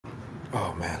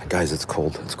Oh man, guys, it's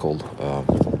cold. It's cold.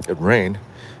 It rained.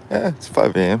 Yeah, it's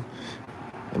 5 a.m.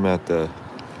 I'm at the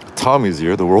Tommy's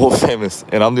here, the world famous,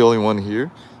 and I'm the only one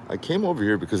here. I came over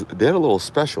here because they had a little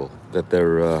special that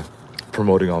they're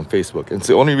promoting on Facebook. And it's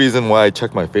the only reason why I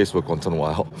check my Facebook once in a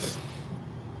while.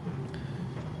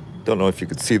 Don't know if you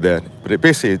could see that, but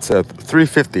it's a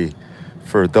 $3.50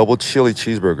 for a double chili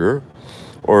cheeseburger,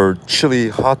 or chili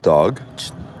hot dog,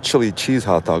 chili cheese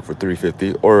hot dog for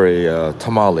 $3.50, or a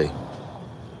tamale.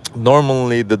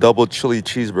 Normally, the double chili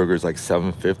cheeseburger is like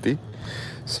 $7.50.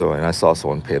 So, and I saw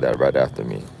someone pay that right after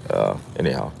me.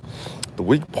 Anyhow, the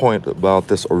weak point about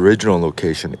this original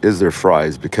location is their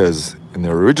fries, because in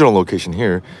the original location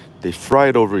here, they fry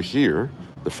it over here,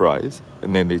 the fries,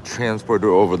 and then they transport it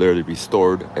over there to be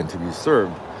stored and to be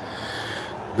served.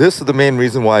 This is the main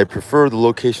reason why I prefer the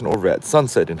location over at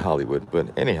Sunset in Hollywood. But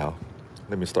anyhow,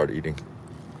 let me start eating.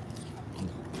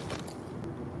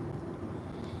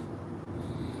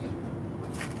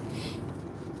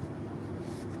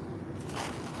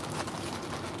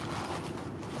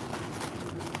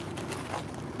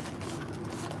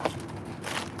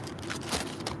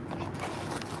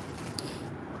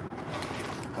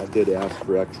 I did ask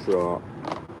for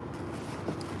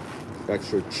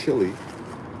extra chili,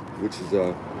 which is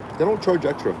they don't charge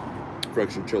extra for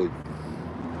extra chili.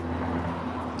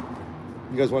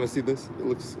 You guys want to see this?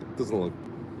 It doesn't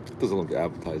look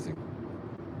appetizing.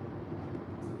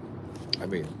 I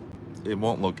mean, it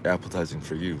won't look appetizing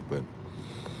for you, but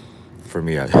for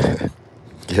me, yeah,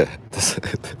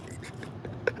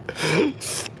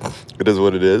 it is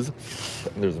what it is.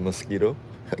 There's a mosquito.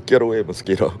 Get away,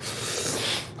 mosquito.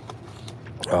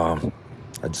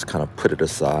 I just kind of put it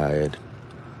aside,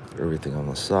 everything on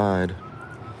the side.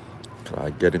 I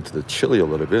get into the chili a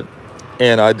little bit,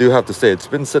 and I do have to say it's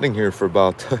been sitting here for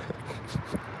about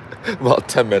about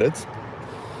 10 minutes.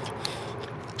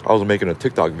 I was making a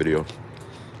TikTok video.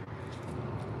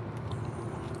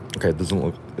 Okay, it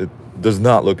does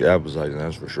not look appetizing,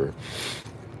 that's for sure,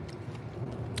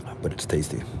 but it's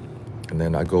tasty. And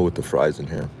then I go with the fries in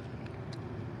here.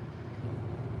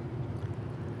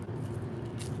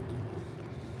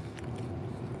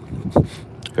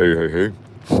 Hey.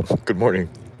 Good morning.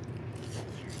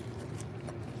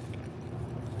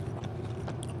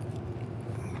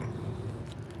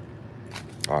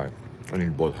 All right, I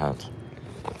need both hands.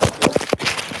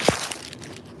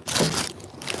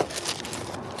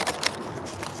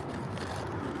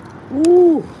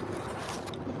 Ooh.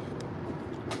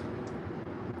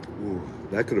 Ooh,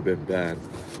 that could have been bad.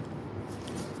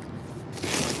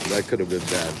 That could have been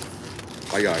bad.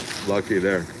 I got lucky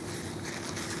there.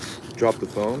 Dropped the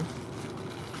phone,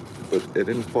 but it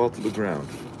didn't fall to the ground.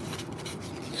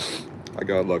 I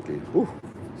got lucky. Whew.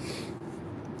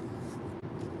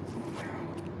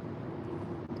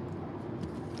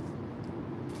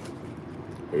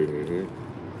 Hey.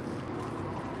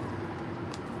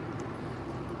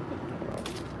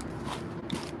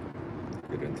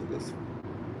 Get into this.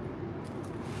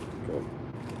 Okay.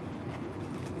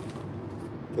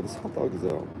 But this hot dog is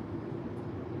out.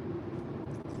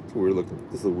 It's weird looking.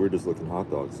 This is the weirdest looking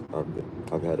hot dogs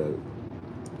I've had at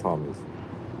Tommy's.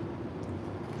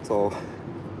 It's all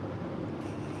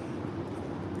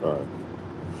right.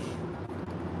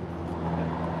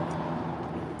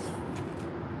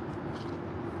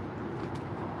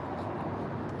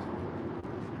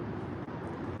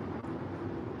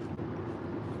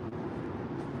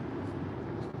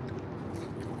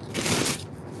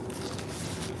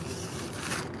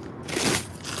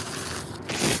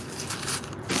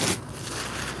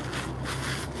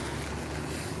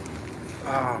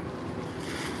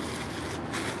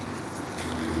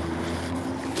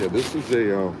 Yeah, this is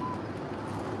a.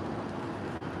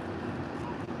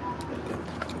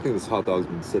 I think this hot dog's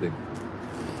been sitting.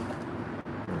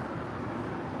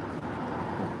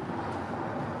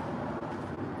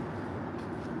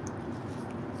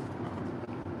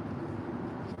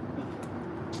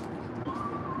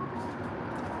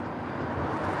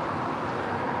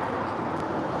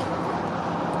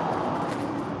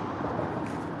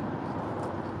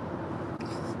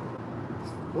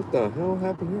 What the hell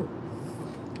happened here?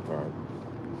 All right.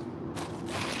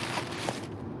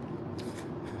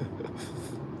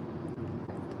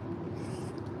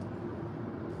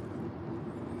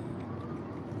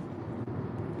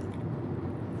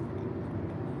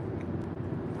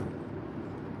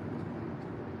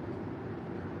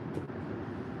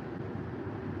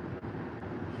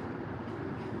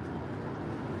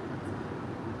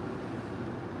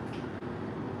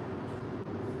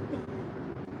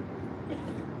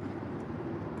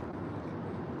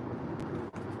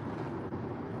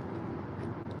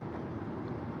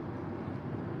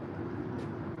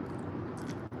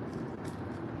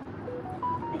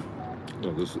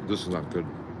 No, this is not good.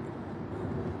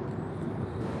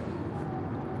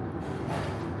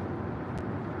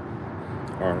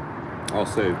 All right, I'll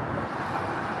save.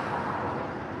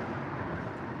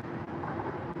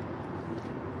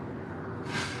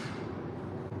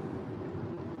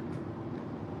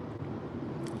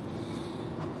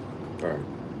 All right.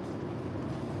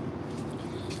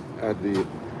 At the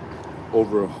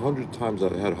over 100 times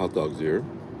I've had hot dogs here,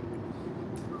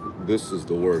 this is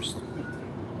the worst.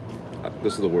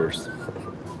 This is the worst.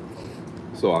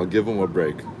 So I'll give them a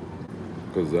break,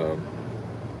 because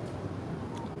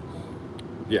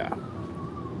yeah,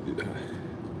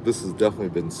 this has definitely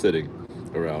been sitting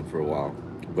around for a while.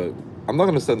 But I'm not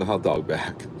gonna send the hot dog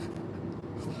back,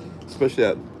 especially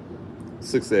at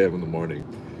 6 a.m. in the morning.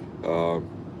 I'll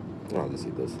just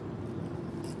eat this.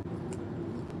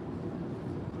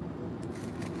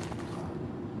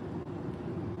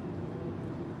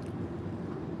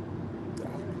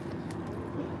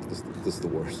 This is the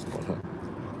worst one.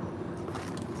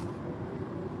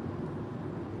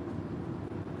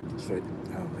 It's right.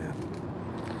 Oh man,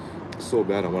 it's so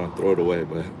bad I want to throw it away,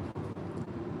 but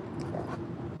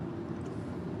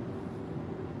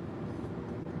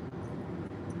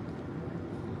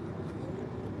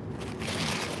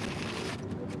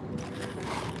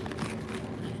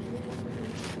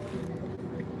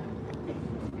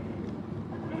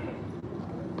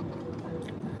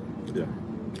yeah,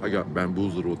 I got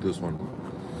bamboozled with this one.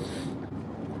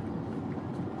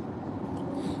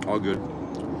 All good.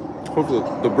 Hopefully,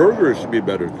 the burger should be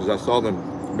better, because I saw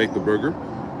them make the burger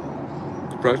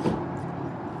fresh.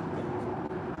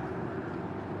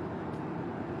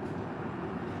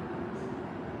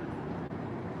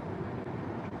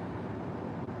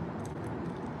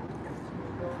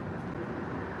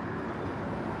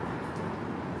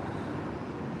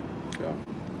 Yeah.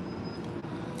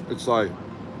 It's like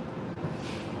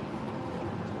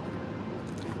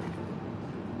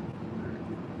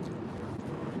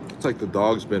the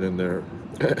dog's been in there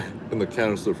in the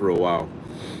canister for a while.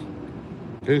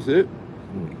 Can you see it?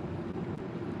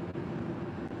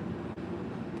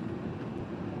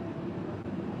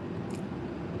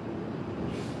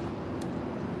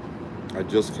 I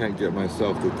just can't get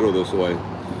myself to throw this away.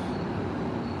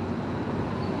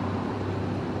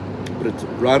 But it's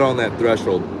right on that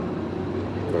threshold.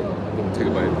 Right, let me take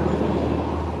a bite.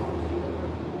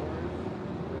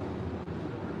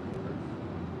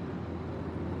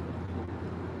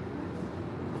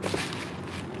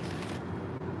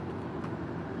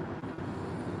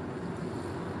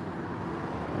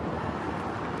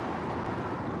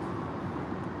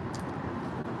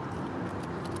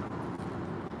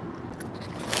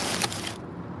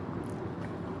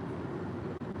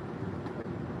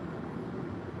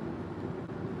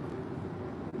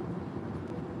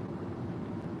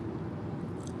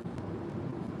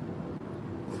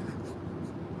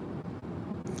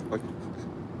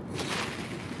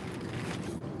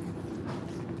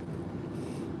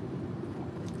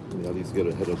 At least get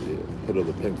ahead of the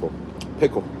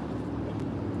pickle.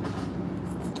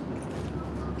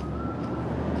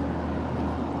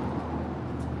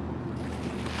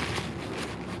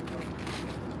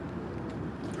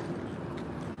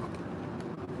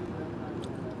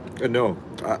 And no,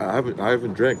 I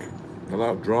haven't drank. I'm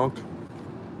not drunk.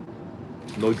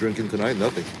 No drinking tonight.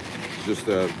 Nothing. Just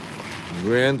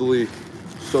randomly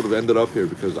sort of ended up here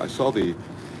because I saw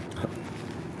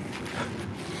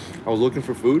I was looking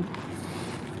for food,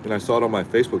 and I saw it on my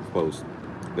Facebook post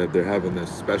that they're having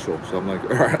this special. So I'm like, all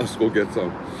right, let's go get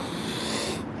some.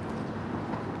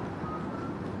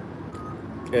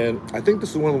 And I think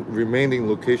this is one remaining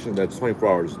location that's 24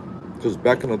 hours. Because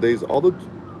back in the days, all the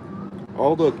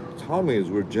Tommies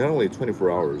were generally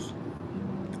 24 hours.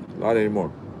 Not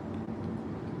anymore.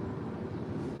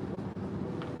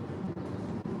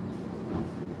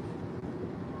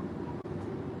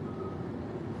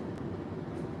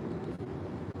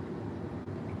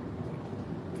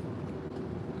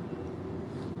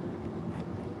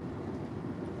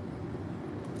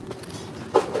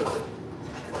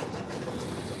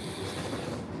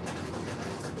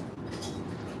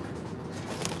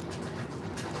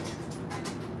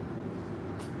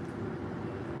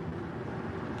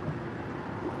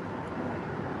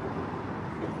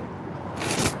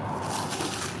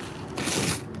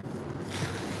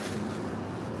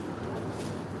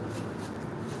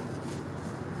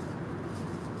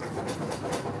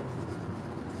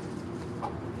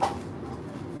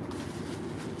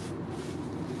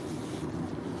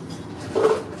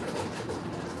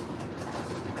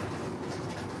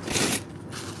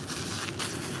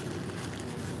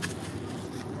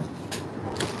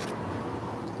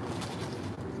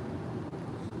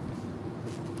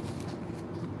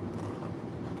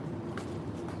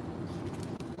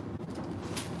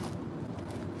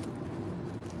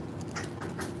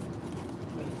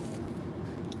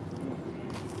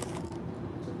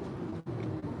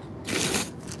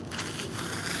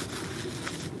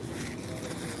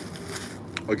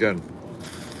 again,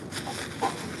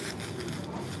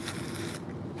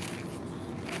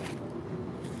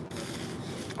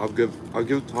 I'll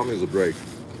give Tommy's a break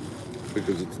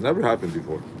because it's never happened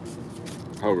before.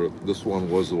 However, this one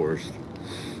was the worst.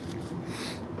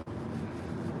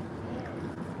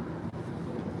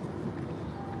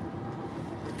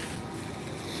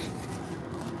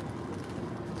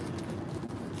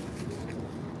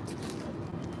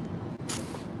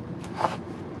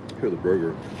 Here, the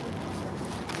burger.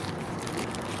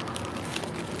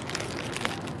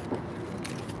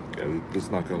 Yeah, this is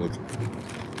not gonna look.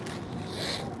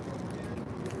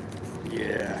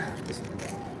 Yeah.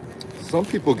 Some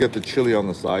people get the chili on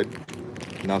the side,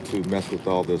 not to mess with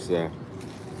all this. You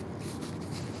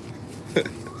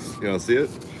wanna see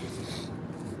it?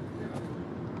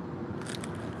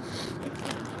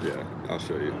 Yeah, I'll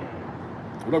show you.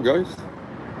 What up, guys?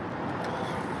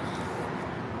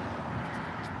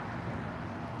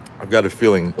 I've got a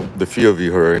feeling the few of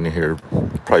you who are in here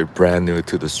probably brand new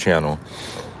to this channel.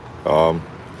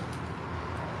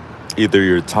 Either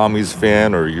you're a Tommy's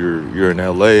fan or you're in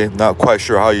LA. Not quite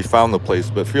sure how you found the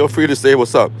place, but feel free to say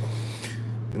what's up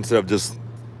instead of just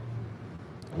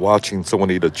watching someone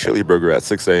eat a chili burger at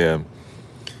 6 a.m.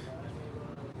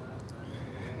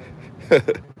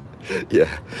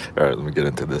 Yeah. All right, let me get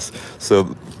into this. So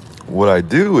what I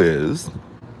do is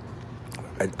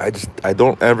I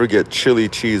don't ever get chili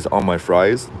cheese on my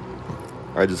fries.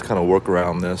 I just kind of work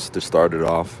around this to start it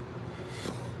off.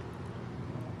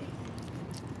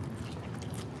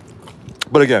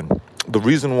 But again, the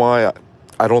reason why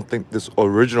I don't think this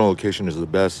original location is the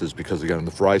best is because, again,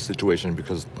 the fry situation,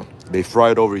 because they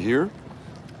fry it over here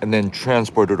and then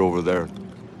transport it over there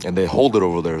and they hold it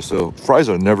over there. So fries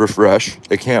are never fresh.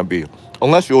 It can't be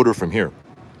unless you order from here,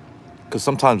 because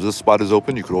sometimes this spot is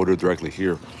open. You could order directly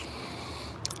here.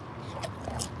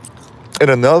 And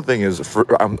another thing is,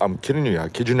 I'm kidding you, I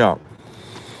kid you not,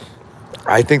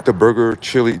 I think the burger,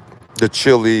 the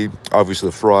chili, obviously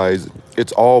the fries,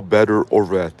 it's all better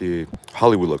over at the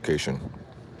Hollywood location.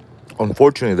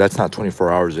 Unfortunately, that's not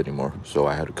 24 hours anymore, so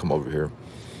I had to come over here.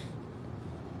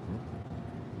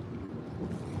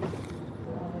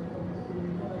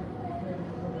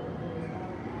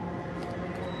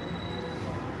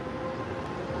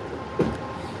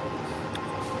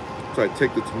 So I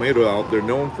take the tomato out. They're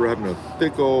known for having a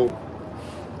thick old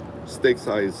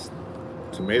steak-sized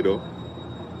tomato.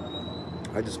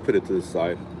 I just put it to the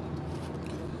side,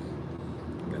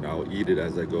 and I'll eat it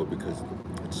as I go because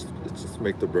it's just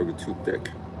make the burger too thick.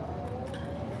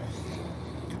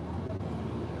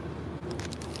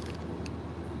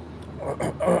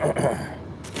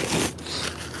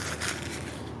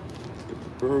 Get the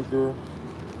burger.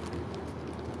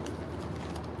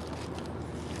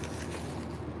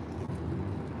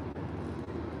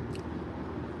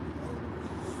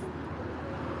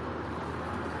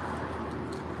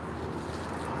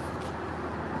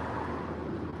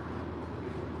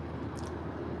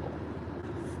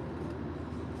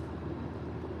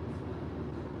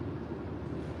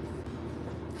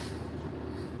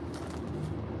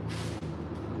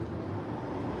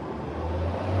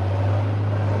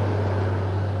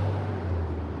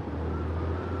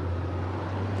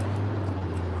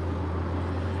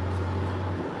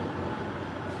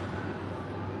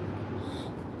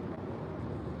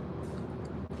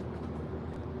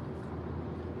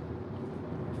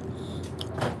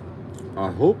 I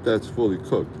hope that's fully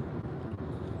cooked.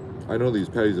 I know these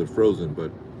patties are frozen,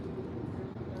 but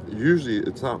usually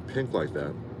it's not pink like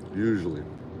that. Usually.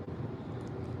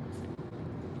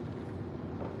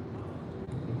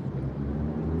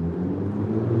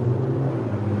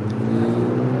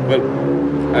 But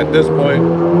at this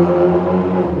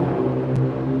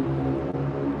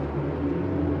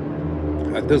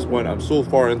point, I'm so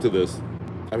far into this.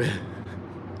 I mean,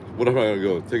 what am I gonna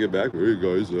go? Take it back? Hey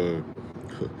guys,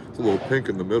 it's a little pink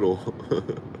in the middle.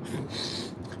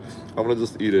 I'm gonna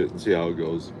just eat it and see how it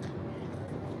goes.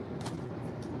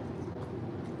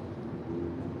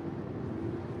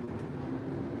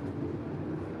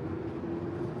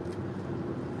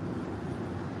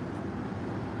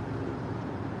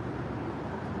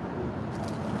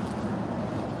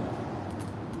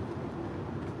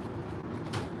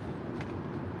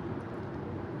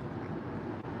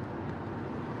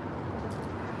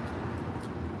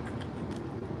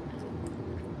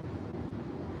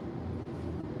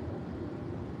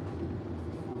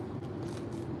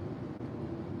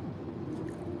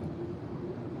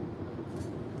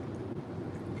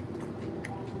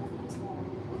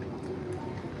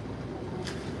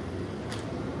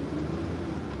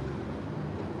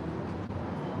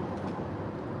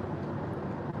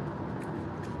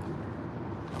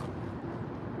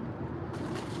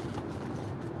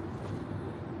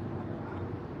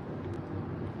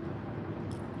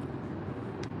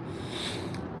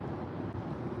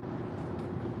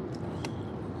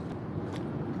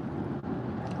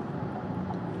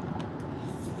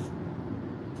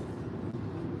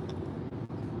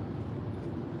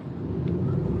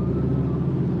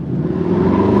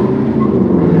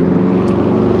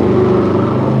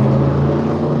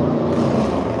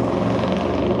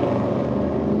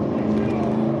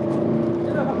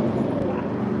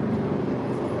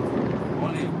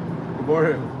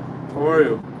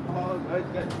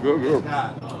 Good, good.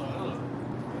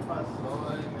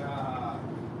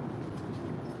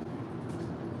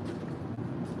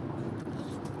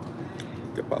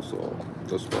 ¿Qué pasó?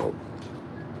 Let's go.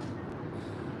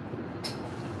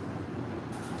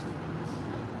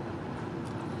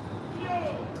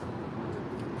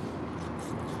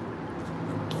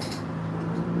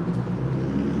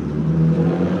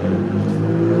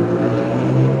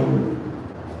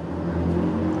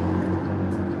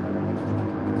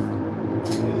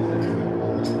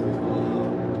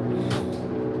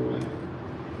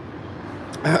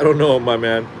 I don't know, my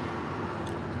man.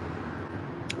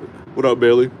 What up,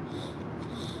 Bailey?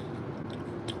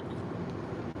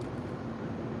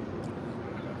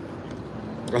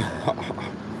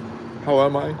 How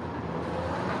am I?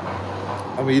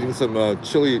 I'm eating some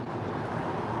chili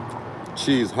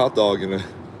cheese hot dog and a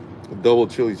double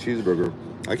chili cheeseburger.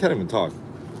 I can't even talk.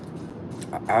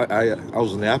 I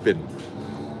was napping.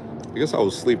 I guess I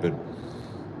was sleeping.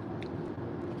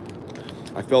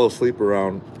 I fell asleep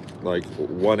around like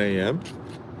 1 a.m.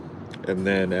 and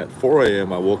then at 4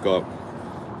 a.m. I woke up,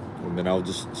 and then I was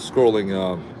just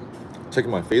scrolling,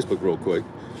 checking my Facebook real quick,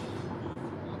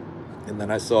 and then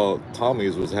I saw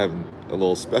Tommy's was having a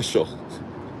little special.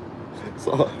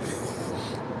 So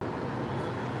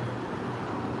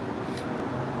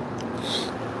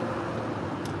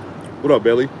what up,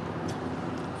 Bailey?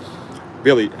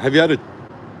 Bailey, have you had a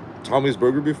Tommy's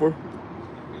burger before?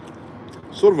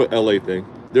 Sort of an LA thing.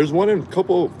 There's one in a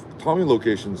couple of Tommy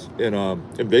locations in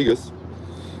Vegas.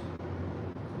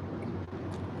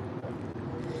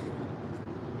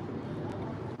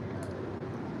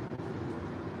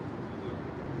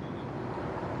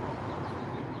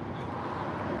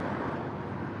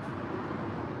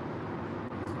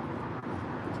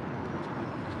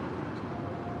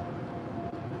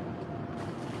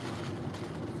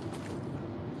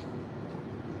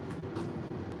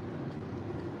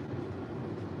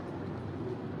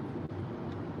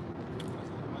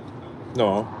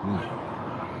 No.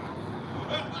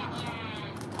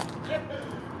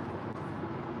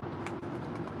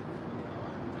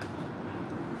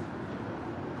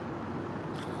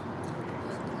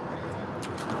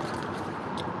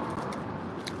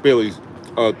 Bailey's,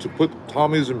 to put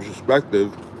Tommy's in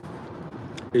perspective,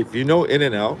 if you know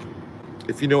In-N-Out,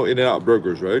 if you know In-N-Out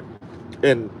burgers, right?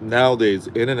 And nowadays,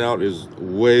 In-N-Out is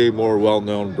way more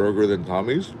well-known burger than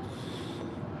Tommy's.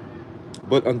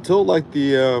 But until like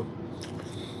the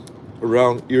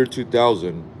around year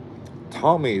 2000,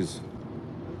 Tommy's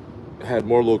had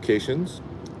more locations,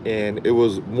 and it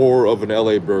was more of an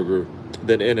LA burger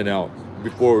than In-N-Out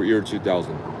before year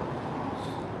 2000.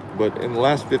 But in the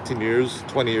last 15 years,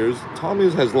 20 years,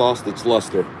 Tommy's has lost its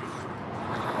luster.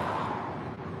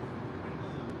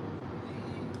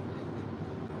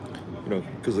 You know,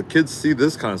 because the kids see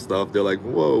this kind of stuff, they're like,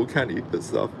 whoa, we can't eat this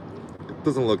stuff. It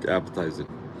doesn't look appetizing.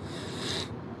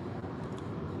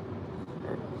 All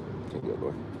right, take that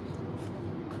away.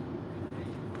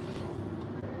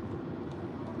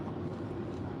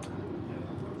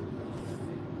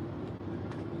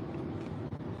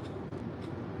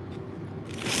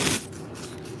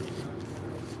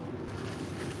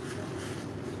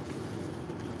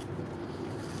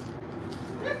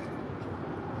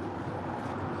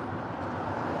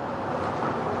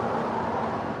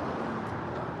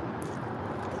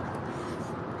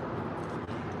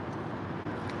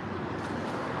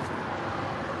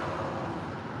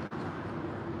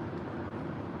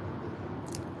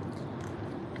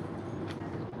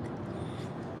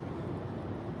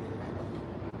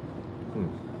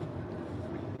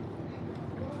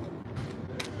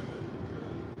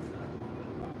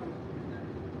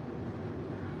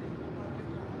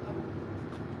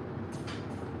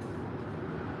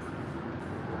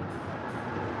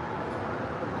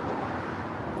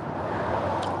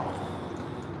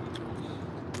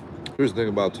 Here's the thing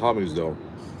about Tommy's though.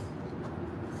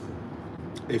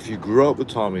 If you grew up with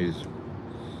Tommy's,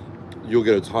 you'll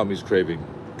get a Tommy's craving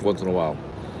once in a while.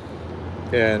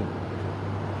 And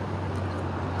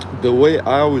the way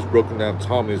I always broken down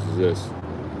Tommy's is this.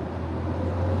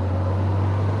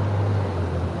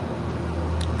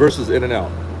 Versus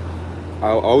In-N-Out.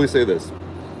 I'll always say this.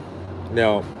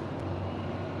 Now,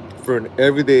 for an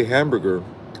everyday hamburger,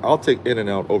 I'll take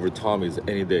In-N-Out over Tommy's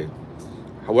any day.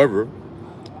 However,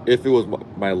 if it was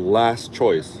my last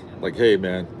choice, like, hey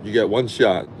man, you get one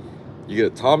shot, you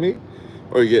get a Tommy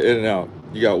or you get In-N-Out,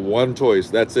 you got one choice,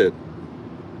 that's it.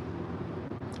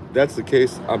 That's the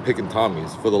case, I'm picking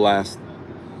Tommy's for the last,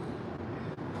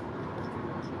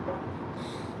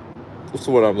 what's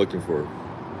the word I'm looking for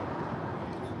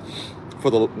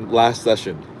the last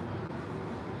session.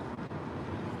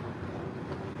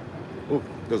 Oh,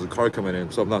 There's a car coming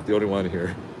in, so I'm not the only one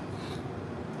here.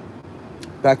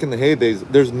 Back in the heydays,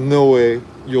 there's no way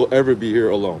you'll ever be here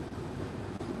alone.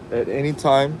 At any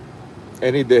time,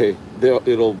 any day,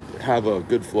 it'll have a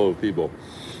good flow of people.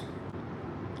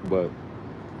 But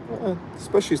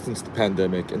especially since the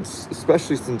pandemic, and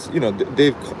especially since, you know,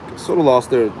 they've sort of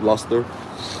lost their luster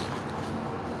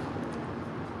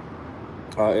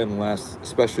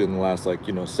especially in the last, like,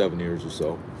 you know, 7 years or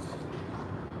so.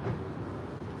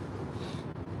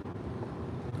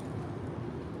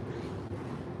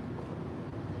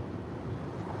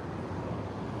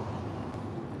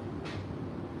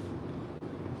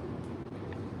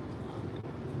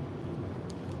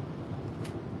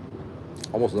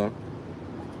 Almost done.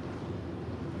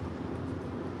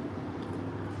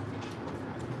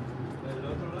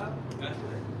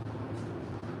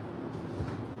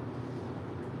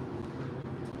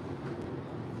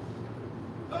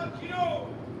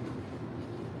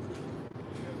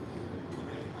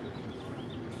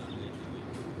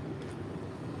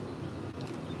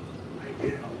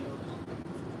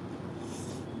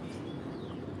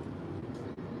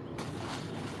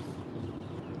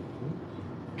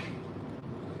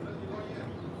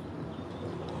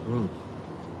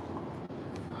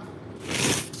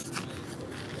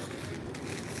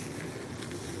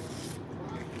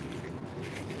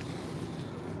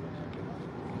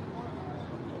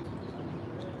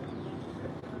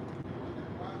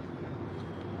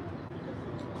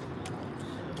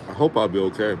 I hope I'll be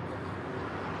okay.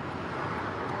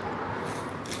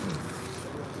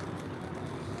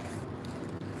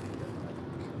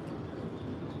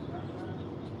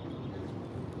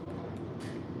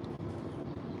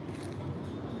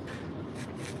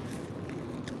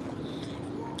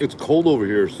 It's cold over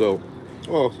here, so,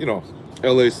 well, you know,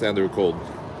 LA standard cold.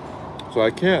 So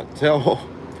I can't tell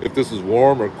if this is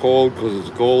warm or cold because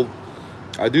it's cold.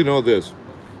 I do know this.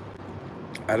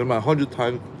 Out of my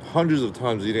hundreds of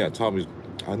times eating at Tommy's,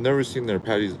 I've never seen their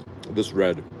patties this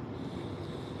red.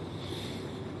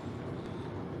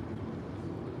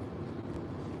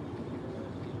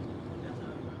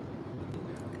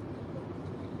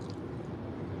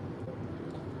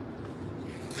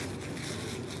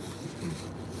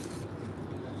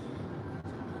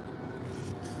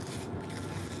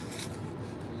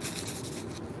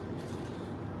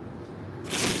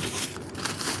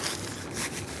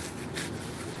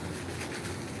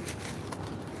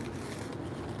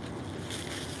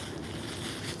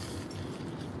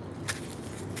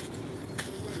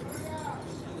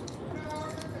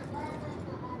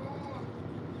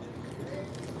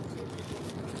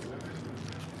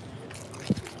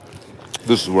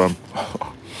 This is where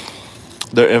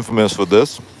they're infamous for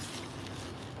this.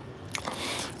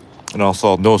 And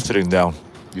also, no sitting down.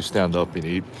 You stand up and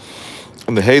eat.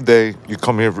 In the heyday, you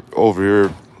come over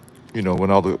here, you know,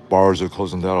 when all the bars are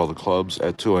closing down, all the clubs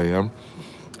at 2 a.m.,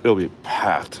 it'll be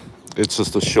packed. It's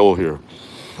just a show here.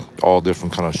 All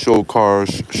different kind of show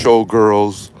cars, show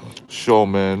girls,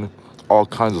 showmen, all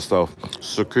kinds of stuff.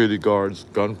 Security guards,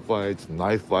 gunfights,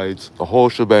 knife fights, the whole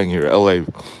shebang here, LA.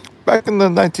 Back in the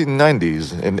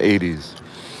 1990s and 80s.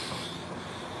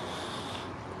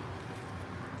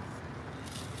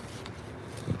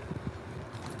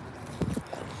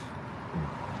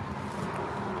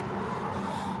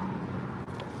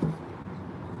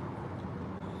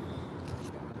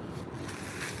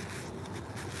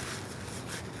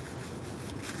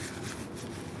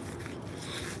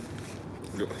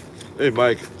 Hey,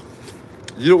 Mike,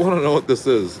 you don't want to know what this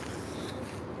is.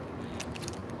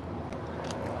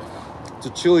 It's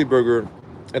a chili burger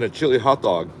and a chili hot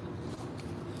dog.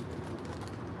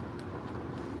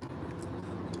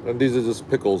 And these are just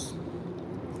pickles.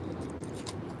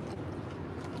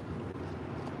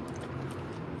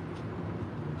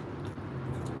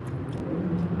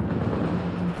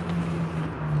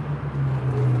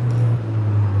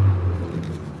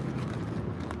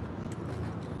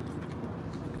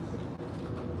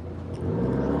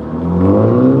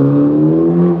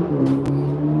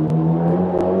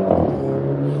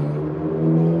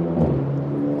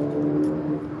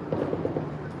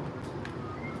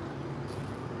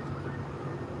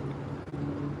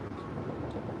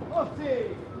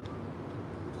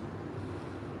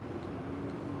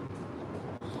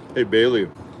 Hey, Bailey.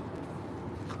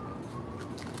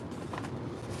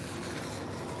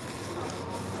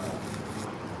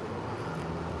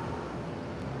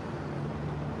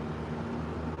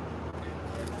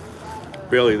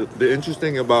 Bailey, the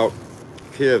interesting about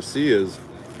KFC is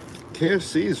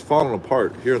KFC is falling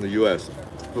apart here in the US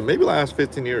for maybe the last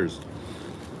 15 years.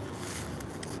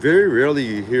 Very rarely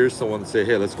you hear someone say,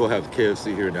 hey, let's go have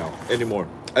KFC here now anymore,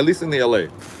 at least in the LA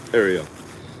area.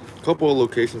 A couple of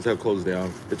locations have closed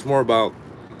down. It's more about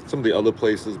some of the other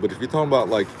places. But if you're talking about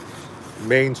like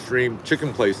mainstream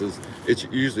chicken places, it's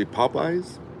usually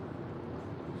Popeyes,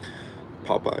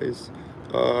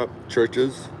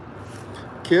 churches.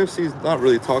 KFC is not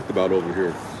really talked about over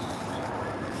here.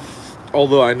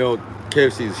 Although I know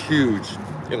KFC is huge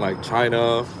in like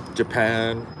China,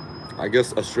 Japan, I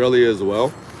guess Australia as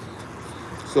well.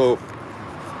 So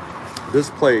this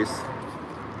place,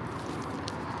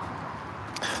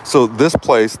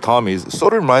 Tommy's,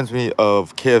 sort of reminds me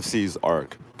of KFC's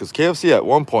arc. Because KFC at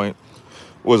one point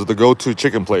was the go-to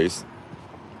chicken place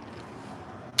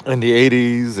in the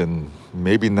 80s and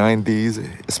maybe 90s,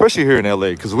 especially here in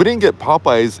LA. Because we didn't get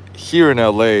Popeyes here in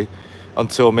LA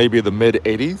until maybe the mid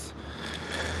 80s.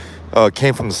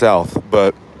 Came from the South.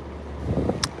 But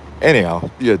anyhow,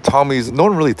 yeah, Tommy's, no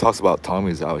one really talks about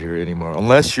Tommy's out here anymore.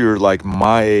 Unless you're like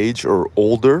my age or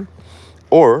older.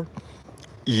 Or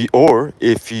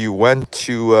if you went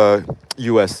to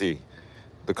USC,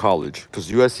 the college,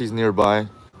 because USC is nearby.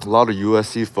 A lot of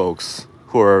USC folks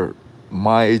who are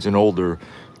my age and older,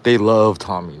 they love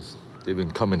Tommy's. They've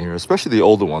been coming here, especially the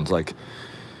older ones, like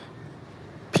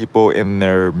people in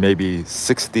their maybe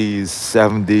 60s,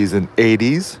 70s, and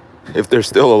 80s, if they're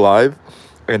still alive.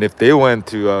 And if they went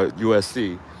to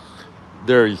USC,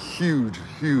 they're a huge,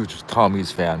 huge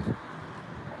Tommy's fan.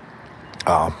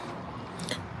 Um,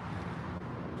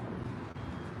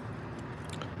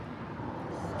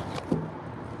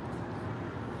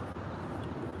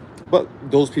 But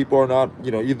those people are not,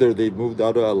 either they moved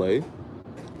out of LA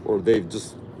or they've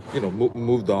just,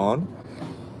 moved on.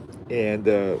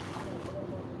 And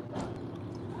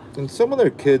some of their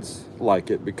kids like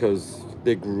it because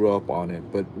they grew up on it.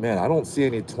 But man, I don't see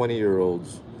any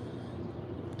 20-year-olds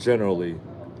generally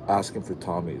asking for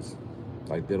Tommy's.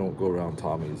 Like they don't go around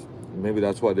Tommy's. Maybe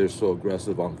that's why they're so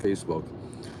aggressive on Facebook.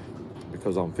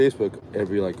 Because on Facebook,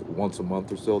 every like once a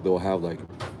month or so, they'll have like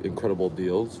incredible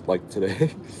deals like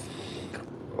today.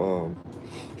 um,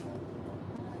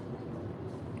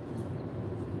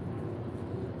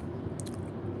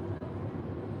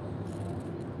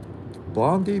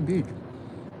 Bondi Beach.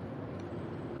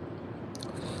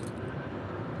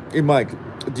 Hey Mike,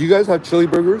 do you guys have chili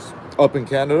burgers up in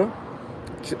Canada?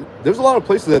 There's a lot of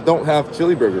places that don't have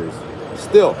chili burgers.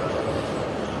 Still.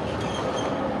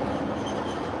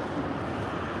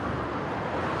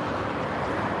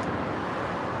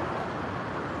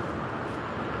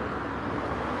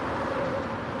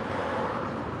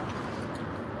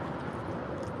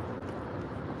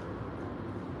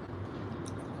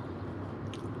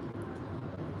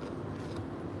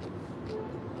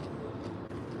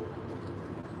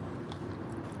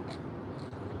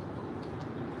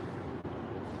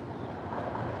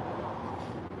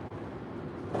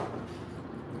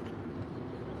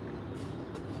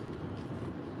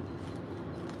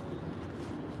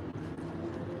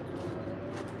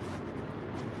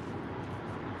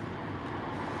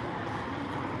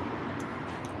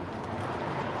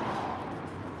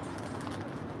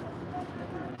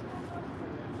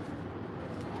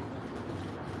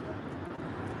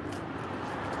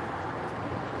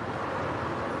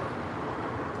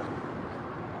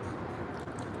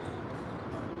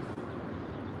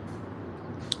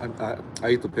 I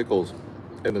eat the pickles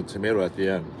and the tomato at the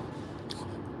end.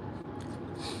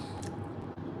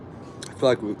 I feel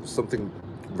like with something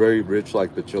very rich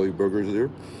like the chili burgers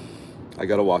here, I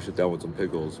gotta wash it down with some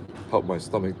pickles. Help my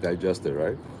stomach digest it,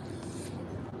 right?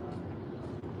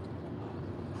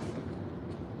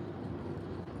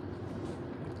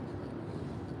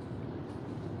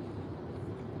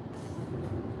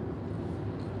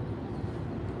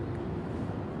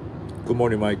 Good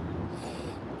morning, Mike.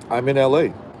 I'm in LA.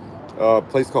 A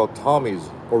place called Tommy's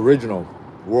Original,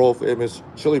 world famous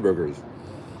chili burgers.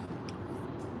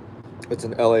 It's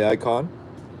an LA icon.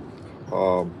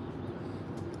 Um,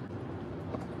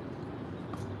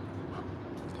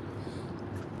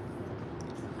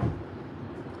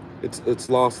 it's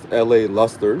lost LA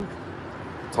luster,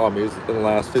 Tommy's, in the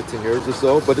last 15 years or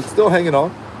so, but it's still hanging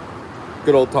on.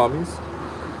 Good old Tommy's.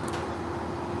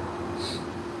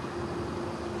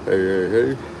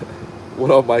 Hey.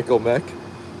 What up, Michael Mack?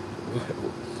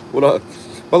 What up?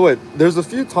 By the way, there's a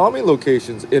few Tommy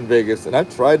locations in Vegas, and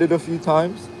I've tried it a few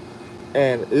times,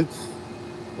 and it's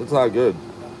not good.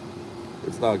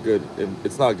 It's not good, and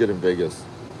it's not good in Vegas.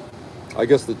 I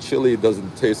guess the chili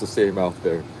doesn't taste the same out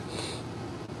there.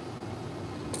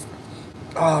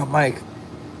 Ah, Mike,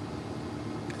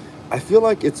 I feel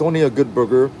like it's only a good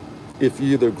burger if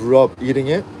you either grew up eating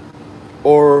it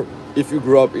or if you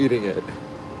grew up eating it.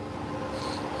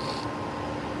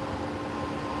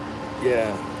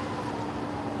 Yeah.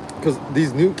 because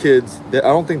these new kids, I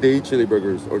don't think they eat chili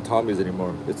burgers or Tommy's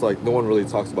anymore. It's like no one really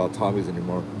talks about Tommy's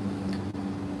anymore.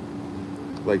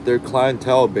 Like their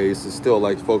clientele base is still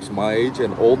like folks my age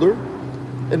and older,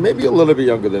 and maybe a little bit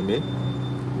younger than me,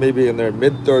 maybe in their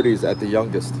mid 30s at the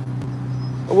youngest.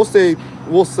 We'll say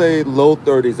low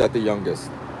 30s at the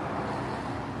youngest,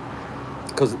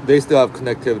 because they still have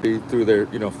connectivity through their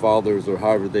fathers or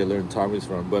however they learn Tommy's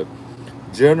from. But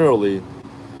generally,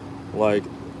 like,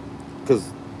 because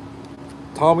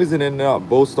Tommy's and In-N-Out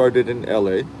both started in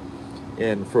LA,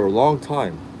 and for a long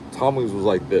time Tommy's was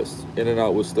like this,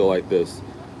 In-N-Out was still like this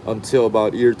until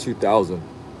about year 2000,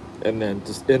 and then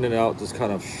just In-N-Out just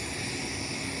kind of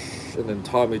and then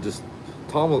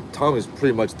Tommy's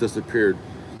pretty much disappeared.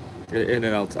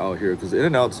 In-N-Out's out here because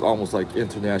In-N-Out's almost like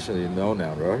internationally known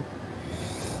now, right?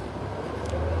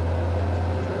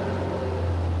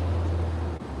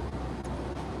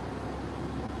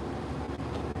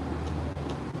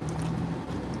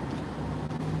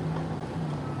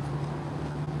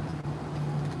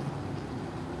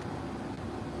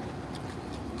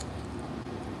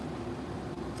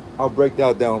 I'll break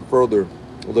that down further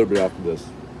a little bit after this.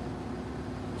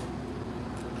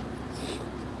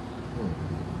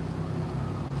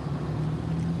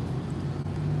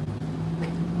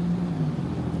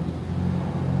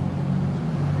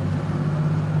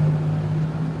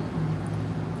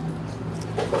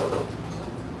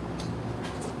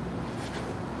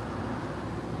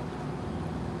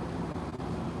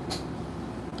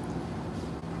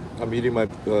 I'm eating my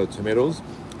tomatoes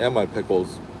and my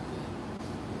pickles.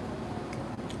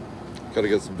 Gotta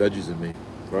get some veggies in me,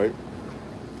 right?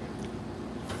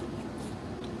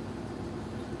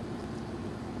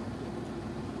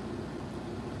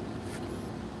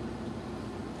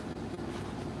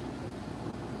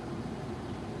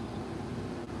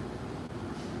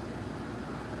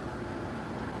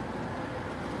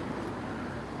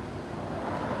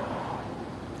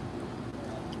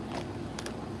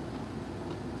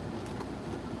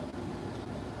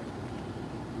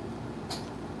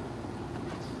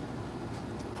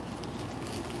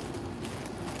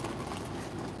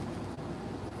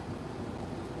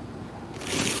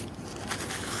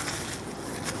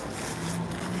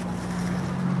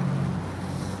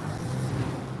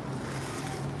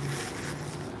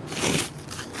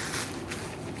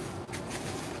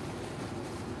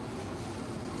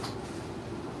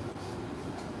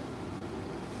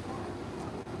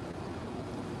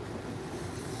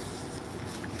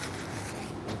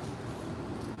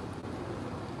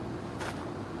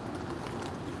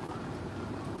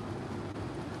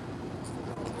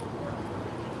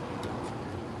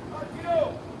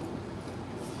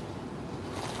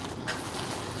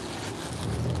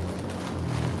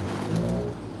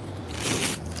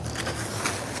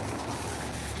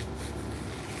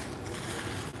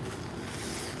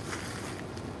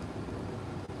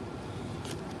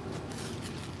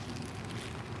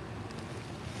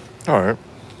 All right.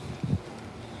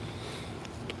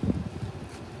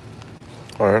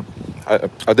 All right.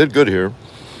 I did good here.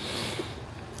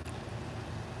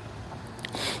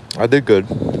 I did good.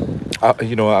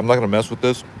 I'm not gonna mess with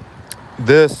this.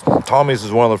 This Tommy's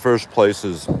is one of the first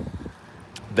places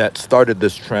that started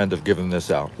this trend of giving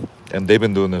this out, and they've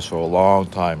been doing this for a long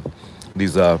time.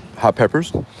 These hot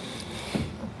peppers.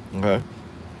 Okay.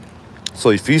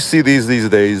 So if you see these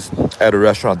days at a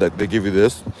restaurant that they give you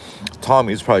this,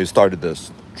 Tommy's probably started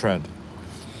this trend.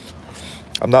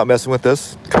 I'm not messing with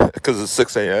this because it's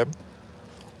 6 a.m.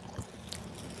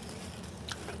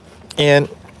 And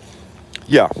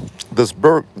yeah, this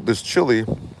chili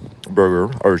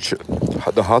burger or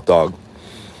the hot dog,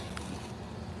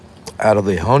 out of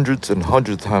the hundreds and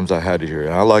hundreds of times I had it here,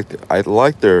 and I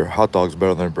like their hot dogs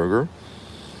better than their burger.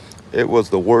 It was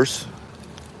the worst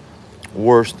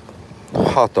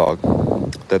hot dog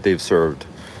that they've served.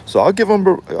 So I'll give them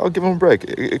a break.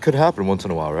 It could happen once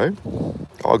in a while, right?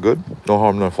 All good. No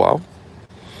harm, no foul.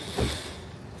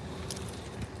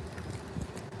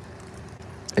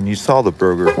 And you saw the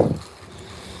burger.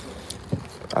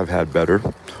 I've had better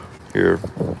here,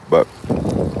 but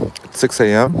at 6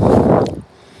 a.m.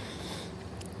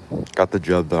 got the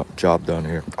job done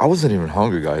here. I wasn't even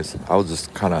hungry, guys. I was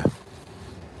just kind of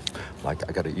like,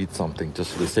 I gotta eat something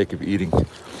just for the sake of eating.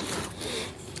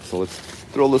 So let's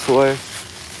throw this away.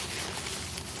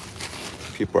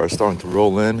 People are starting to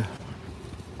roll in.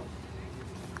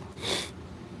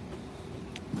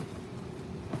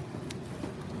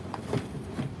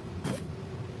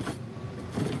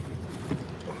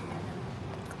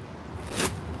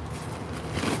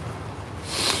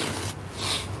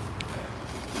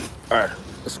 All right,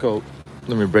 let's go.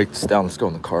 Let me break this down. Let's go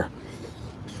in the car.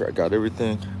 Make sure I got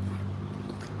everything.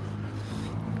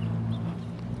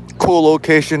 cool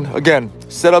location. Again,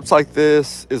 setups like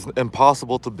this is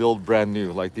impossible to build brand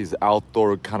new, like these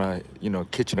outdoor kind of, you know,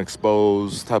 kitchen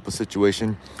exposed type of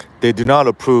situation. They do not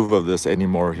approve of this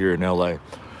anymore here in LA.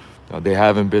 They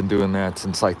haven't been doing that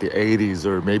since like the 80s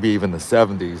or maybe even the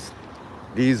 70s.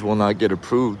 These will not get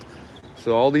approved.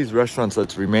 So all these restaurants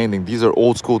that's remaining, these are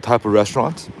old school type of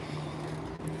restaurants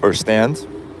or stands.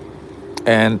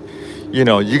 And you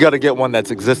know, you got to get one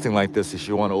that's existing like this if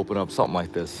you want to open up something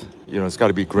like this. You know, it's got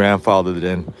to be grandfathered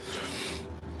in.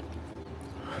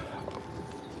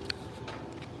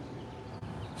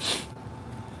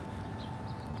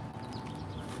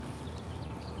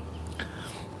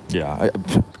 Yeah,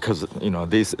 because, you know,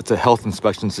 it's a health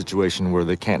inspection situation where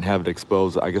they can't have it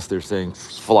exposed. I guess they're saying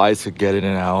flies could get in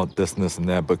and out, this and this and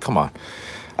that. But come on,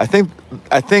 I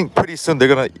think pretty soon they're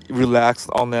gonna relax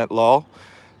on that law,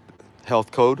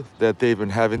 health code that they've been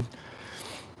having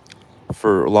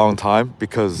for a long time,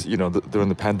 because, you know, during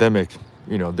the pandemic,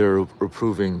 you know, they're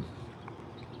approving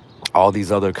all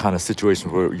these other kind of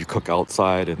situations where you cook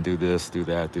outside and do this, do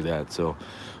that. So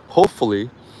hopefully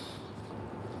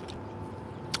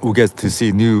we'll get to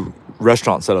see new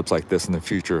restaurant setups like this in the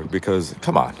future, because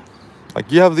come on,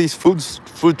 like, you have these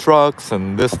food trucks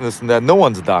and this and that. No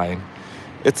one's dying.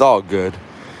 It's all good.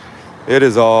 It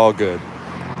is all good.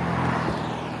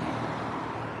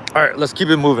 All right, let's keep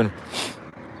it moving.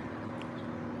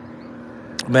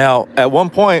 Now, at one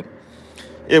point,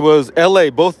 it was LA,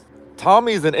 both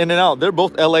Tommy's and In-N-Out. They're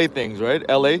both LA things, right?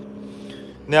 LA.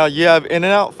 Now, you have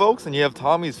In-N-Out folks and you have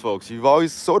Tommy's folks. You've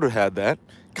always sort of had that,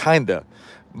 kinda.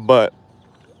 But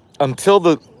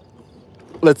until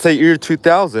let's say year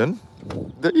 2000,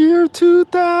 the year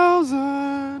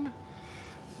 2000,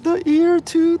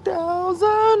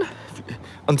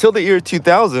 until the year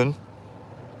 2000,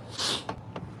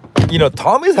 you know,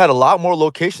 Tommy's had a lot more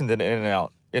location than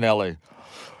In-N-Out in LA.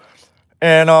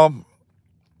 And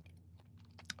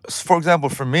for example,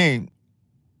 for me,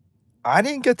 I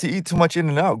didn't get to eat too much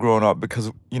In-N-Out growing up because,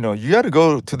 you know, you had to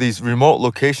go to these remote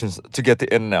locations to get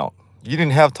the In-N-Out. You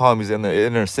didn't have Tommy's in the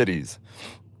inner cities.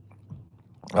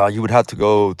 You would have to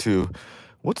go to,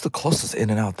 what's the closest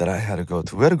In-N-Out that I had to go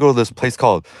to? We had to go to this place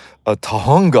called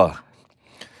Tahunga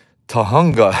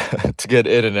to get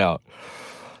In-N-Out.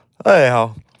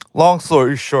 Anyhow, long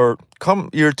story short,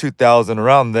 come year 2000,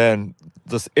 around then,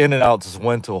 this In-N-Out just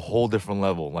went to a whole different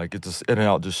level. Like, it just,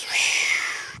 In-N-Out just,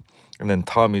 and then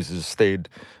Tommy's just stayed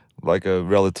like a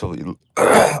relatively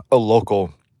a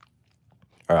local.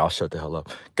 All right, I'll shut the hell up,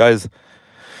 guys.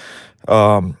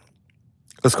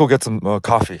 Let's go get some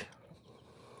coffee.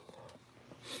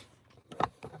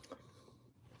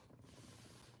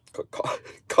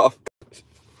 Coffee.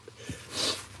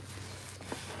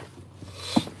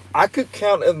 I could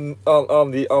count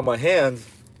on my hands,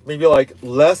 maybe like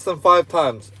less than 5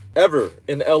 times ever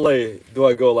in LA do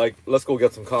I go like, let's go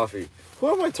get some coffee. Who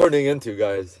am I turning into,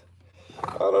 guys?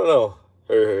 I don't know.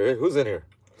 Hey, who's in here?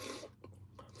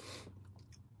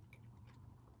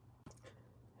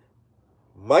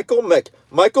 Michael Meck.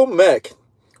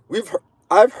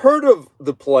 I've heard of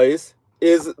the place.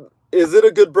 Is it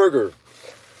a good burger?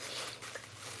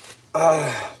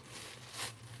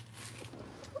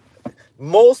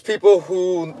 Most people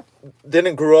who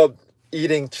didn't grow up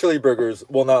eating chili burgers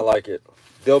will not like it.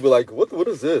 They'll be like, what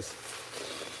is this?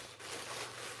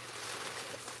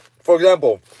 For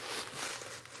example,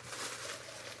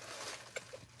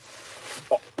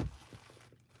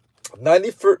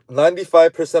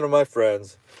 95% of my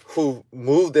friends who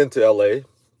moved into LA,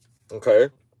 okay,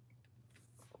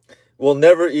 will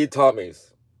never eat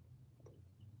Tommy's.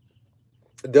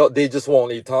 They just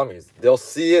won't eat Tommy's. They'll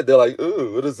see it, they're like,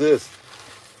 ooh, what is this?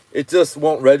 It just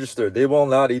won't register. They will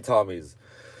not eat Tommy's.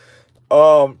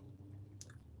 But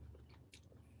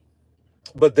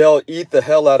they'll eat the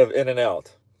hell out of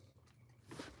In-N-Out.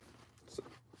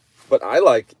 But I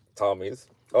like Tommy's.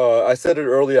 I said it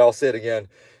earlier, I'll say it again.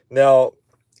 Now,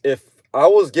 if I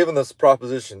was given this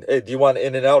proposition, hey, do you want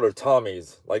In-N-Out or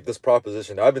Tommy's? Like this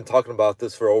proposition. I've been talking about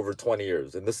this for over 20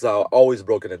 years. And this is how I've always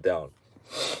broken it down.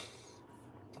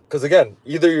 Because again,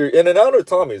 either you're In-N-Out or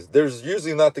Tommy's. There's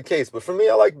usually not the case. But for me,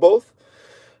 I like both.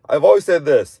 I've always said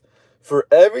this. For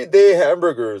everyday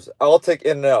hamburgers, I'll take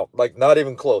In-N-Out. Like, not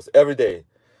even close. Every day.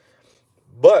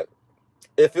 But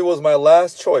if it was my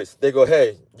last choice, they go,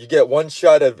 hey, you get one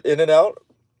shot of In-N-Out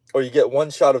or you get one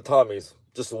shot of Tommy's.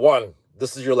 Just one.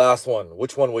 This is your last one.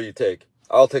 Which one will you take?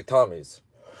 I'll take Tommy's.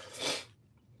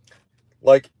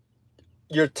 Like,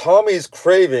 your Tommy's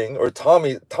craving, or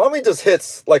Tommy just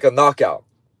hits like a knockout.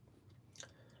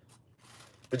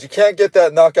 But you can't get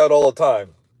that knockout all the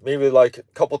time. Maybe like a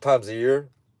couple times a year.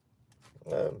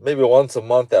 maybe once a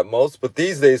month at most. But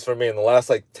these days for me, in the last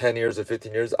like 10 years or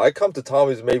 15 years, I come to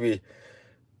Tommy's maybe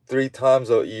 3 times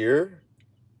a year,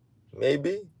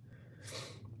 maybe,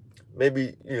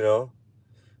 you know.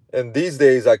 And these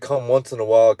days I come once in a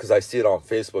while because I see it on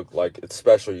Facebook, like it's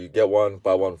special. You get one,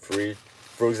 buy one free.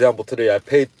 For example, today I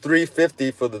paid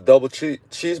 $3.50 for the double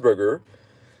cheeseburger,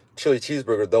 chili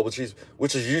cheeseburger, double cheese,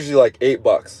 which is usually like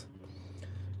 $8.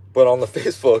 But on the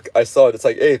Facebook, I saw it. It's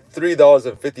like, hey,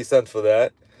 $3.50 for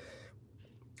that.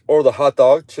 Or the hot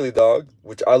dog, chili dog,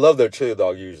 which I love their chili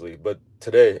dog usually. But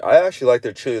today, I actually like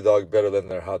their chili dog better than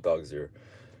their hot dogs here.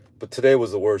 But today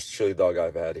was the worst chili dog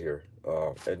I've had here.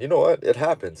 And you know what? It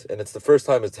happens. And it's the first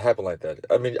time it's happened like that.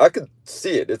 I mean, I could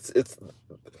see it. It's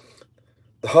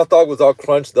the hot dog was all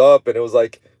crunched up and it was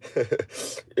like,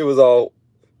 it was all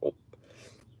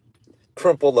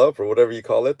crumpled up or whatever you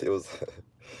call it. It was,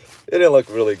 it didn't look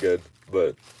really good,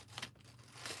 but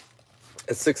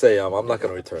it's 6 a.m. I'm not going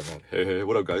to return that. Hey,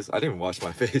 what up, guys? I didn't even wash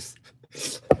my face.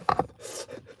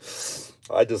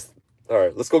 All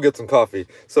right, let's go get some coffee.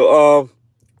 So,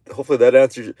 hopefully that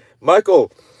answers you.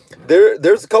 Michael,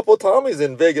 there's a couple of Tommy's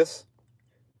in Vegas.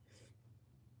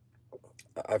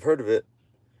 I've heard of it.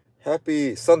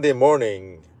 Happy Sunday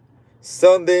morning.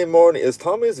 Sunday morning. Is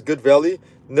Tommy's Good Valley?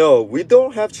 No, we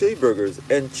don't have chili burgers.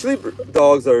 And chili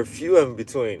dogs are few in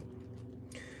between.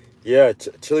 Yeah,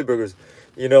 chili burgers.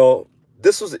 You know,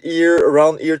 this was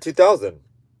around year 2000.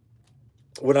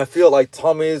 When I feel like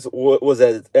Tommy's was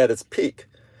at its peak.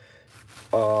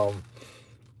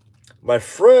 My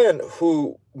friend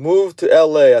who moved to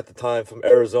LA at the time from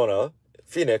Arizona,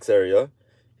 Phoenix area,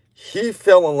 he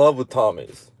fell in love with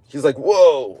Tommy's. He's like,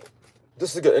 whoa,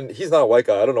 this is good. And he's not a white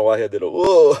guy. I don't know why he did it.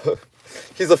 Whoa.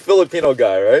 He's a Filipino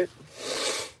guy, right?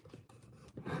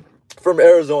 From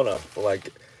Arizona.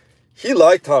 Like, he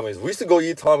liked Tommy's. We used to go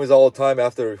eat Tommy's all the time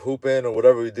after hooping or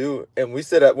whatever we do. And we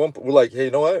said at one point, we're like, hey,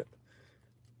 you know what?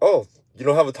 Oh, you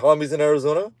don't have a Tommy's in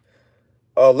Arizona?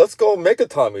 Let's go make a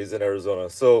Tommy's in Arizona.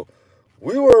 So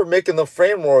we were making the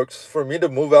frameworks for me to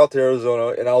move out to Arizona,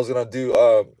 and I was gonna do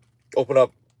open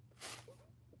up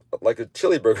like a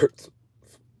chili burger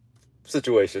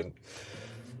situation.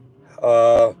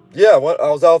 Yeah, I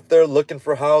was out there looking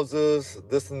for houses,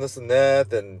 this and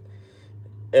that, and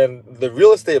the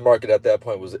real estate market at that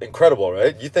point was incredible,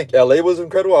 right? You think LA was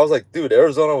incredible? I was like, dude,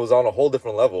 Arizona was on a whole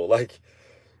different level. Like,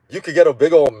 you could get a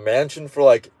big old mansion for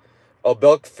like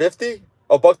 $1.50,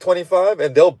 $1.25,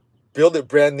 and they'll build it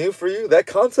brand new for you. That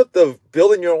concept of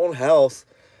building your own house,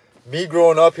 me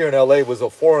growing up here in LA, was a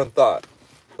foreign thought.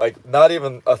 Like, not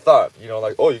even a thought. You know,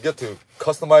 like, oh, you get to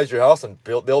customize your house and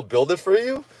they'll build it for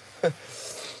you.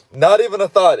 Not even a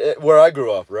thought where I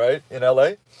grew up, right, in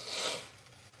LA.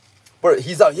 But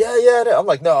he's out, yeah. I'm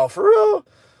like, no, for real.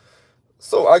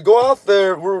 So I go out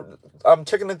there. I'm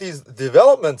checking at these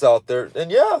developments out there,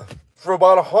 and yeah, for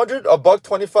about $100,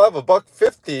 $1.25,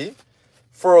 $1.50.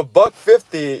 For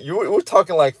 $1.50, we're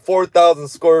talking like 4,000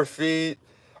 square feet,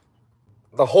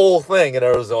 the whole thing in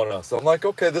Arizona. So I'm like,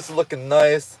 okay, this is looking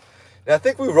nice. And I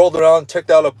think we rolled around,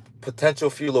 checked out a potential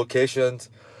few locations,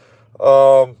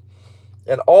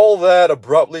 and all that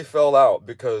abruptly fell out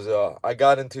because I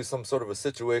got into some sort of a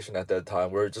situation at that time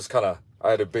where it just kind of,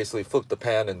 I had to basically flip the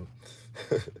pan, and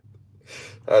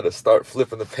I had to start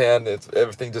flipping the pan.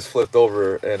 Everything just flipped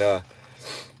over, and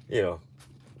you know,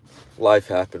 life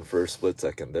happened for a split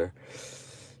second there.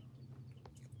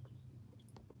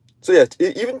 So yeah,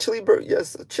 even chili burger.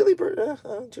 Yes, chili burger.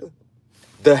 Chili.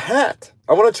 The hat.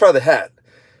 I want to try the hat.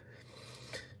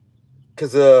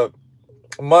 Because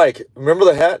Mike, remember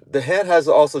the hat? The hat has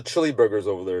also chili burgers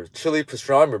over there. Chili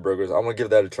pastrami burgers. I'm going to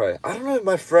give that a try. I don't know if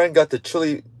my friend got the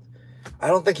chili. I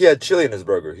don't think he had chili in his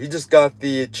burger. He just got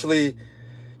the chili.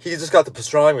 He just got the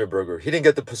pastrami burger. He didn't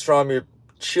get the pastrami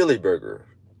chili burger.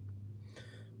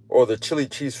 Or the chili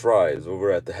cheese fries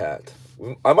over at the hat.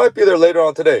 I might be there later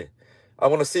on today. I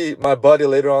want to see my buddy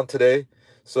later on today.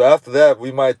 So after that,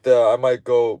 I might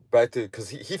go back to, because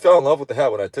he fell in love with the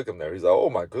hat when I took him there. He's like, oh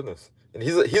my goodness. And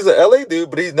he's a LA dude,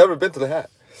 but he's never been to the hat.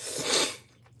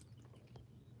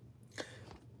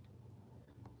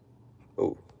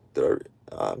 Oh,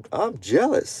 I'm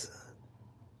jealous.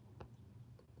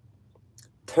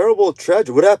 Terrible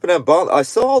tragedy. What happened at Bond? I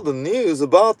saw the news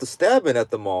about the stabbing at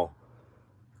the mall.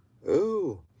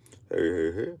 Oh,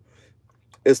 hey.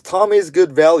 It's Tommy's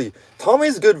Good Valley.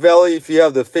 Tommy's Good Valley, if you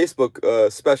have the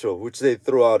Facebook special, which they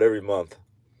throw out every month.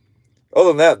 Other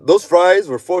than that, those fries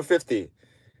were $4.50,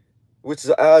 which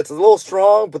is it's a little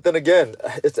strong, but then again,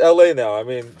 it's LA now. I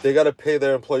mean, they got to pay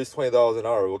their employees $20 an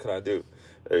hour. What can I do?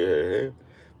 Hey.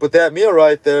 But that meal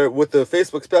right there with the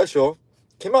Facebook special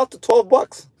came out to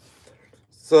 $12.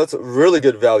 So that's really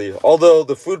good value. Although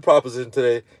the food proposition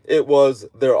today, it was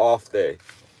their off day.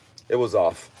 It was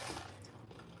off.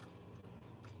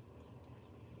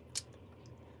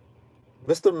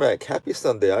 Mr. Mac, happy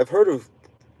Sunday. I heard of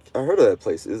that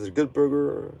place. Is it a good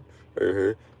burger?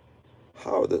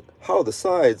 How are the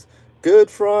sides?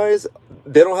 Good fries.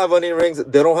 They don't have onion rings.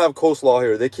 They don't have coleslaw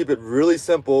here. They keep it really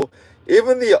simple.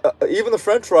 Even the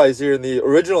French fries here in the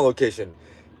original location,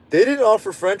 they didn't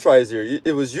offer French fries here.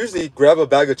 It was usually grab a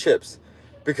bag of chips,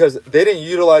 because they didn't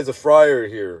utilize a fryer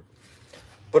here.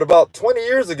 But about 20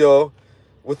 years ago,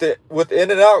 with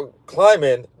In-N-Out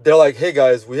climbing, they're like, hey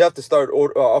guys, we have to start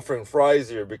offering fries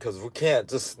here, because we can't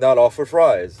just not offer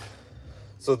fries.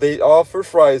 So they offer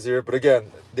fries here, but again,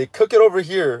 they cook it over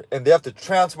here and they have to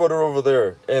transport it over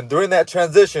there. And during that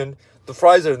transition, the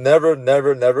fries are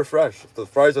never fresh. The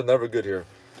fries are never good here.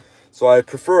 So I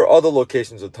prefer other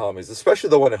locations of Tommy's, especially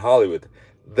the one in Hollywood.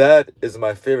 That is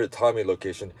my favorite Tommy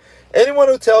location. Anyone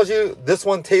who tells you this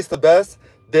one tastes the best,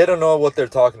 they don't know what they're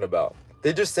talking about.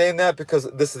 They're just saying that because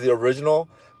this is the original.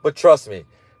 But trust me,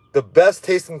 the best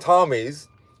tasting Tommy's,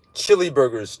 chili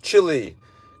burgers, chili,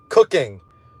 cooking,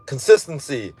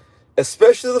 consistency,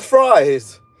 especially the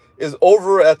fries, is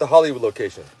over at the Hollywood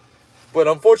location. But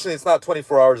unfortunately, it's not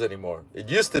 24 hours anymore. It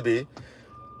used to be.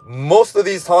 Most of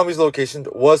these Tommy's locations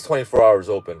was 24 hours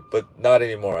open, but not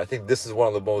anymore. I think this is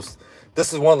one of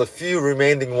the few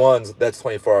remaining ones that's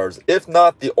 24 hours, if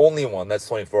not the only one that's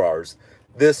 24 hours.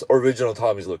 This original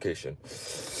Tommy's location.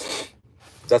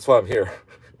 That's why I'm here.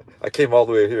 I came all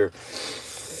the way here.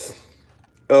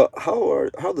 How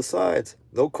are the sides?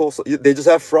 No coleslaw. They just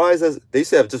have fries. They used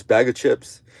to have just bag of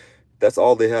chips. That's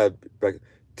all they had.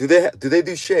 Do they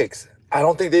do shakes? I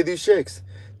don't think they do shakes.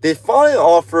 They finally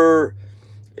offer,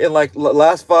 in like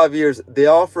last 5 years, they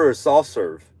offer a soft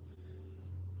serve,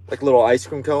 like a little ice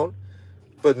cream cone.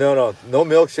 But no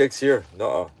milkshakes here.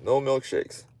 No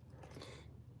milkshakes.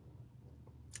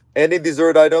 Any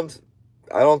dessert items,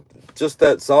 I don't. Just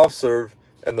that soft serve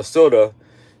and the soda.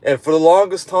 And for the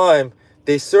longest time,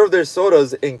 they serve their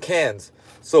sodas in cans.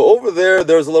 So over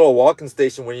there's a little walk-in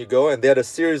station when you go, and they had a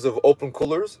series of open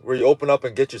coolers where you open up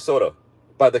and get your soda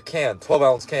by the can,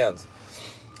 12-ounce cans.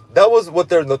 That was what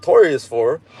they're notorious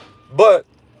for. But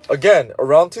again,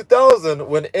 around 2000,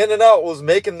 when In-N-Out was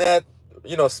making that,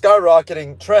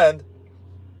 skyrocketing trend,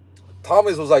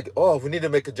 Tommy's was like, oh, we need to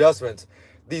make adjustments.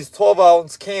 These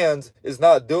 12-ounce cans is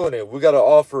not doing it. We got to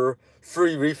offer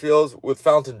free refills with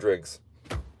fountain drinks.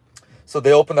 So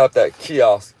they opened up that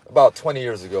kiosk about 20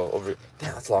 years ago.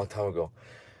 Damn, that's a long time ago.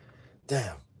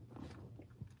 Damn.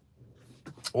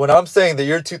 When I'm saying the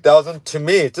year 2000, to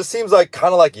me, it just seems like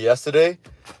kind of like yesterday.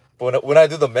 But when I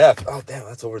do the math, oh, damn,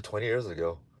 that's over 20 years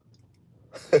ago.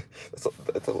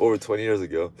 that's over 20 years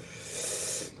ago.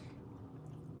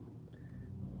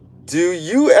 Do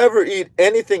you ever eat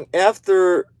anything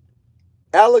after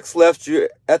Alex left you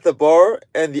at the bar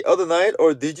and the other night,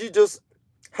 or did you just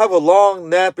have a long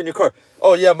nap in your car?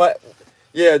 Oh yeah,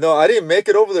 no, I didn't make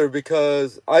it over there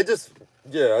because I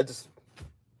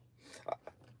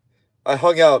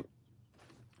hung out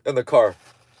in the car.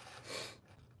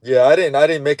 Yeah, I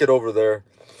didn't make it over there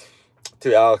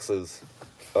to Alex's.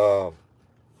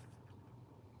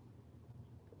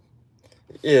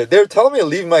 Yeah, they're telling me to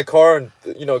leave my car and,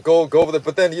 go over there.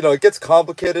 But then, it gets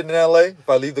complicated in LA if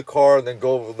I leave the car and then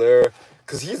go over there.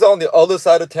 Because he's on the other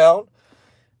side of town.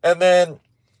 And then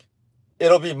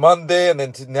it'll be Monday. And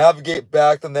then to navigate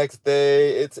back the next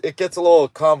day, it gets a little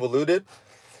convoluted.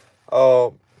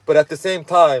 But at the same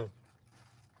time,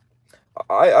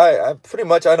 I pretty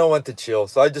much, I know when to chill.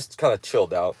 So I just kind of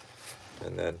chilled out.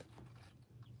 And then...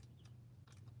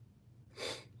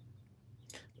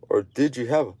 Or did you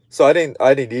have? So I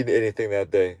didn't eat anything that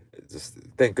day. Just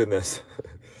thank goodness.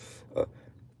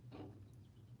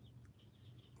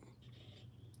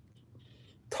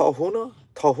 Tahuna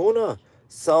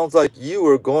sounds like you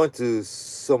were going to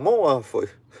Samoa for.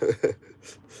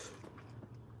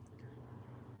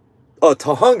 Oh,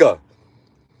 Tahunga.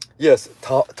 Yes,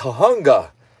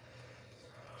 Tahunga.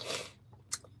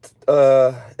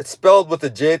 It's spelled with a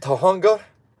J. Tahunga.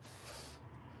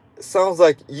 Sounds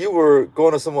like you were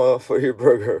going to Samoa for your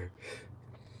burger.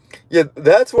 Yeah,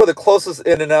 that's where the closest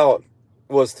In-N-Out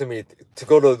was to me, to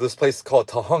go to this place called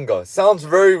Tahunga. Sounds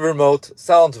very remote.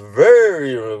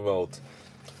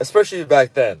 Especially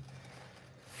back then.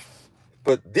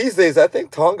 But these days, I think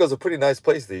Tahunga's a pretty nice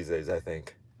place these days, I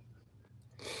think.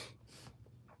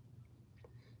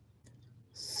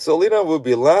 Selena would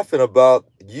be laughing about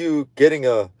you getting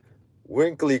a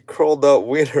wrinkly, curled up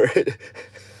wiener.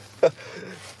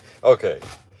 Okay.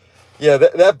 Yeah,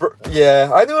 yeah,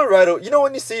 I knew it right away.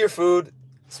 When you see your food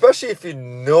especially if you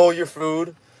know your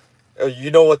food,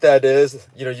 you know what that is.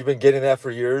 You know, you've been getting that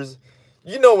for years.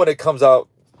 You know when it comes out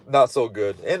not so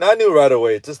good. And I knew right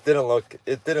away. It just didn't look.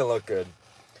 It didn't look good.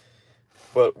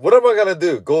 But what am I gonna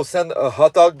do? Go send a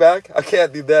hot dog back? I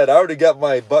can't do that. I already got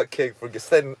my butt kicked for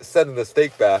sending the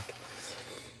steak back.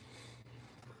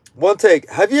 One take.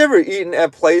 Have you ever eaten at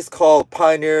a place called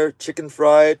Pioneer Chicken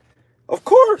Fried? Of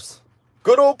course.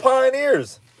 Good old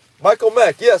Pioneers. Michael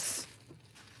Mack, yes.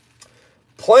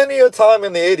 Plenty of time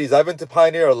in the 80s. I've been to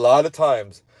Pioneer a lot of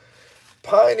times.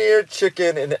 Pioneer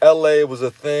Chicken in LA was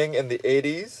a thing in the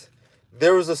 80s.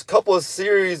 There was this couple of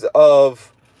series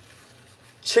of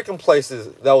chicken places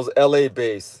that was LA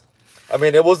based. I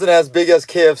mean, it wasn't as big as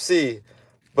KFC,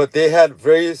 but they had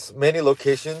many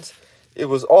locations. It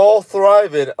was all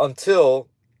thriving until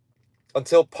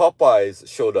Popeyes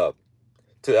showed up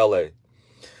to LA.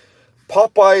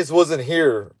 Popeyes wasn't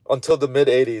here until the mid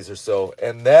 80s or so,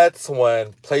 and that's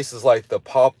when places like the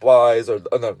Popeyes or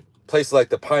no, places like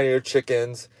the Pioneer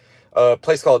Chickens, a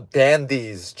place called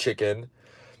Dandy's Chicken,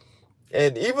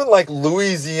 and even like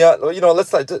Louisiana, you know,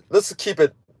 let's keep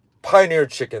it. Pioneer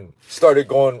Chicken started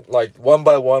going like one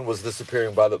by one, was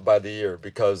disappearing by the year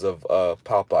because of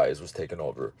Popeyes was taken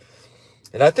over.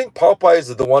 And I think Popeyes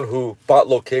is the one who bought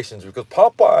locations, because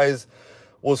Popeyes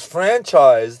was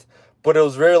franchised, but it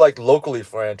was very like locally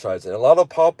franchised. And a lot of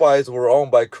Popeyes were owned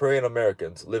by Korean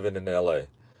Americans living in LA. A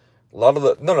lot of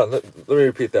let me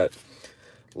repeat that.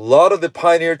 A lot of the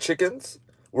Pioneer Chickens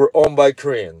were owned by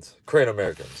Korean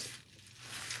Americans.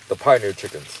 The Pioneer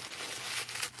Chickens.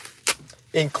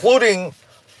 Including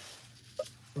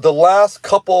the last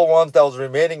couple of ones that was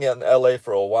remaining in LA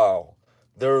for a while.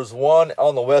 There was one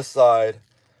on the west side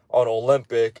on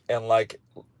Olympic and like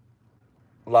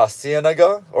La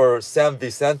Cienega or San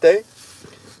Vicente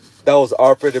that was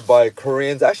operated by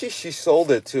Koreans. Actually, she sold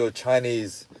it to a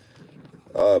Chinese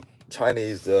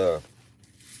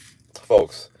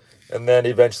folks. And then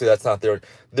eventually that's not there.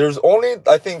 There's only,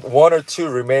 I think, one or two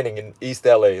remaining in East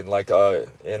LA, in like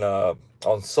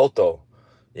on Soto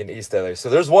in East LA. So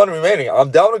there's one remaining.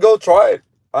 I'm down to go try it.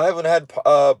 I haven't had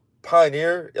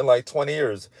Pioneer in like 20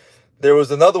 years. There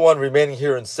was another one remaining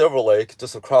here in Silver Lake,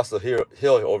 just across the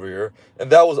hill over here.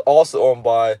 And that was also owned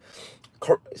by,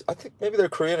 I think maybe they're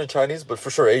Korean and Chinese, but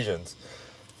for sure Asians.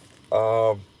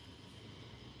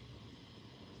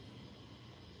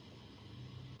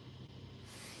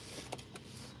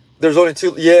 There's only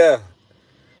two, yeah.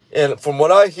 And from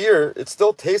what I hear, it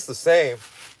still tastes the same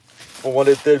from what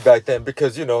it did back then.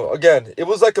 Because, you know, again, it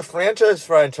was like a franchise,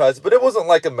 but it wasn't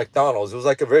like a McDonald's. It was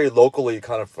like a very locally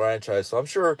kind of franchise. So I'm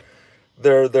sure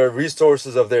their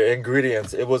resources of their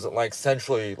ingredients, it wasn't like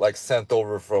centrally like sent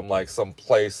over from like some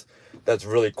place that's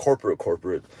really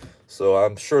corporate. So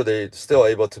I'm sure they're still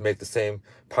able to make the same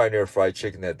Pioneer fried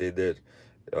chicken that they did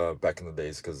back in the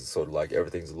days, because it's sort of like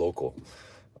everything's local.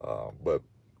 But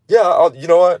yeah, you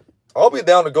know what? I'll be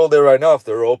down to go there right now if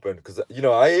they're open, because, you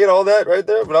know, I ate all that right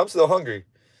there, but I'm still hungry.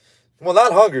 Well,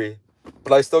 not hungry,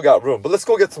 but I still got room. But let's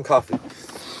go get some coffee.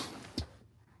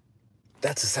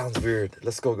 That just sounds weird.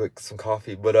 Let's go get some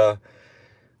coffee. But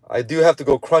I do have to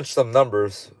go crunch some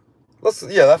numbers. That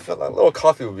little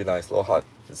coffee would be nice, a little hot.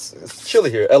 It's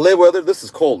chilly here. LA weather, this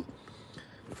is cold.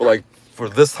 For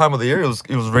this time of the year, it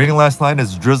was raining last night.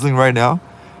 It's drizzling right now.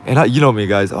 And you know me,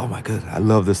 guys. Oh my god, I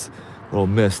love this little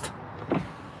mist.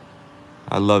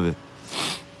 I love it.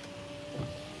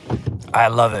 I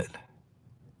love it.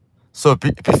 So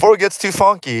before it gets too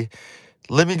funky,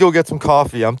 let me go get some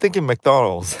coffee. I'm thinking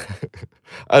McDonald's.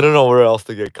 I don't know where else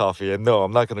to get coffee. And no,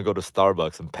 I'm not going to go to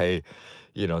Starbucks and pay,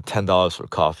 you know, $10 for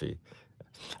coffee.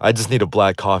 I just need a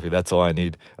black coffee. That's all I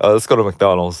need. Let's go to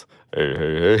McDonald's.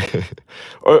 Hey.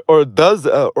 or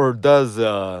does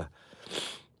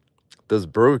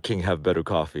Burger King have better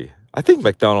coffee? I think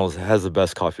McDonald's has the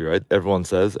best coffee, right? Everyone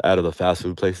says, out of the fast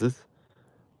food places.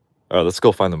 All right, let's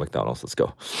go find the McDonald's. Let's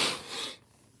go.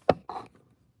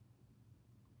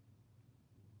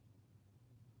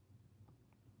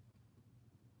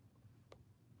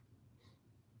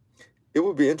 It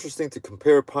would be interesting to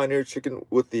compare Pioneer Chicken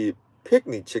with the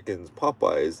Picnic Chickens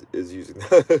Popeyes is using.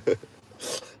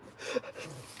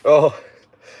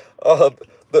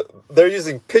 They're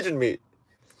using pigeon meat.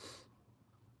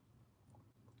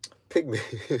 Pig meat.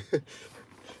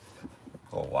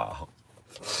 Oh, wow.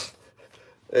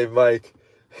 Hey, Mike.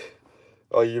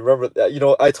 Oh, you remember that? You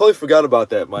know, I totally forgot about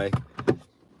that, Mike.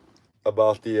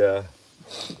 About the,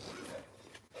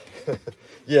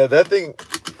 yeah, that thing,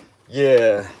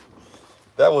 yeah.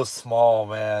 That was small,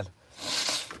 man.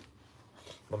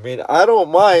 I mean, I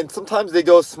don't mind. Sometimes they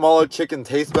go smaller chicken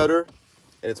tastes better.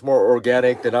 And it's more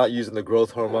organic. They're not using the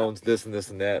growth hormones, this and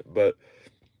that. But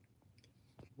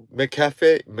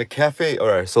McCafe. All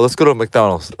right, so let's go to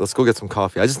McDonald's. Let's go get some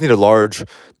coffee. I just need a large,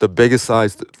 the biggest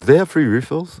size. Do they have free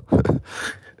refills?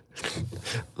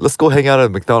 Let's go hang out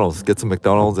at McDonald's. Get some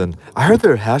McDonald's, and I heard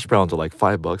their hash browns are like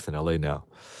 $5 in LA now.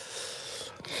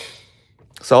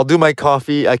 So I'll do my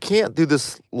coffee. I can't do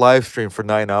this live stream for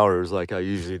 9 hours like I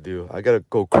usually do. I gotta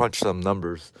go crunch some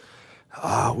numbers.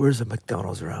 Where's the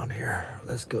McDonald's around here?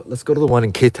 Let's go. Let's go to the one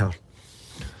in K-Town.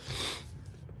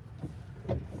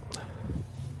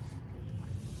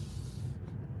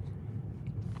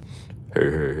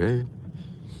 Hey.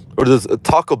 Or does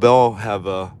Taco Bell have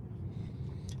a...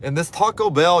 And this Taco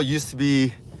Bell used to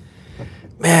be...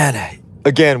 Man,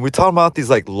 again, we're talking about these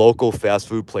like local fast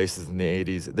food places in the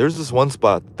 80s. There's this one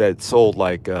spot that sold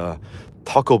like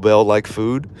Taco Bell like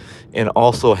food and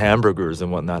also hamburgers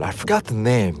and whatnot. I forgot the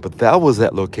name, but that was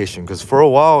that location. Because for a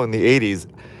while in the 80s,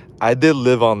 I did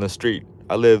live on the street.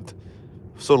 I lived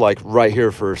sort of like right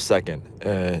here for a second.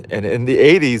 And in the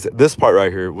 80s, this part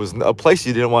right here was a place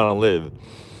you didn't want to live.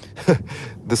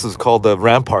 This is called the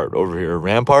Rampart over here.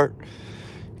 Rampart.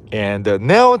 And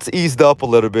now it's eased up a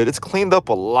little bit. It's cleaned up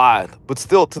a lot. But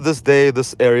still, to this day,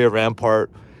 this area,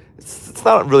 Rampart, it's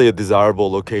not really a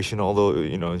desirable location. Although,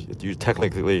 you know, you're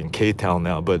technically in K-Town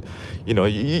now. But, you know,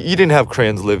 you didn't have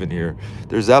Koreans living here.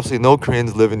 There's absolutely no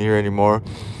Koreans living here anymore.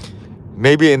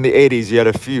 Maybe in the 80s, you had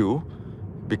a few.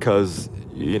 Because,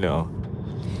 you know,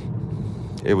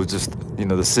 it was just, you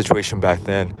know, the situation back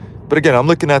then. But again, I'm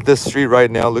looking at this street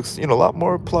right now. It looks, you know, a lot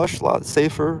more plush, a lot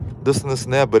safer, this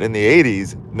and that. But in the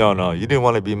 80s, no, you didn't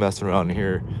want to be messing around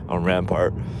here on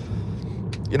Rampart.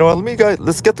 You know what,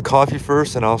 let's get the coffee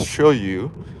first, and I'll show you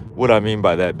what I mean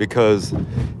by that. Because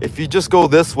if you just go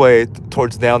this way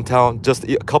towards downtown, just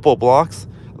a couple of blocks,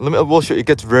 we'll show you, it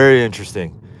gets very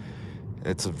interesting.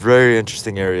 It's a very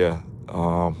interesting area.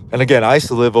 And again, I used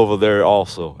to live over there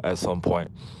also at some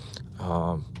point.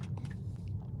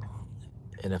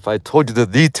 And if I told you the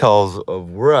details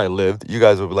of where I lived, you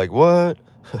guys would be like, what?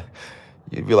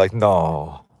 You'd be like,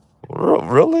 no.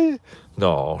 Really?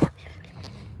 No.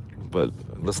 But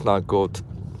let's not go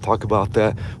talk about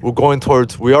that.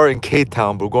 We are in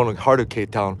K-Town, but we're going to the heart of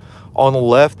K-Town. On the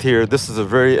left here, this is a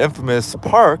very infamous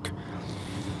park.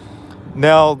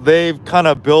 Now, they've kind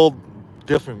of built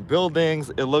different buildings.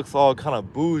 It looks all kind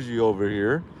of bougie over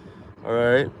here. All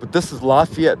right. But this is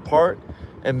Lafayette Park.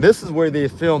 And this is where they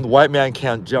filmed White Man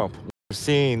Can't Jump.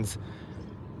 Scenes,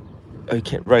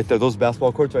 right there, those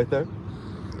basketball courts right there.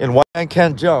 And White Man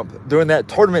Can't Jump, during that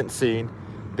tournament scene,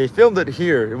 they filmed it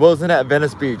here. It wasn't at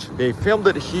Venice Beach. They filmed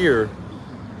it here.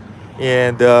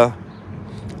 And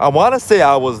I want to say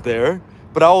I was there,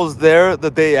 but I was there the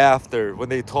day after when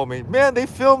they told me, man, they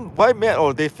filmed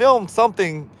they filmed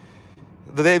something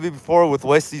the day before with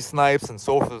Wesley Snipes and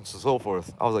so forth and so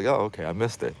forth. I was like, oh, okay, I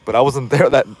missed it. But I wasn't there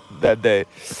that day.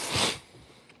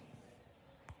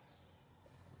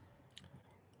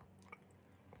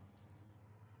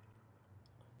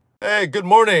 Hey, good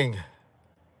morning.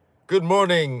 Good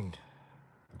morning,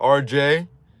 RJ.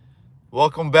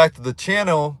 Welcome back to the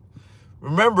channel.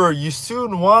 Remember, you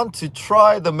soon want to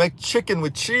try the McChicken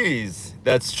with cheese.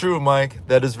 That's true, Mike.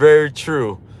 That is very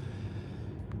true.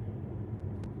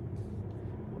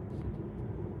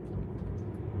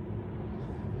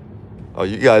 Oh,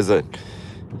 you guys,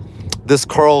 this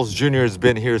Carl's Jr. has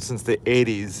been here since the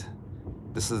 80s.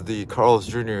 This is the Carl's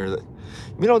Jr. You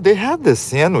know, they had this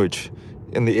sandwich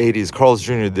in the 80s. Carl's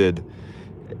Jr. did.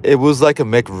 It was like a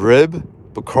McRib,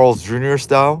 but Carl's Jr.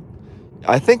 style.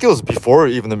 I think it was before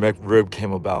even the McRib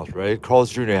came about, right?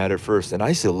 Carl's Jr. had it first, and I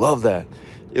used to love that.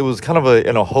 It was kind of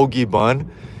in a hoagie bun,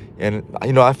 and,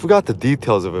 you know, I forgot the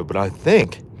details of it, but I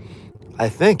think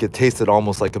it tasted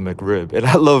almost like a McRib. And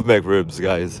I love McRibs,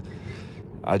 guys.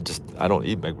 I don't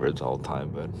eat McRibs all the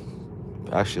time, but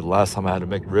actually the last time I had a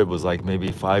McRib was like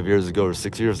maybe 5 years ago or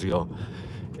 6 years ago.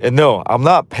 And no, I'm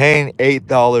not paying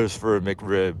 $8 for a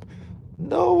McRib.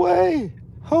 No way,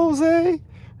 Jose.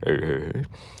 Hey.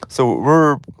 So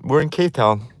we're in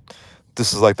K-Town.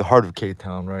 This is like the heart of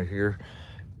K-Town right here.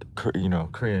 You know,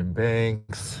 Korean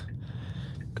banks,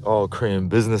 all Korean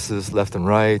businesses left and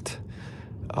right.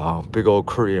 Big old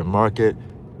Korean market.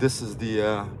 This is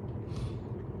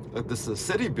this is a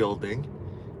city building,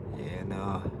 and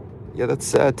yeah, that's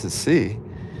sad to see.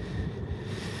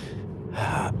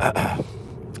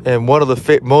 And one of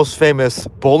the most famous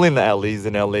bowling alleys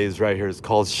in LA is right here. It's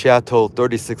called Chateau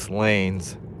 36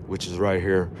 Lanes, which is right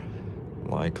here.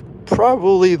 Like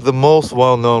probably the most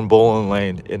well-known bowling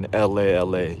lane in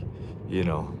LA. You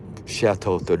know,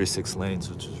 Chateau 36 Lanes,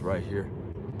 which is right here.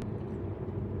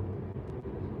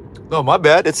 No, my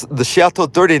bad. It's the Chateau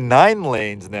 39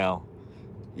 Lanes now.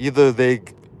 Either they...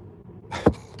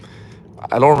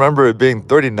 I don't remember it being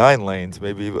 39 lanes.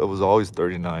 Maybe it was always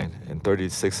 39, and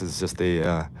 36 is just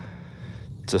a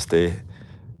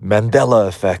Mandela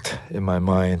effect in my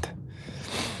mind.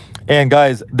 And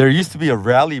guys, there used to be a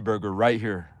Rally Burger right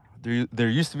here. There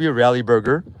used to be a Rally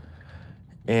Burger,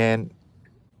 and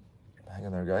hang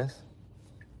on there, guys.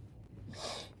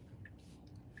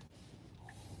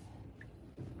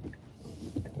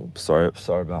 Oops,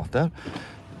 sorry about that.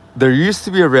 There used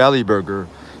to be a Rally Burger,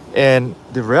 and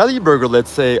the Rally Burger, let's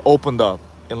say, opened up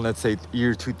in, let's say,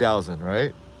 year 2000,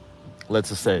 right? Let's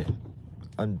just say,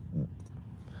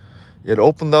 it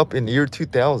opened up in year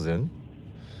 2000.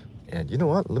 And you know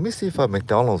what? Let me see if on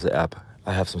McDonald's app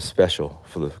I have some special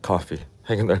for the coffee.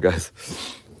 Hang in there, guys.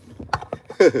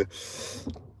 Let's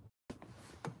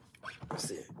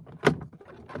see.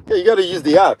 Yeah, you got to use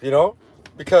the app, you know,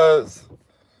 because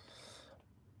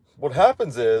what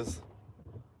happens is,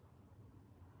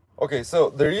 okay, so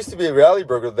there used to be a Rally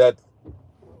Burger that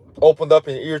opened up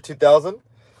in year 2000,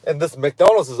 and this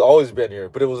McDonald's has always been here,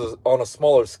 but it was on a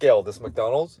smaller scale. This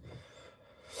McDonald's.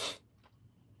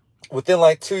 Within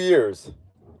like 2 years,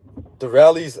 the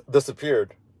Rallies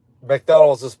disappeared.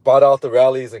 McDonald's just bought out the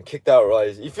Rallies and kicked out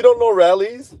Rallies. If you don't know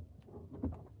Rallies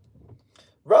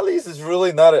is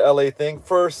really not an LA thing.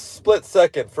 For a split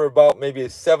second, for about maybe a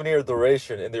 7-year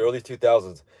duration in the early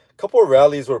 2000s, a couple of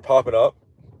Rallies were popping up.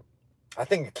 I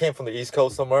think it came from the East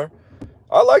Coast somewhere.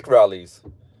 I like Rallies.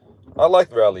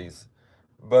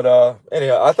 But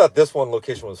anyhow, I thought this one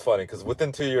location was funny because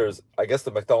within 2 years, I guess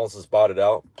the McDonald's just bought it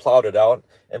out, plowed out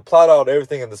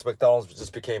everything, and this McDonald's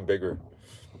just became bigger.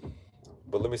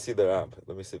 But let me see their app.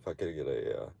 Let me see if I can get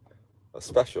a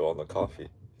special on the coffee.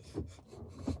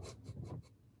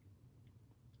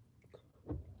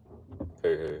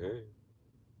 Hey.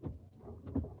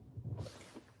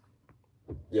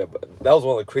 Yeah, but that was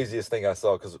one of the craziest things I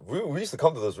saw because we used to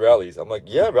come to those Rallies. I'm like,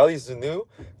 yeah, Rallies are new.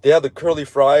 They had the curly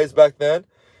fries back then.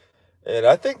 And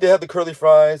I think they had the curly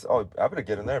fries. Oh, I better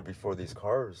get in there before these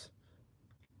cars.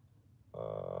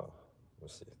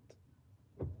 Let's see.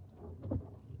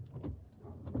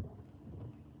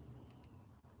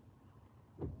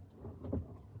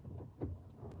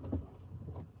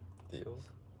 Deals.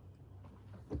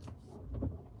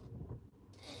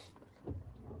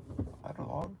 I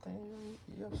don't think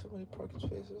you have so many parking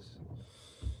spaces.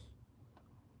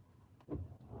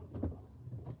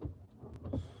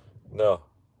 No.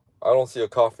 I don't see a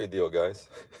coffee deal, guys.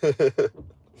 All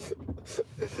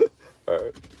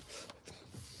right.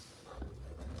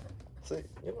 See,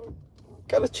 you know,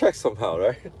 gotta check somehow,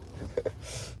 right?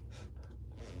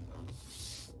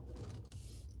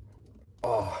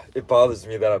 Oh, it bothers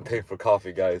me that I'm paying for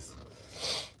coffee, guys.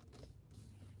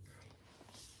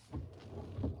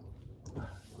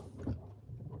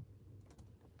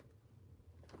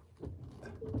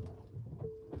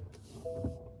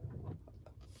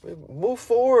 Move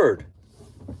forward.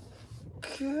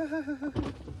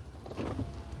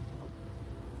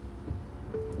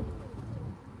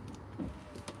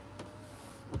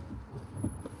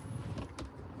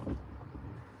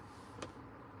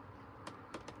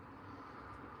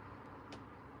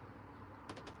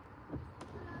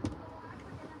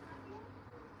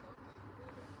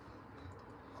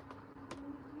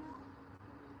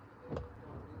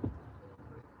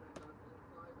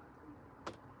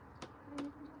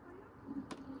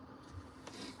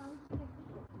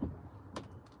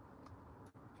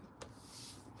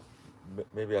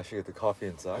 Maybe I should get the coffee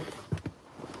inside.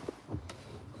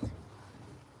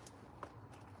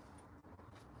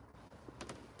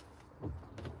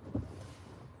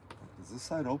 Is this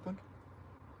side open?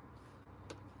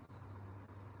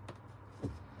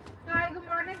 Hi, good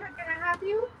morning. How can I help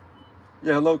you?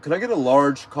 Yeah, hello. Can I get a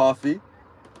large coffee?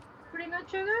 Pretty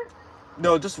much sugar?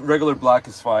 No, just regular black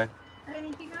is fine.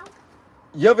 Anything else?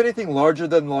 You have anything larger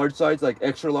than large size, like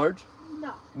extra large?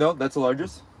 No. No, that's the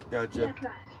largest? Gotcha. Yes,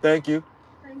 right. Thank you.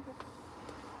 Thank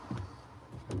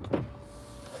you.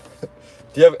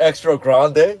 Do you have extra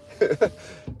grande?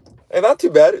 And not too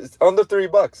bad. It's under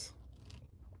 $3.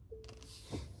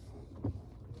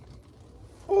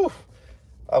 Ooh,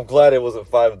 I'm glad it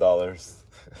wasn't $5.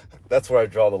 That's where I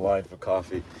draw the line for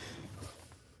coffee.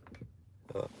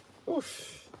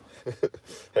 Oof.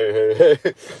 Hey.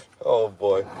 Oh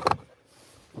boy.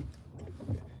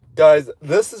 Guys,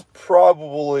 this is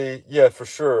probably, yeah, for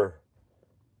sure,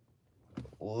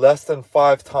 less than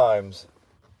 5 times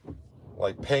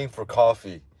like paying for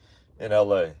coffee in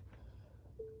LA.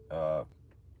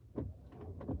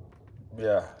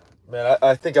 Yeah, man,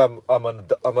 I think I'm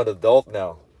an adult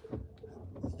now.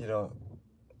 You know,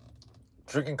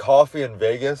 drinking coffee in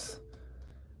Vegas,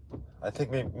 I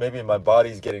think maybe my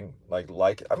body's getting like.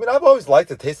 I mean, I've always liked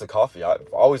the taste of coffee. I've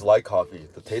always liked coffee,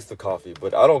 the taste of coffee.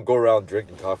 But I don't go around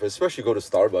drinking coffee, especially go to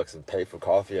Starbucks and pay for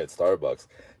coffee at Starbucks.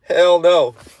 Hell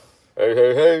no. Hey,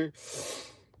 hey, hey.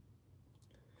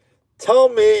 Tell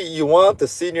me you want the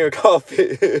senior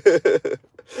coffee.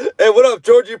 Hey, what up,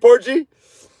 Georgie Porgy?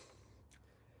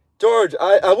 George,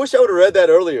 I wish I would have read that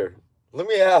earlier. Let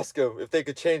me ask him if they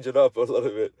could change it up a little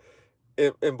bit.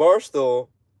 In Barstool,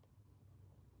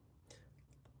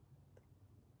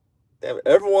 damn,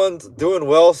 everyone's doing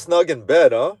well, snug in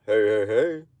bed, huh? Hey, hey,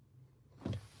 hey.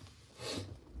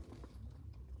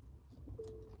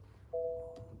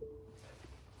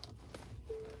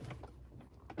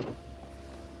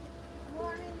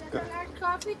 Morning, there's a large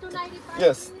coffee, $2.95.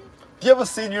 Yes. Do you have a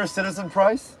senior citizen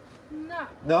price? No.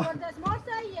 No? For the small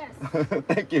size, yes.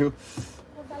 Thank you.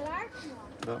 For the large,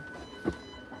 no. No.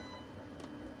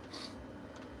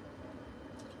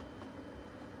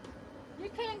 You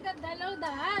can get download the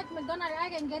app, McDonald's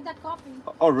app, and get that coffee.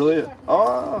 Oh, really?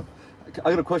 Oh, I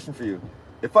got a question for you.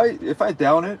 If I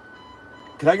down it,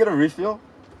 can I get a refill?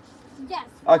 Yes.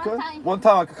 I one could? time. One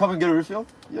time I could come and get a refill?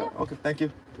 Yeah, Yeah. okay, thank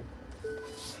you.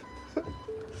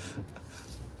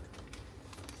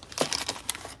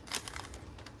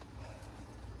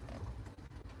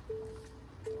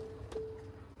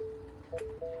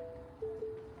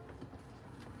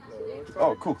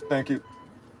 Oh, cool, thank you.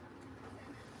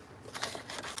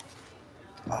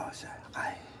 Oh, shit.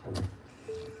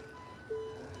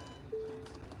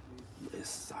 Yes,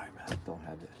 sorry, man. Don't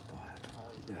have it.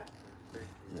 Yeah.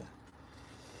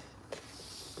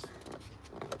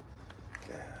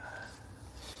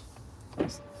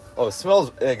 Oh, it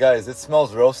smells, hey guys, it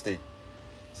smells roasty.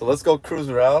 So let's go cruise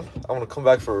around. I'm gonna come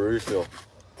back for a refill.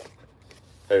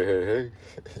 Hey, hey, hey.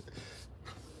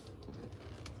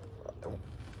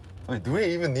 Wait, do we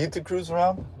even need to cruise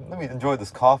around? Let me enjoy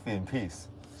this coffee in peace.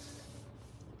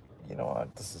 You know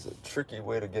what? This is a tricky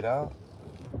way to get out.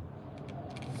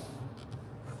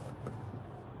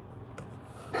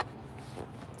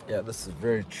 Yeah, this is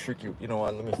very tricky. You know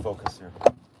what? Let me focus here.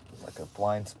 It's like a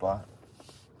blind spot.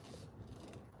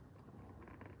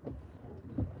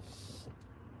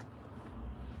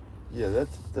 Yeah,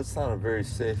 that's not a very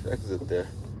safe exit there.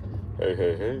 Hey,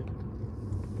 hey, hey.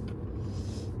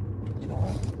 You know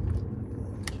what?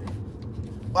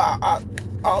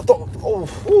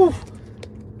 Whew.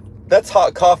 That's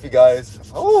hot coffee, guys.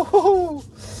 Oh,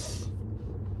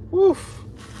 whew.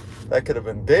 That could have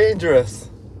been dangerous.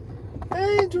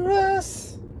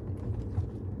 Dangerous.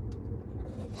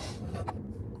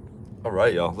 All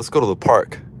right, y'all. Let's go to the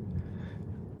park.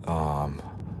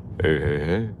 Hey, hey,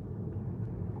 hey.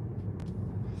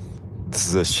 This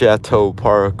is a Chateau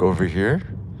Park over here,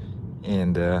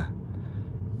 and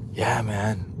yeah,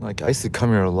 man. Like I used to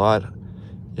come here a lot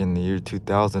in the year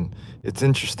 2000. It's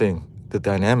interesting the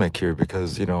dynamic here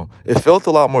because you know it felt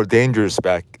a lot more dangerous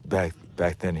back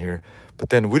then here, but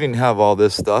then we didn't have all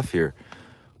this stuff here,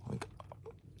 like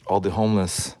all the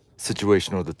homeless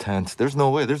situation or the tents. There's no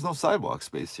way. There's no sidewalk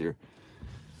space here.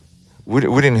 We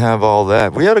didn't have all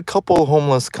that. We had a couple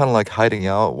homeless kind of like hiding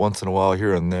out once in a while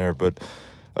here and there, but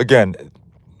again,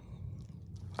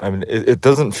 I mean, it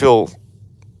doesn't feel.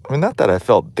 I mean, not that I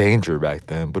felt danger back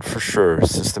then, but for sure,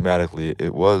 systematically,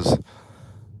 it was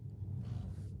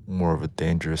more of a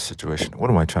dangerous situation. What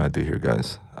am I trying to do here,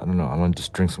 guys? I don't know. I want to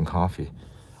just drink some coffee.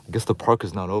 I guess the park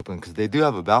is not open because they do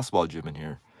have a basketball gym in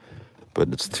here, but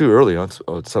it's too early. It's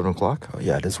 7 o'clock. Oh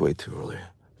yeah, it is way too early.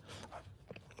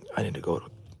 I need to go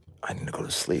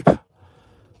to sleep. All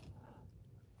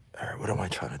right, what am I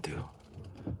trying to do?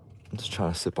 I'm just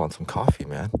trying to sip on some coffee,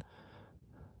 man.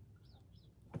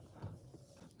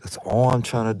 That's all I'm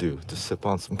trying to do, to sip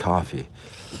on some coffee.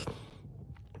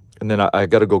 And then I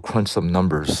got to go crunch some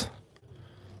numbers.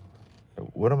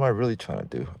 What am I really trying to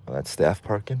do? Oh, that's staff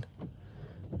parking?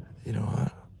 You know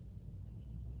what?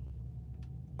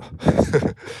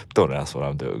 Don't ask what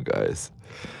I'm doing, guys.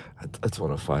 I just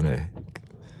want to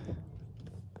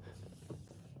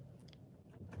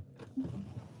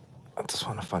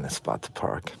find a spot to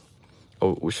park.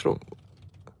 Oh, we should.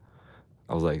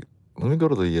 I was like, let me go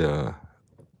to the.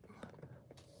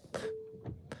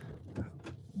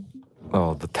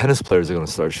 Oh, the tennis players are gonna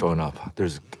start showing up.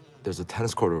 There's a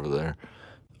tennis court over there.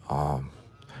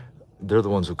 They're the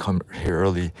ones who come here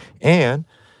early, and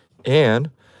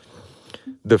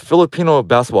the Filipino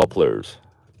basketball players.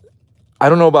 I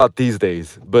don't know about these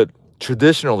days, but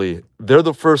traditionally they're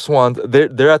the first ones.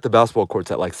 They're at the basketball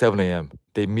courts at like 7 a.m.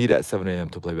 They meet at 7 a.m.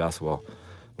 to play basketball,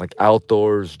 like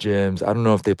outdoors gyms. I don't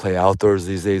know if they play outdoors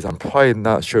these days. I'm probably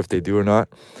not sure if they do or not.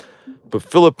 But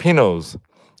Filipinos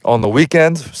On the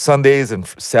weekends, Sundays and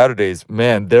Saturdays,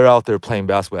 man, they're out there playing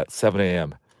basketball at 7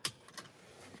 a.m.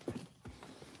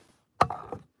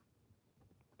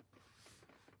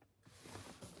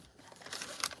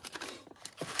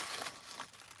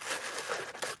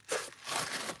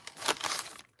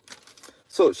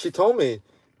 So she told me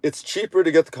it's cheaper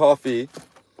to get the coffee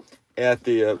at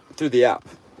the through the app.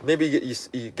 Maybe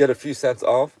you get a few cents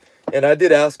off. And I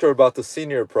did ask her about the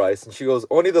senior price, and she goes,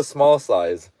 only the small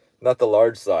size, not the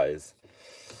large size.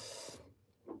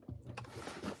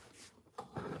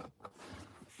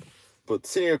 But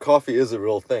senior coffee is a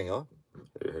real thing, huh?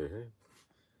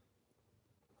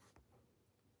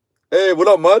 Hey, what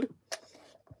up, Mud?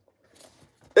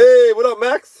 Hey, what up,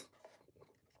 Max?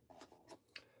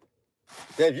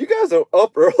 Damn, you guys are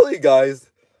up early,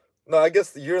 guys. No, I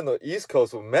guess you're in the East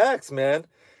Coast with Max, man.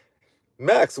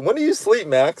 Max, when do you sleep,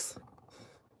 Max?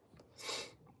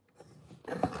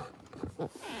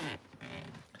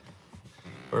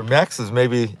 Or Max is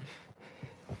maybe...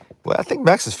 Well, I think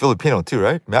Max is Filipino too,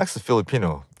 right? Max is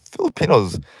Filipino.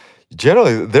 Filipinos,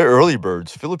 generally, they're early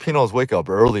birds. Filipinos wake up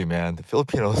early, man. The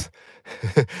Filipinos,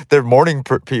 they're morning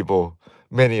people,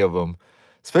 many of them.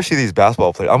 Especially these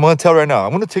basketball players. I'm going to tell right now.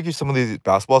 I'm going to take you some of these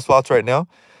basketball spots right now.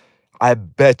 I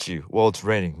bet you, well, it's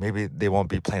raining. Maybe they won't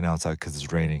be playing outside because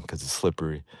it's raining, because it's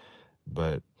slippery.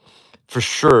 But for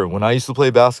sure, when I used to play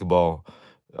basketball,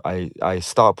 I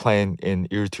stopped playing in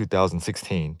year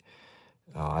 2016.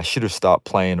 I should have stopped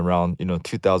playing around,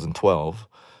 2012.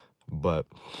 But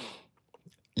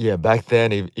yeah, back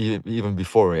then, even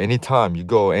before, anytime you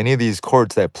go, any of these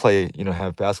courts that play,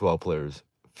 have basketball players,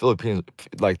 Philippines,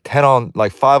 like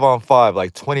 5-on-5,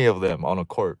 like 20 of them on a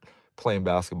court playing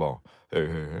basketball. Hey,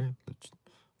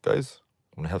 guys,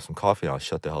 I'm gonna have some coffee. I'll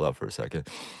shut the hell up for a second.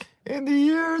 In the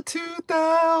year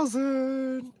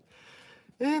 2000,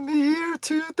 in the year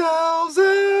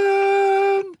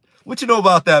 2000. What you know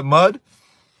about that, Mud?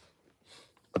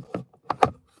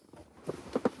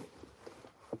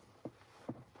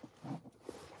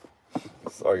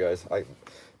 Sorry, guys. I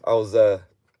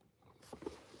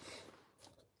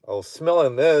was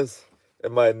smelling this,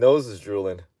 and my nose is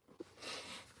drooling.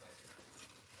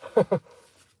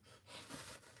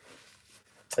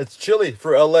 It's chilly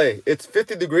for LA. It's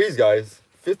 50 degrees, guys.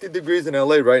 50 degrees in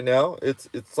LA right now. It's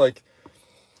like,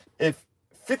 if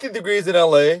 50 degrees in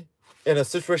LA in a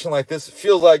situation like this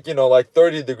feels like, like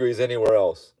 30 degrees anywhere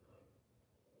else.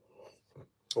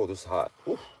 Oh, this is hot.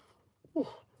 Ooh. Ooh.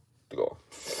 Go.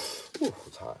 Ooh,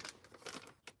 it's hot.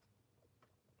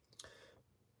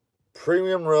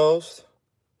 Premium roast.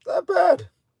 Not bad.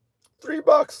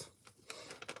 $3.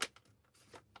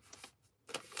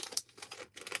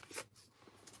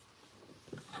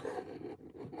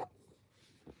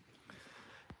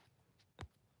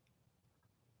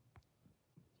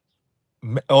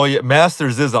 Oh yeah,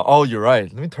 Masters is on. Oh, you're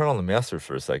right. Let me turn on the Masters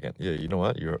for a second. Yeah, you know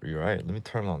what? You're right. Let me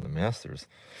turn on the Masters.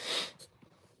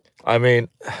 I mean,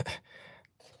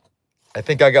 I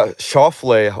think I got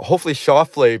Schauffele. Hopefully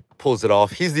Schauffele pulls it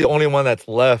off. He's the only one that's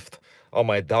left on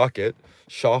my docket,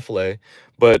 Schauffele.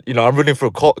 But I'm rooting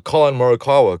for Colin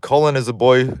Morikawa. Colin is a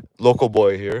local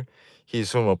boy here.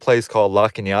 He's from a place called La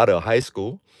Cañada High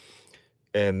School,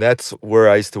 and that's where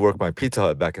I used to work my Pizza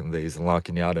Hut back in the days in La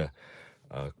Cañada.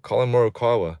 Colin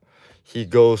Morikawa, he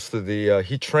goes to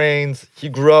he trains. He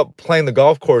grew up playing the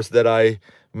golf course that I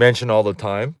mention all the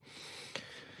time.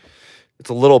 It's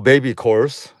a little baby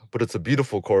course, but it's a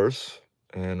beautiful course.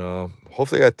 And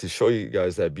hopefully I got to show you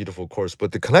guys that beautiful course.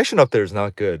 But the connection up there is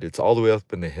not good. It's all the way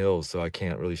up in the hills, so I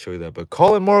can't really show you that. But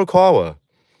Colin Morikawa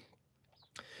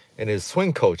and his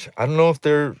swing coach, I don't know if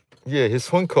his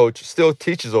swing coach still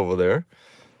teaches over there.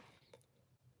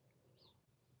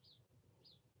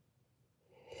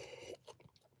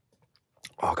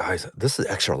 Oh, guys, this is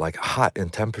extra hot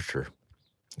in temperature.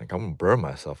 I'm gonna burn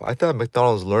myself. I thought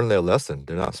McDonald's learned their lesson.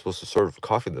 They're not supposed to serve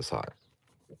coffee this hot.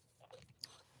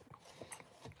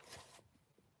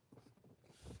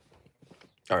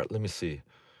 All right, let me see.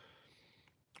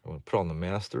 I'm gonna put on the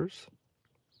Masters.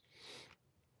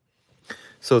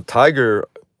 So Tiger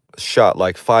shot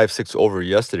 5-6 over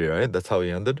yesterday, right? That's how he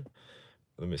ended.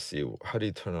 Let me see. How do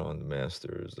you turn on the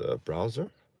Masters browser?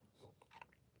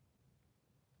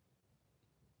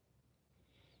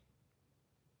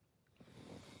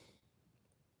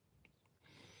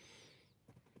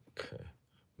 Okay,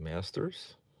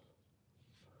 Masters.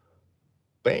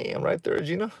 Bam, right there,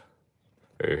 Gina.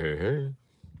 Hey.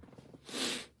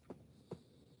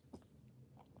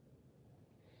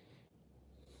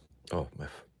 Oh,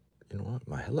 you know what?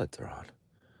 My headlights are on.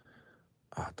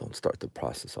 Don't start the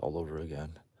process all over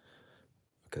again.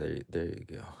 Okay, there you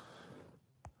go.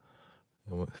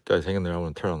 Guys, hang in there. I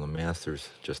want to turn on the masters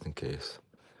just in case.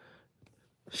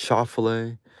 Shot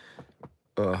fillet,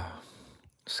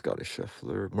 Scottish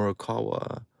Scheffler,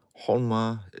 Morikawa,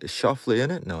 Honma. Is shot fillet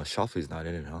in it? No, shot filet's not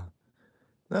in it, huh?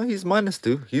 No, he's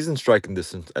 -2. He's in striking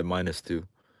distance at -2.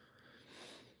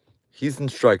 He's in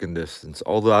striking distance.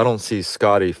 Although I don't see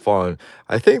Scotty falling.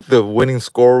 I think the winning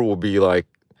score will be like.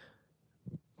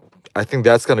 I think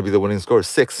that's gonna be the winning score.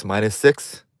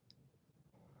 -6.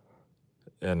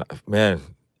 And man,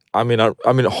 I mean,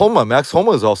 Homa, Max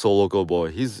Homa is also a local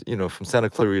boy. He's from Santa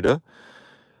Clarita.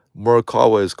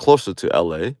 Morikawa is closer to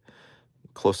LA,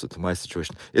 closer to my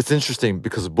situation. It's interesting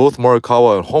because both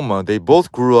Morikawa and Homa, they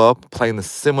both grew up playing the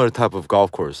similar type of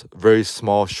golf course, very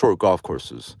small, short golf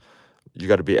courses. You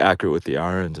got to be accurate with the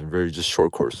irons and very just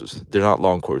short courses. They're not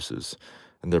long courses,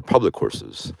 and they're public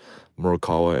courses.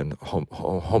 Morikawa and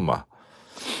Homa.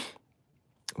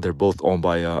 They're both owned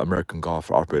by American Golf,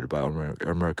 operated by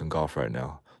American Golf right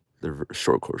now. They're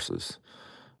short courses.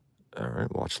 All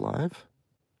right, watch live.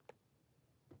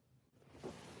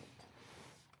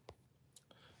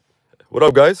 What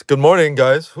up, guys? Good morning,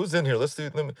 guys. Who's in here? Let's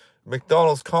do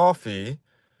McDonald's coffee.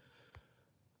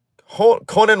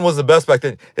 Conan was the best back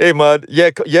then. Hey, Mud.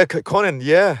 Yeah, Conan.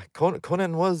 Yeah,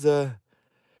 Conan was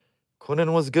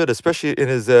good, especially in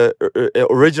his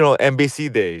original NBC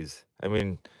days. I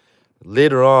mean,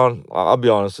 later on, I'll be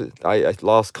honest, I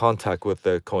lost contact with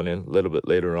Conan a little bit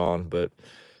later on, but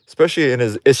especially in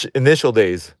his initial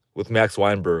days with Max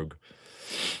Weinberg.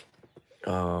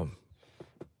 I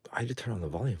need to turn on the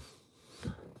volume.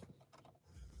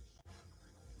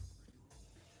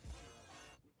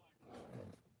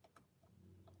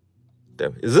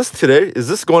 Damn, is this today? Is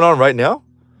this going on right now?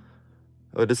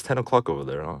 Oh, it is 10 o'clock over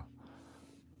there, huh?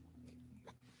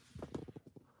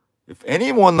 If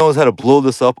anyone knows how to blow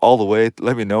this up all the way,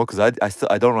 let me know, because I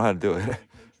don't know how to do it.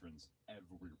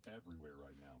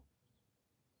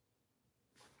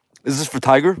 Is this for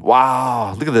Tiger?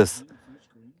 Wow, look at this.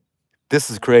 This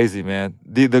is crazy, man.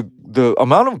 The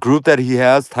amount of group that he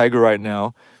has, Tiger, right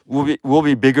now, will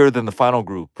be bigger than the final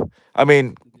group. I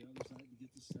mean,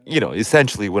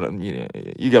 essentially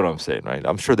you get what I'm saying, right?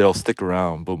 I'm sure they'll stick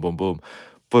around, boom, boom, boom.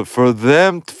 But for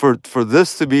them, for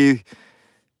this to be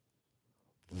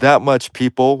that much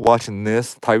people watching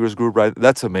this Tigers group, right?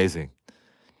 That's amazing.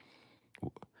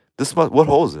 What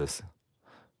hole is this?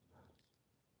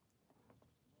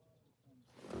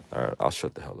 All right, I'll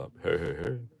shut the hell up.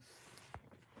 Hey.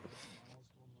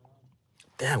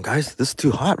 Damn, guys, this is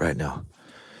too hot right now.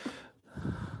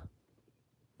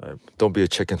 All right, don't be a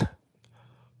chicken.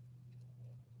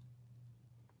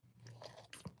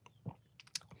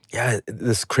 Yeah,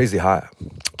 this is crazy hot.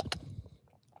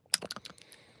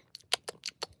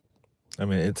 I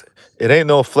mean, it ain't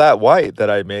no flat white that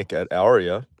I make at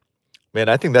Aria. Man,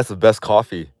 I think that's the best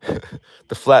coffee.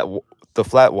 the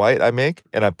flat white I make,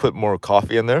 and I put more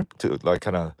coffee in there to like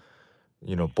kind of,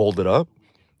 bold it up.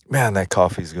 Man, that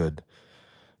coffee's good.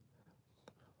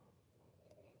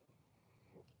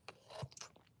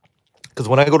 Because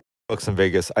when I go to Starbucks in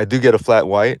Vegas, I do get a flat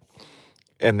white,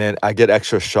 and then I get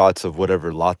extra shots of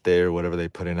whatever latte or whatever they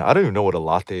put in. I don't even know what a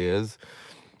latte is,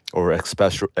 or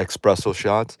espresso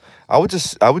shots. I would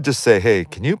just say, hey,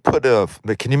 can you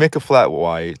make a flat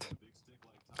white,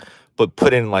 but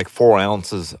put in like 4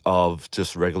 ounces of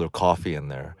just regular coffee in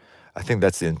there. I think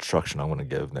that's the instruction I want to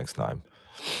give next time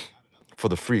for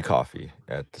the free coffee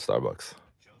at the Starbucks.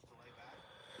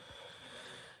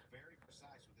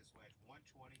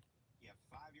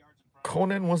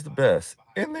 Conan was the best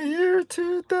in the year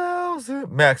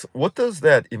 2000. Max, what does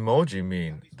that emoji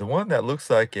mean? The one that looks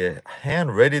like a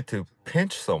hand ready to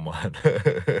pinch someone.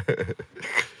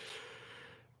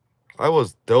 I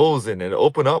was dozing and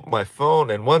opened up my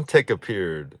phone and one tick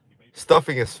appeared.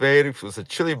 Stuffing his face was a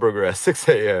chili burger at 6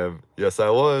 a.m. Yes, I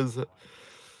was.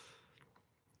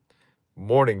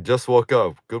 Morning, just woke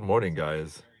up. Good morning,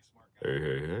 guys.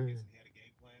 Hey.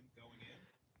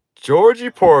 Georgie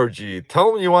Porgy,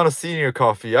 tell them you want a senior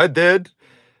coffee. I did.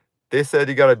 They said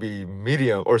you gotta be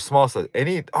medium or small size.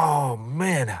 Oh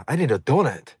man, I need a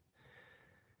donut.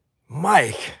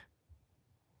 Mike.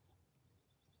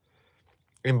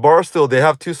 In Barstow, they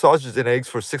have 2 sausages and eggs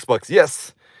for $6.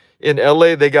 Yes. In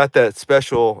LA, they got that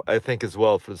special, I think, as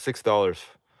well for $6.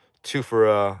 2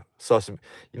 for sausage.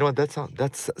 You know what?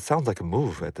 That sounds like a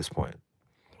move at this point.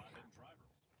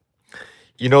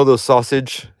 You know those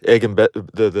sausage, egg, and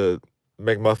the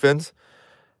McMuffins?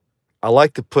 I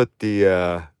like to put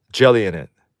the jelly in it,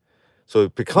 so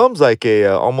it becomes like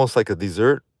almost like a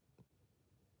dessert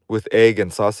with egg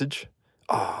and sausage.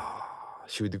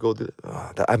 Should we go do?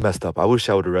 I messed up. I wish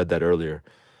I would have read that earlier.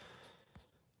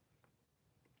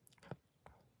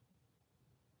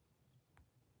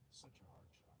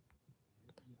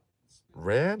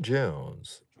 Rand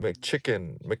Jones.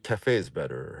 McCafe is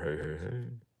better. Hey, hey, hey.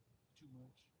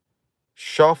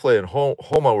 Shoffley and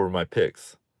Homa were my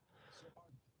picks.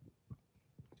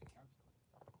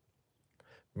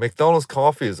 McDonald's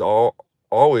coffee is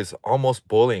always almost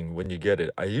boiling when you get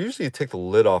it. I usually take the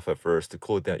lid off at first to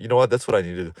cool it down. You know what? That's what I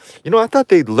needed. You know, I thought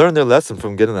they'd learned their lesson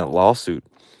from getting that lawsuit.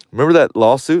 Remember that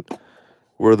lawsuit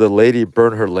where the lady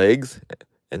burned her legs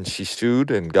and she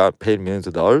sued and got paid millions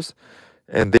of dollars?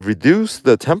 And they reduced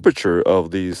the temperature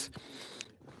of these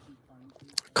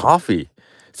coffee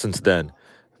since then.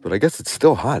 But I guess it's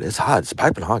still hot. It's hot. It's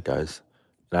piping hot, guys.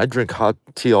 And I drink hot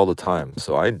tea all the time,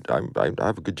 so I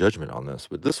have a good judgment on this.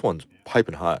 But this one's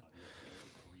piping hot.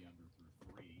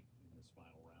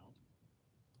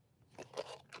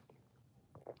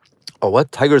 Oh,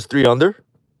 what? Tiger's 3 under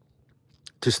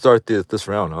to start this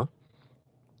round, huh?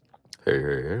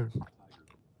 Hey.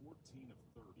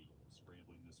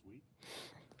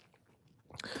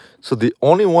 So the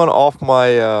only one off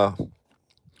my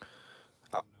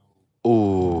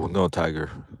oh, no,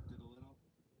 Tiger.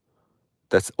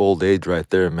 That's old age right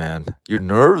there, man. Your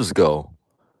nerves go.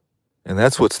 And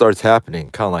that's what starts happening,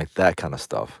 kind of like that kind of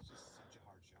stuff.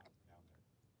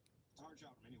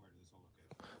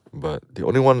 But the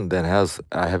only one that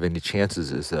I have any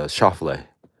chances is Shoffley,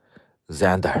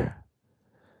 Xander.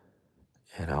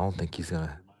 And I don't think he's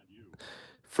gonna.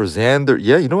 For Xander,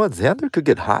 yeah, you know what? Xander could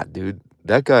get hot, dude.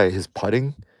 That guy, his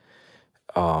putting,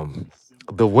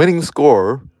 the winning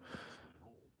score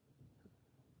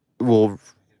will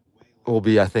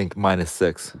be, I think,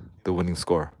 -6. The winning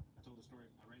score.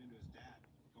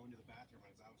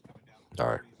 All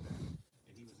right.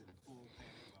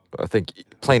 I think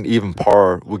playing even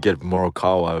par would get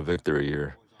Morikawa a victory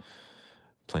here.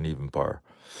 Playing even par.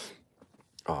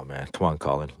 Oh man, come on,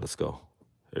 Colin, let's go.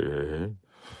 Hey.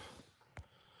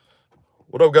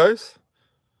 What up, guys?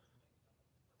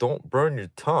 Don't burn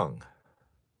your tongue.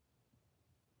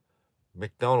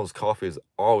 McDonald's coffee is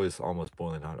always almost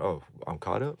boiling hot. Oh, I'm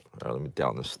caught up. All right, let me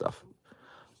down this stuff.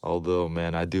 Although,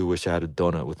 man, I do wish I had a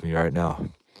donut with me right now.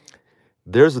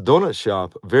 There's a donut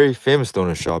shop, a very famous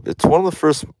donut shop. It's one of the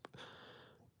first,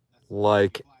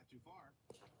 like,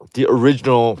 the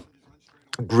original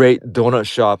great donut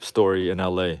shop story in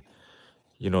LA.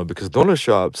 You know, because donut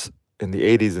shops in the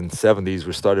 80s and 70s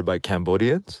were started by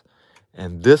Cambodians.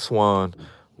 And this one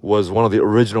was one of the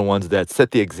original ones that set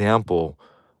the example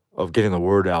of getting the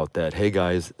word out that, hey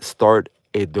guys, start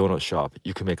a donut shop.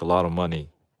 You can make a lot of money.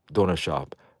 Donut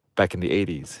shop back in the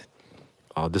 80s.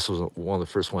 This was one of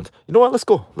the first ones. You know what? Let's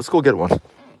go. Let's go get one.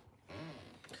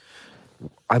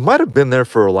 I might have been there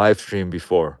for a live stream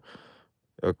before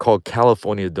called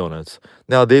California Donuts.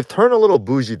 Now, they've turned a little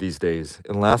bougie these days.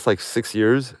 In the last like 6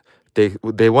 years,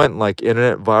 they went like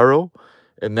internet viral.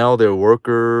 And now they're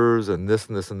workers and this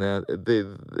and this and that.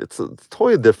 It's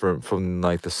totally different from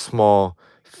like the small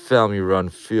family-run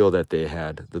feel that they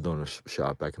had, the donut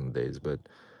shop back in the days. But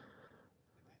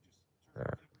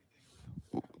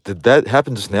did that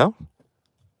happen just now?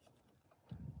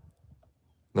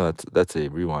 No, that's a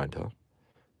rewind, huh?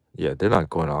 Yeah, they're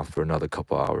not going off for another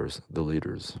couple hours, the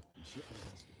leaders.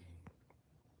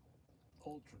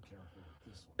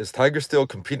 Is Tiger still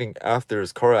competing after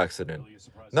his car accident?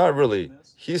 Not really.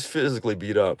 He's physically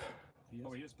beat up.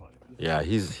 Yeah,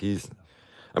 he's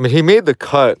I mean, he made the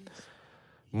cut,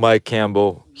 Mike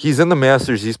Campbell. He's in the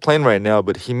Masters. He's playing right now,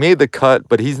 but he made the cut,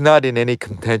 but he's not in any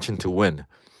contention to win.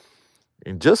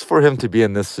 And just for him to be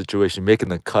in this situation, making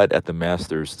the cut at the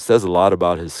Masters, says a lot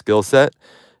about his skill set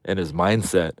and his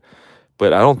mindset.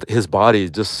 But his body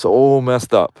is just so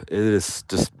messed up. It is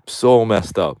just so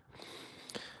messed up.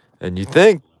 And you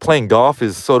think playing golf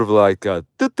is sort of like a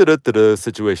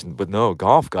situation, but no,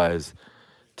 golf, guys,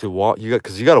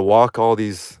 because you got to walk all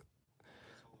these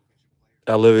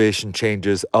elevation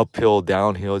changes, uphill,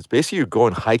 downhill. It's basically you're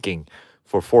going hiking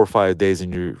for 4 or 5 days,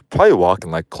 and you're probably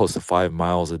walking like close to 5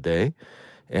 miles a day,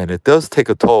 and it does take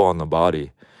a toll on the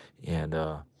body. And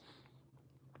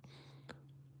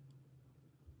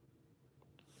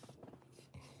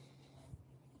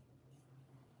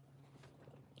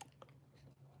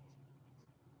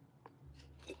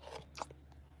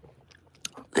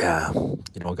yeah,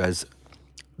 you know, guys,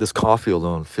 this coffee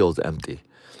alone feels empty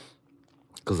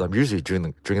because I'm usually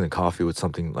drinking the coffee with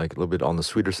something like a little bit on the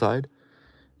sweeter side,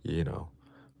 you know,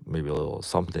 maybe a little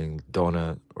something,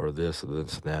 donut or this and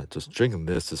that. Just drinking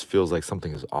this just feels like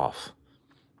something is off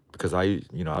because I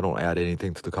don't add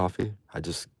anything to the coffee. I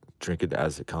just drink it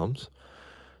as it comes.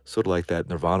 Sort of like that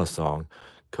Nirvana song,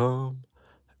 "Come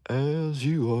as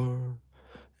you are,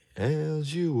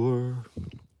 as you were,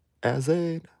 as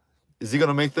a." Is he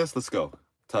gonna make this? Let's go,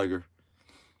 Tiger.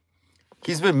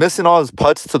 He's been missing all his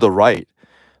putts to the right.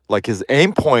 Like his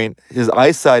aim point, his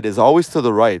eyesight is always to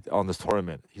the right on this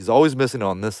tournament. He's always missing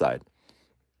on this side.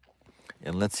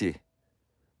 And let's see.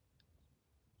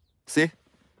 See?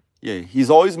 Yeah, he's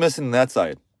always missing that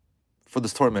side for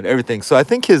this tournament, everything. So I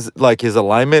think his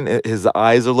alignment, his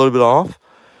eyes are a little bit off.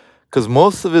 Because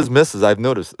most of his misses, I've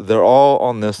noticed, they're all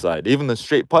on this side. Even the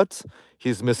straight putts,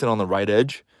 he's missing on the right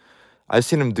edge. I've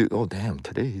seen him do, oh damn,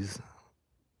 today he's,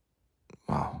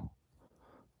 wow.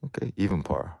 Okay, even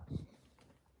par.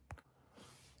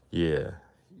 Yeah,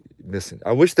 missing.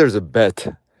 I wish there's a bet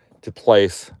to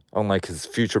place on like his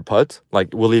future putts.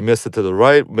 Like, will he miss it to the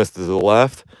right, miss it to the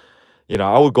left? You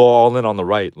know, I would go all in on the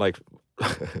right. Like,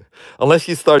 unless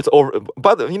he starts over.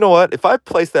 But you know what? If I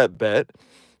place that bet,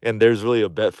 and there's really a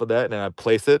bet for that, and I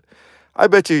place it, I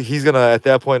bet you he's gonna at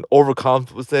that point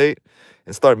overcompensate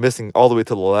and start missing all the way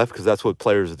to the left, because that's what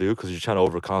players do, because you're trying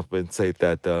to overcompensate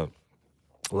that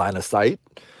line of sight.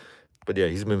 But yeah,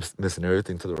 he's been missing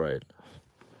everything to the right.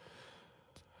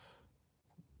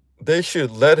 They should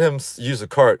let him use a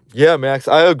cart. Yeah, Max,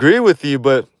 I agree with you,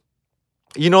 but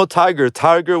you know, Tiger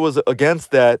was against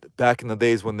that back in the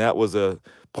days when that was a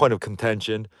point of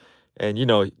contention. And, you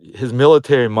know, his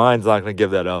military mind's not going to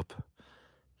give that up,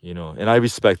 you know, and I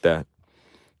respect that.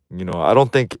 You know,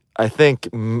 I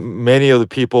think many of the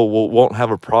people won't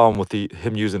have a problem with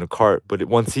him using a cart, but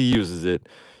once he uses it,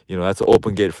 you know, that's an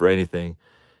open gate for anything.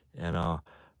 And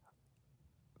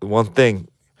the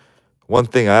one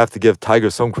thing I have to give Tiger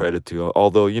some credit to,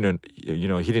 although you know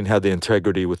he didn't have the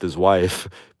integrity with his wife,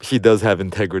 he does have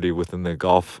integrity within the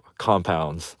golf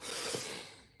compounds.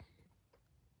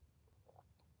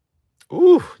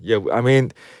 Ooh, yeah. I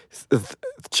mean,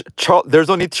 there's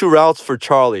only two routes for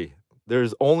Charlie.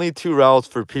 There's only two routes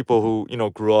for people who, you know,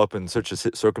 grew up in such a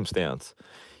circumstance.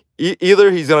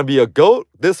 Either he's gonna be a goat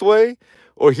this way,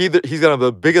 or he's gonna have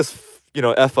the biggest, you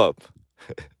know, f up,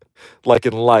 like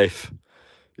in life.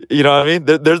 You know what I mean?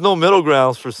 There's no middle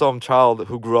grounds for some child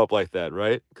who grew up like that,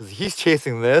 right? Because he's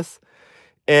chasing this,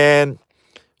 and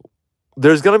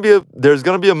there's gonna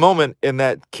be a moment in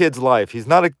that kid's life. He's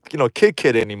not a, you know,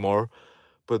 kid anymore,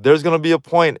 but there's gonna be a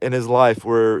point in his life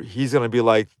where he's gonna be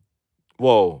like,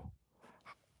 "Whoa,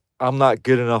 I'm not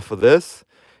good enough for this,"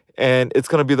 and it's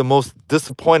gonna be the most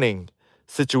disappointing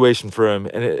situation for him.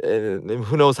 And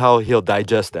who knows how he'll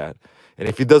digest that? And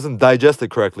if he doesn't digest it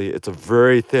correctly, it's a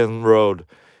very thin road.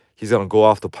 He's gonna go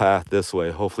off the path this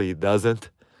way. Hopefully he doesn't,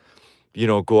 you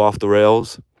know, go off the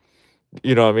rails.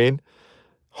 You know what I mean?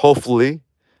 Hopefully.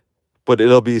 But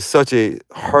it'll be such a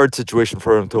hard situation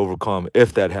for him to overcome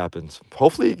if that happens.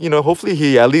 Hopefully, you know, hopefully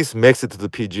he at least makes it to the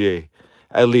PGA.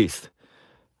 At least.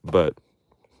 But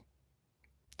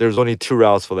there's only two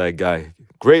routes for that guy.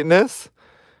 Greatness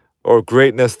or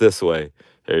greatness this way.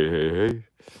 Hey.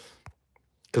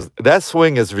 Because that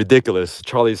swing is ridiculous.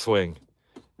 Charlie's swing.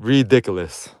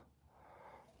 Ridiculous.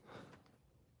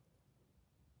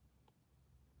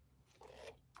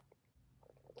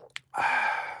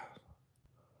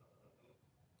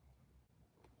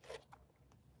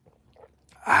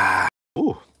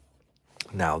 Ooh.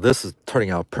 Now, this is turning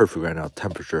out perfect right now,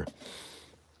 temperature.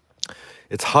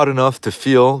 It's hot enough to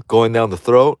feel going down the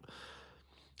throat,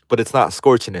 but it's not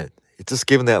scorching it. It's just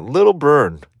giving that little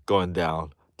burn going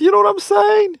down. Do you know what I'm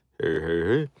saying?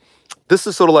 Hey. This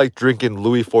is sort of like drinking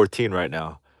Louis 14 right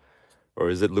now. Or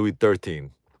is it Louis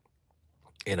 13?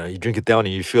 You know, you drink it down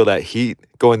and you feel that heat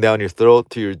going down your throat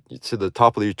to the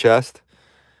top of your chest.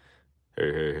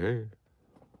 Hey.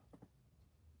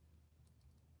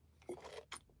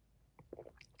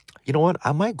 You know what?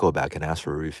 I might go back and ask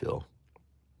for a refill.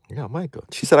 Yeah, I might go.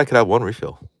 She said I could have one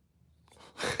refill.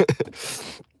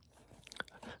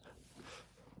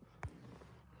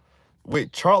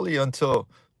 Wait, Charlie,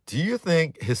 do you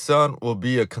think his son will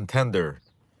be a contender?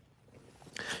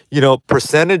 You know,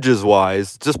 percentages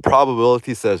wise, just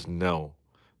probability says no.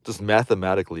 Just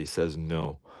mathematically says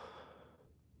no.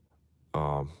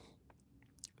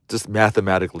 Just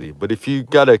mathematically. But if you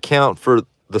got to account for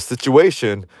the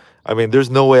situation, I mean, there's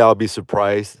no way I'll be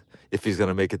surprised if he's going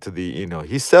to make it to the, you know,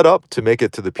 he's set up to make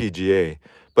it to the PGA.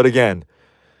 But again,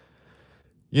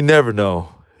 you never know.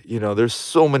 You know, there's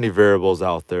so many variables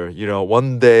out there. You know,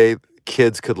 one day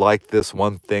kids could like this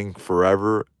one thing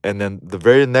forever, and then the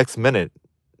very next minute,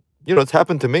 you know, it's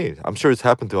happened to me. I'm sure it's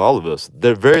happened to all of us.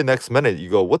 The very next minute, you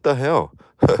go, what the hell?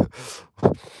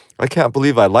 I can't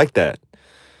believe I like that.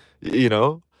 You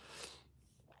know?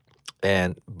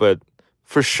 But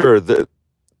for sure,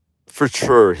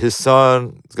 his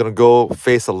son is going to go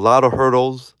face a lot of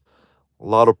hurdles, a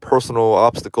lot of personal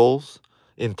obstacles,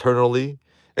 internally,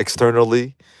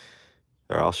 externally.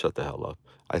 Or I'll shut the hell up.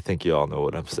 I think you all know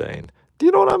what I'm saying. Do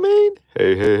you know what I mean?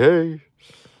 Hey, hey, hey.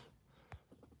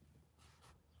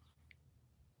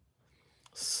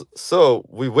 So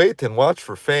we wait and watch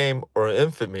for fame or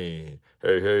infamy.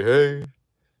 Hey, hey, hey.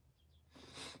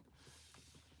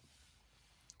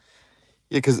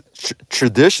 Yeah, because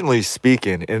traditionally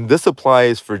speaking, and this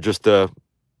applies for just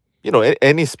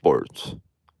any sports,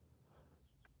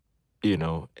 you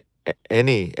know,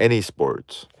 any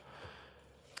sports.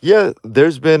 Yeah,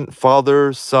 there's been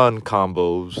father son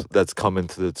combos that's come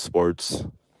into the sports,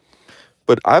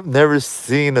 but I've never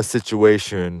seen a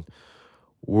situation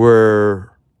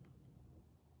where,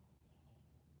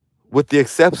 with the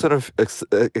exception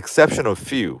of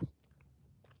few,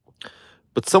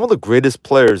 but some of the greatest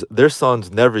players, their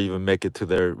sons never even make it to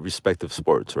their respective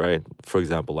sports, right? For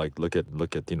example, like look at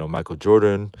Michael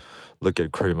Jordan, look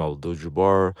at Kareem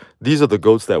Abdul-Jabbar. These are the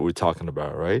goats that we're talking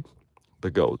about, right? The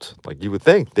goats. Like you would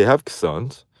think they have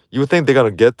sons. You would think they're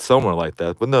gonna get somewhere like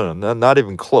that, but no, not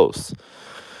even close.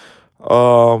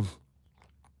 Um,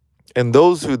 and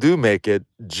those who do make it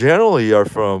generally are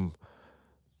from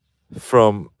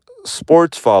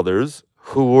sports fathers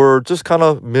who were just kind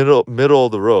of middle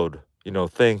of the road.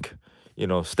 Think,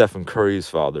 Stephen Curry's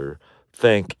father.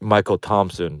 Think Michael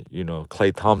Thompson.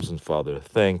 Klay Thompson's father.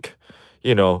 Think,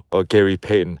 Gary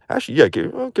Payton. Actually, yeah,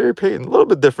 Gary Payton, a little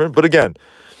bit different, but again,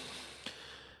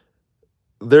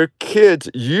 their kids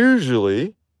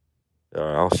usually. All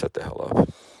right, I'll shut the hell up.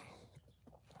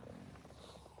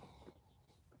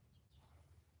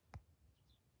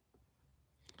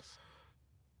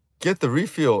 Get the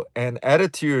refill and add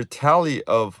it to your tally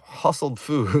of hustled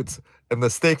foods and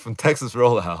the steak from Texas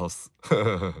Roadhouse.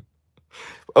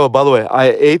 Oh, by the way,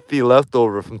 I ate the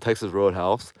leftover from Texas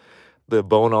Roadhouse, the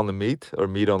bone on the meat or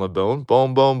meat on the bone.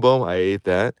 Bone, bone, bone. I ate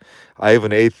that. I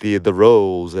even ate the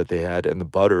rolls that they had and the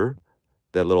butter,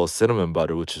 that little cinnamon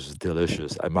butter, which is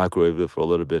delicious. I microwaved it for a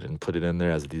little bit and put it in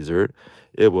there as a dessert.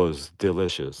 It was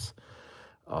delicious.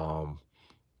 Um,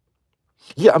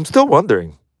 yeah, I'm still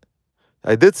wondering.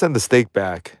 I did send the steak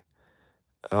back.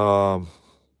 Um,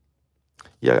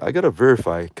 yeah, I gotta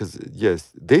verify because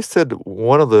yes, they said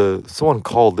someone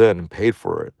called in and paid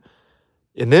for it.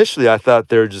 Initially, I thought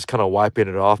they were just kind of wiping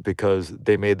it off because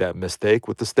they made that mistake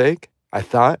with the steak. I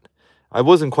thought. I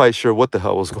wasn't quite sure what the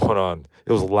hell was going on.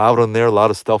 It was loud in there. A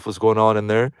lot of stuff was going on in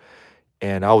there,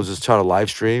 and I was just trying to live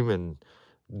stream and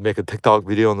make a TikTok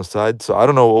video on the side. So I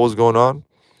don't know what was going on.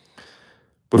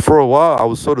 But for a while, I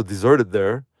was sort of deserted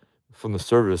there from the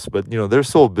service. But they're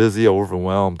so busy,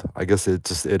 overwhelmed. I guess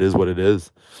it is what it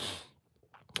is.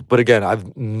 But again,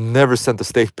 I've never sent a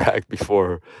steak back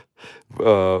before,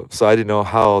 so I didn't know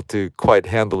how to quite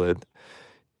handle it.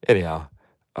 Anyhow,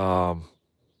 um,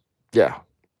 yeah,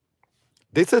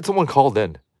 they said someone called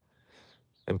in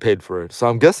and paid for it, so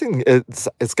I'm guessing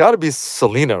it's got to be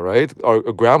Selena, right, or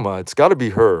Grandma. It's got to be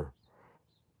her,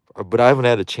 but I haven't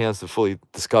had a chance to fully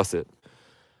discuss it.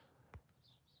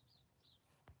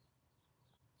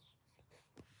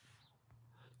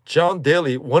 John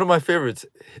Daly, one of my favorites.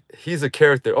 He's a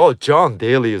character. Oh, John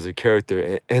Daly is a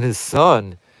character, and his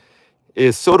son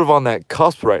is sort of on that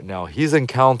cusp right now. He's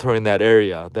encountering that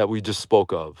area that we just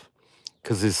spoke of.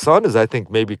 Because his son is, I think,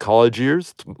 maybe college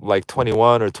years, like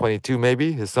 21 or 22,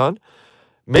 maybe, his son.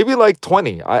 Maybe like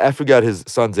 20. I forgot his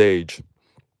son's age.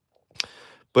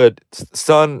 But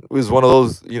son was one of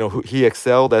those, who he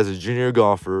excelled as a junior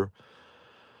golfer.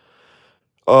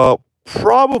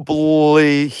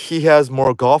 Probably he has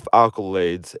more golf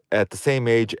accolades at the same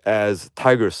age as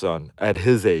Tiger's son, at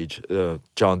his age,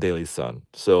 John Daly's son.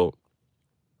 So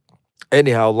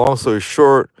anyhow, long story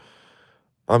short,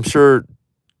 I'm sure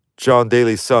John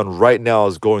Daly's son right now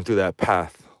is going through that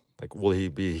path. Like, will he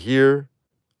be here?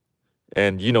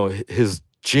 And his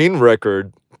gene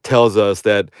record tells us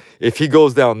that if he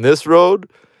goes down this road,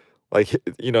 like,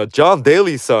 John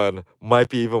Daly's son might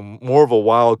be even more of a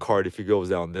wild card if he goes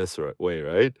down this way,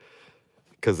 right?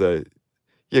 Because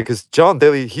because John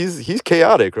Daly, he's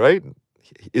chaotic, right?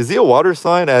 Is he a water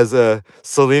sign, as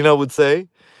Selena would say?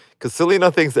 Because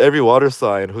Selena thinks every water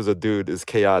sign who's a dude is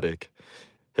chaotic.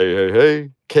 Hey, hey, hey,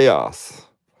 chaos.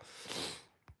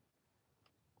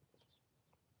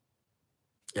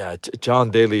 Yeah,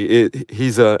 John Daly,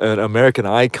 he's an American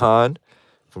icon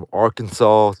from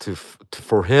Arkansas.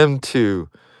 For him to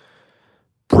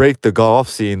break the golf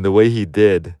scene the way he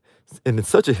did, and it's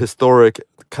such a historic,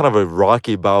 kind of a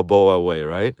Rocky Balboa way,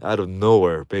 right? Out of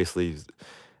nowhere, basically,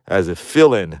 as a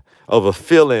fill-in of a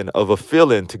fill-in of a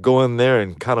fill-in to go in there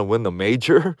and kind of win the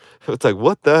major. It's like,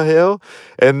 what the hell?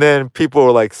 And then people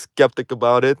were like skeptic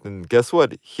about it, and guess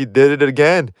what? He did it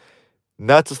again.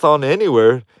 Not just on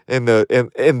anywhere in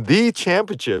the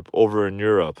championship over in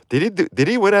Europe. Did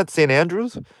he win at St.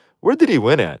 Andrews? Where did he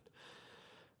win at?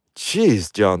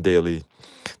 Jeez, John Daly.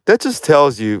 That just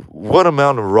tells you what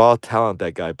amount of raw talent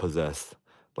that guy possessed.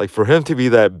 Like for him to be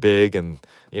that big and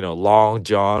long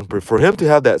John, but for him to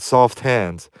have that soft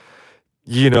hands,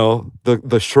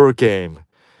 the short game.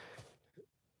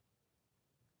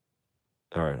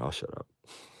 All right, I'll shut up.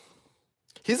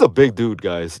 He's a big dude,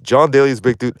 guys. John Daly's a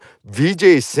big dude.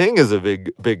 VJ Singh is a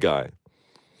big guy.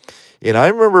 And I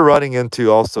remember running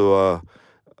into also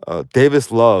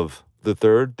Davis Love the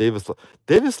third.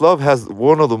 Davis Love has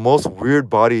one of the most weird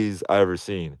bodies I ever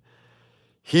seen.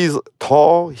 He's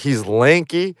tall, he's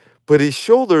lanky, but his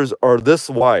shoulders are this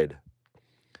wide.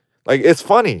 Like it's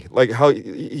funny, like how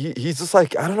he's just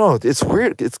like, I don't know. It's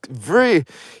weird.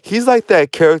 He's like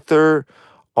that character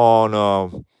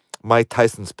on Mike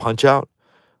Tyson's Punch Out,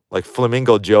 like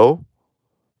Flamingo Joe.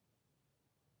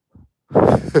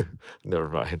 Never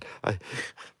mind.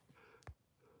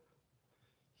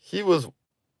 He was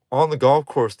on the golf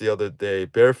course the other day,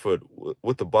 barefoot,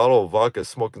 with a bottle of vodka,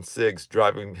 smoking cigs,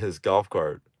 driving his golf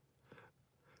cart.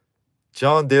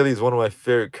 John Daly is one of my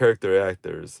favorite character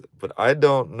actors, but I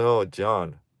don't know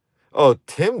John. Oh,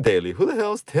 Tim Daly. Who the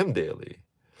hell is Tim Daly?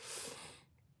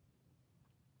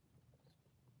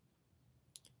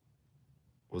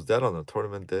 Was that on the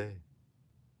tournament day?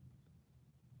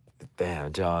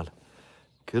 Damn, John.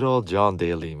 Good old John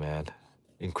Daly, man.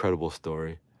 Incredible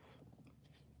story.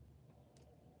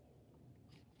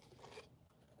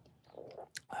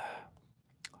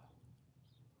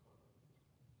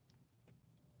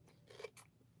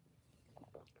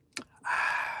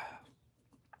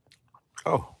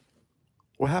 Oh,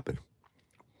 what happened?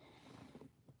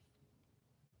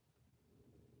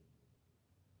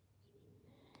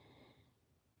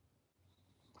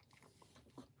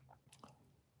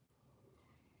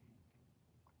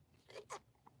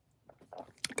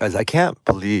 Guys, I actually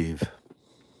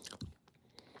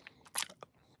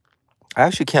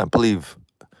can't believe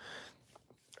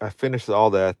I finished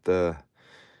all that. Man,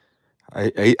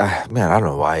 I don't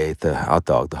know why I ate the hot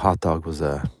dog. The hot dog was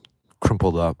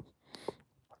crumpled up,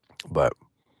 but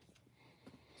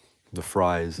the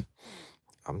fries.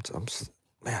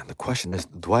 Man, the question is,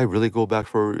 do I really go back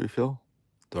for a refill?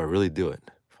 Do I really do it?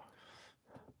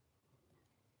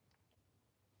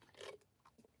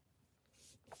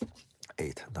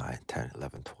 Eight, 9, 10,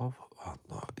 11, 12.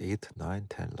 No, 8, 9,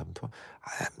 10, 11, 12.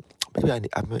 Maybe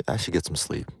I should get some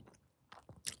sleep.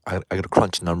 I gotta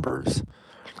crunch numbers.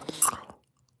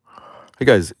 Hey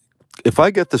guys, if I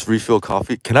get this refill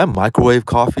coffee, can I microwave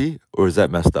coffee, or is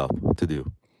that messed up to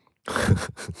do?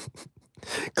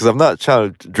 Because I'm not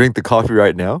trying to drink the coffee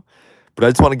right now, but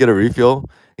I just want to get a refill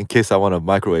in case I want to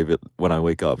microwave it when I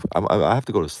wake up. I have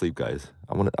to go to sleep, guys.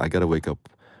 I gotta wake up.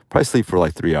 Probably sleep for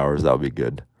like 3 hours. That would be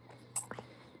good.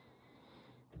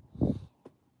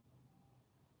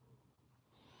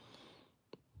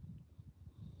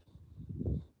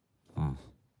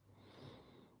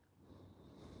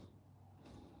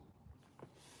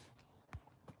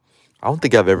 I don't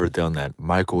think I've ever done that.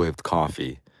 Microwaved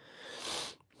coffee.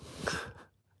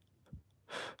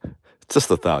 It's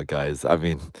just a thought, guys. I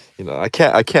mean, I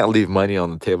can't leave money on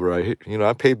the table right here.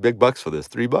 I paid big bucks for this.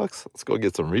 $3. Let's go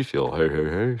get some refuel.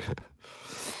 Hey.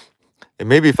 And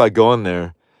maybe if I go in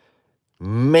there,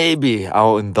 maybe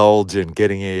I'll indulge in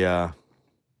getting the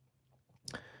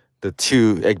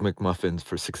 2 Egg McMuffins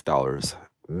for $6.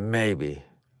 Maybe.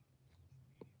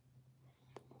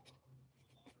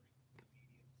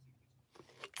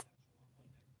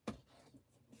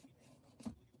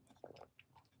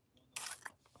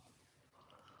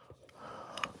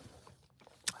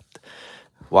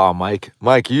 Wow, Mike,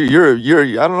 you're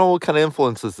I don't know what kind of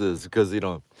influence this is, because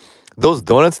those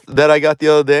donuts that I got the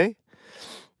other day,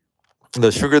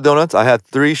 the sugar donuts, I had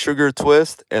 3 sugar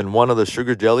twists and 1 of the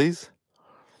sugar jellies.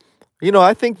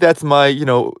 I think that's my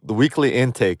the weekly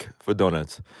intake for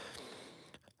donuts.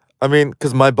 I mean,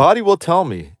 because my body will tell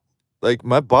me, like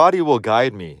my body will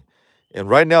guide me. And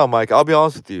right now, Mike, I'll be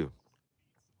honest with you,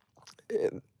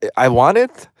 I want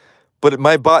it, but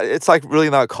my body, it's like really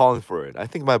not calling for it. I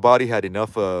think my body had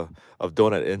enough of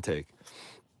donut intake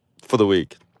for the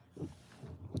week.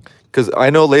 Because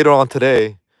I know later on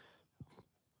today,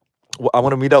 I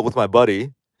want to meet up with my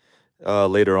buddy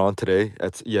later on today.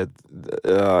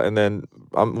 And then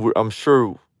I'm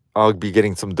sure I'll be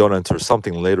getting some donuts or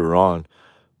something later on.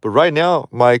 But right now,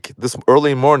 Mike, this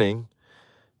early morning,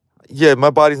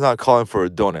 my body's not calling for a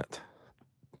donut.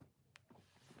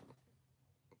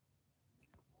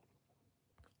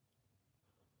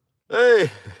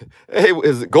 Hey,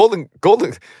 is it golden?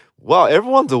 Wow,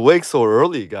 everyone's awake so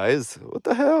early, guys. What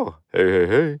the hell?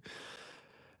 Hey.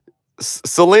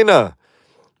 Selena,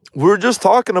 We were just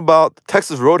talking about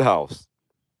Texas Roadhouse.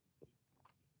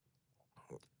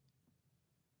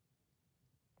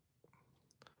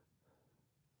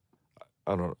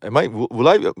 I don't know. Am I? Will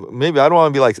I? Maybe I don't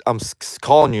want to be like I'm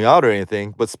calling you out or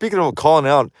anything. But speaking of calling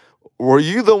out, were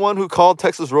you the one who called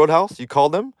Texas Roadhouse? You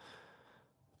called them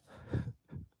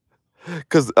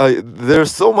because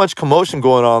there's so much commotion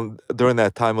going on during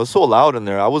that time. It was so loud in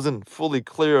there. I wasn't fully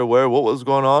clear aware what was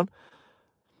going on.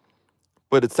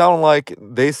 But it sounded like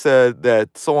they said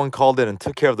that someone called in and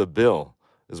took care of the bill,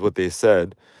 is what they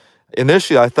said.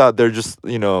 Initially, I thought they're just,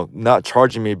 not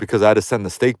charging me because I had to send the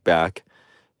steak back.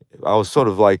 I was sort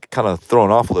of like kind of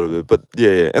thrown off a little bit, but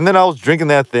yeah. And then I was drinking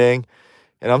that thing,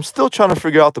 and I'm still trying to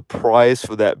figure out the price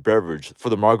for that beverage, for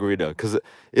the margarita, because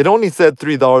it only said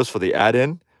 $3 for the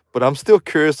add-in, but I'm still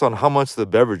curious on how much the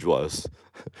beverage was,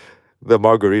 the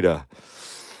margarita.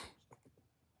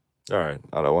 All right,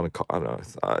 I don't want to call. I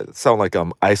don't know. It sound like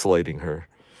I'm isolating her.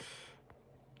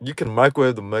 You can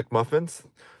microwave the McMuffins.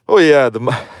 Oh yeah,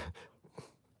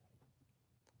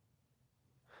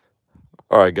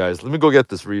 All right, guys, let me go get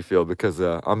this refill because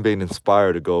I'm being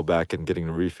inspired to go back and getting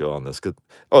a refill on this.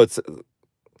 It's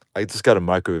I just got a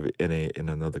microwave it in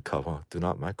another cup. Huh? Do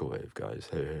not microwave, guys.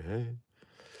 Hey, hey, hey.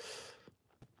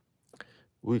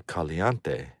 Uy,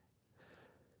 caliente.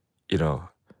 You know,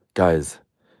 guys,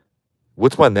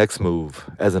 what's my next move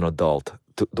as an adult?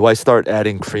 Do I start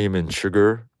adding cream and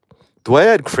sugar? Do I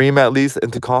add cream at least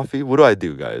into coffee? What do I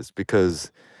do, guys?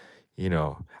 Because,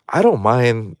 I don't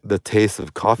mind the taste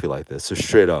of coffee like this. So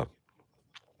straight up.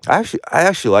 I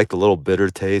actually like the little bitter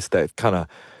taste that kind of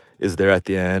is there at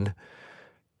the end.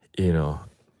 You know,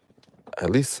 at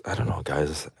least I don't know,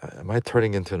 guys. Am I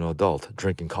turning into an adult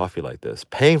drinking coffee like this?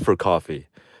 Paying for coffee.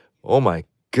 Oh my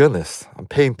goodness. I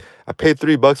paid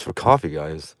 $3 for coffee,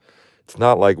 guys. It's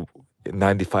not like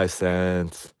 95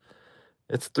 cents.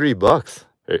 It's $3.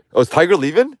 Oh, is Tiger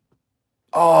leaving?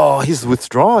 Oh, he's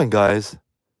withdrawing, guys.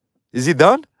 Is he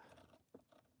done?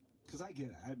 Because I get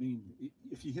it. I mean,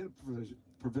 if you hit a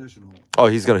provisional, Oh,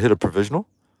 he's gonna hit a provisional?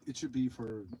 it should be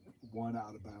for one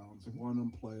out of bounds, one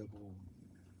unplayable.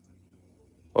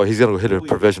 Oh, he's gonna hit a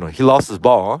provisional. He lost his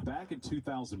ball, huh? Back in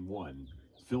 2001,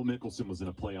 Phil Mickelson was in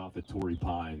a playoff at Torrey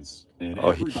Pines. And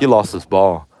Oh, he lost his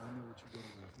ball.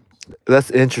 That's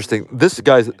interesting. This,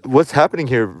 guys, what's happening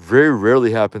here very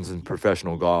rarely happens in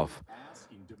professional golf.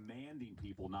 Demanding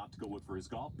people not to go look for his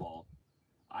golf ball.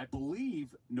 I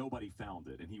believe nobody found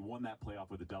it, and he won that playoff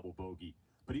with a double bogey.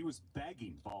 But he was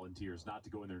begging volunteers not to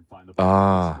go in there and find the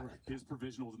ball. His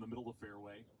provisional was in the middle of the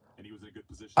fairway, and he was in a good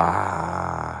position.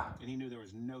 And he knew there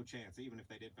was no chance, even if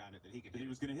they did find it, that he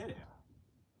was going to hit it.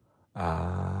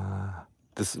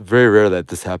 This is very rare that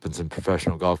this happens in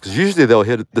professional golf because usually they'll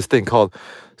hit this thing called.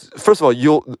 First of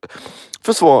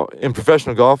all, in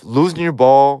professional golf, losing your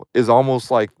ball is almost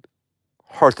like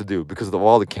hard to do because of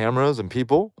all the cameras and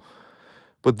people.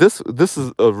 But this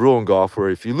is a rule in golf where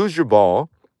if you lose your ball,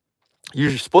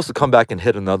 you're supposed to come back and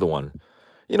hit another one.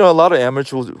 A lot of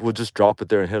amateurs will just drop it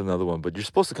there and hit another one, but you're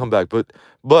supposed to come back.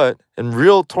 But in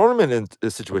real tournament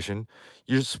situation,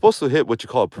 you're supposed to hit what you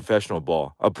call a professional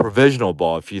ball, a provisional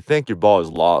ball, if you think your ball is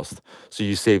lost, so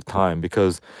you save time.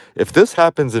 Because if this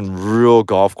happens in real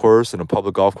golf course, in a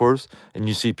public golf course, and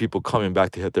you see people coming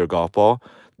back to hit their golf ball,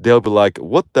 they'll be like,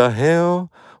 what the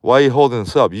hell? Why are you holding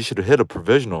this up? You should have hit a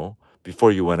provisional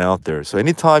before you went out there. So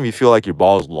anytime you feel like your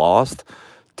ball is lost,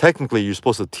 technically you're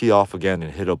supposed to tee off again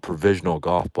and hit a provisional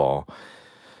golf ball.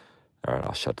 All right,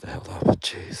 I'll shut the hell up.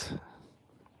 Jeez.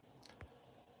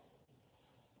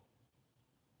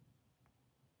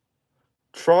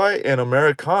 Try an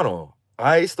Americano,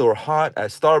 iced or hot at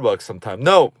Starbucks sometime.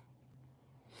 No.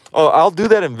 Oh, I'll do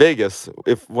that in Vegas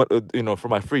for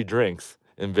my free drinks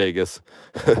in Vegas.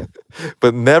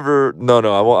 But never. No.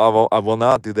 I will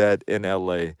not do that in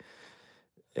LA.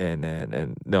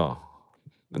 And no.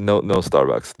 No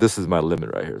Starbucks. This is my limit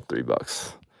right here.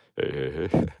 $3.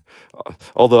 Hey.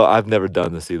 Although I've never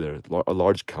done this either. A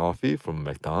large coffee from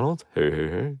McDonald's.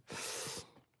 Hey.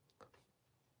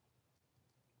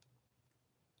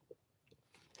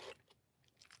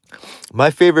 My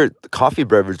favorite coffee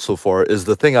beverage so far is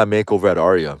the thing I make over at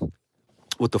Aria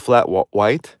with the flat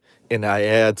white, and I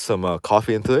add some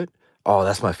coffee into it. Oh,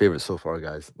 that's my favorite so far,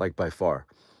 guys. Like by far.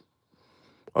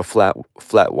 A flat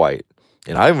white.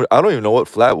 And I don't even know what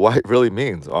flat white really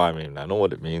means. Oh, I mean, I know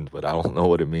what it means, but I don't know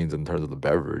what it means in terms of the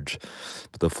beverage.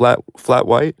 But the flat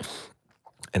white,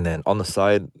 and then on the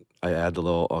side, I add the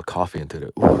little coffee into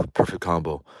it. Ooh, perfect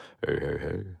combo.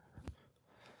 Hey.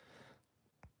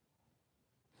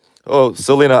 Oh,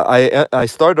 Selena, I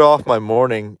started off my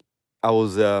morning. I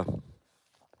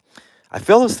I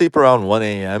fell asleep around 1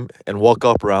 a.m. and woke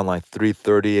up around like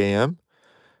 3:30 a.m.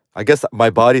 I guess my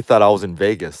body thought I was in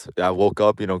Vegas. I woke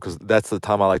up, because that's the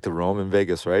time I like to roam in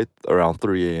Vegas, right? Around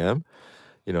 3 a.m.,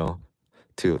 you know,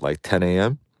 to like 10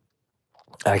 a.m.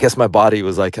 And I guess my body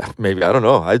was like, maybe, I don't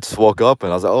know. I just woke up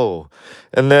and I was like, oh.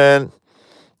 And then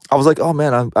I was like, oh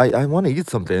man, I want to eat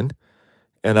something.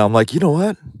 And I'm like, you know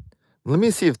what? Let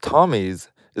me see if Tommy's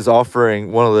is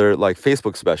offering one of their like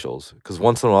Facebook specials. Because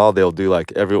once in a while, they'll do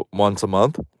like every once a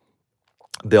month,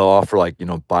 they'll offer like,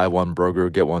 buy one burger,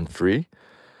 get one free.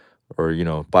 Or,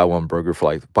 buy one burger for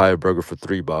like, buy a burger for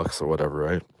 $3 or whatever,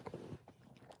 right?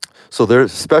 So their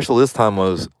special this time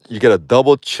was you get a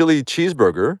double chili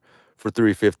cheeseburger for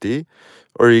 $3.50,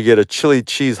 or you get a chili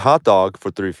cheese hot dog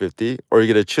for $3.50, or you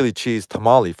get a chili cheese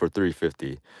tamale for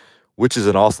 $3.50, which is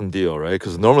an awesome deal, right?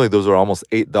 Because normally those are almost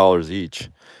 $8 each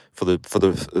for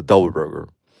the double burger.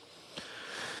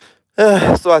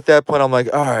 So at that point, I'm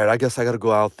like, all right, I guess I got to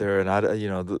go out there. And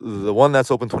the one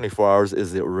that's open 24 hours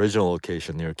is the original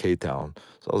location near K-Town.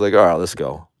 So I was like, all right, let's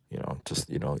go. It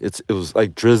was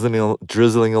like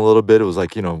drizzling a little bit. It was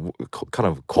like, kind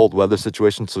of cold weather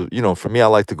situation. So, for me, I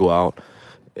like to go out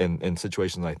in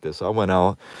situations like this. So I went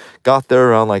out, got there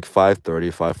around like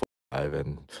 5:30, 5:45,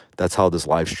 and that's how this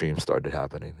live stream started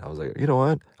happening. I was like, you know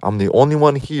what? I'm the only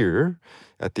one here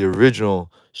at the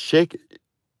original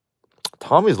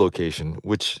Tommy's location,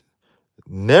 which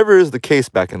never is the case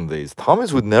back in the days.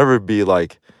 Tommy's would never be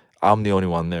like, I'm the only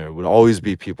one there. It would always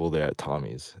be people there at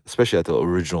Tommy's, especially at the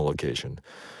original location.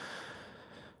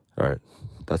 All right,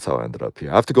 that's how I ended up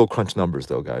here. I have to go crunch numbers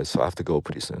though, guys, so I have to go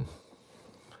pretty soon.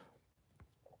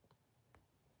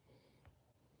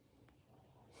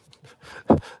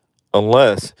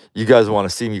 Unless you guys want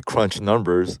to see me crunch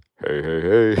numbers.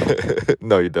 Hey.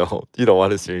 No, you don't. You don't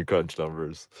want to see me crunch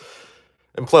numbers.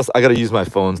 And plus, I got to use my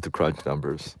phones to crunch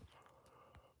numbers.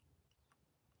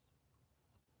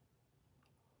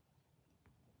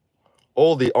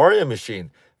 Oh, the Aria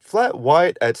machine. Flat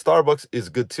white at Starbucks is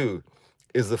good too.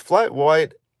 Is the flat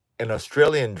white an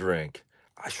Australian drink?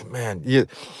 Man, yeah,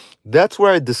 that's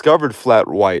where I discovered flat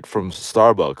white from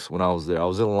Starbucks when I was there. I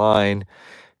was in line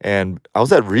and I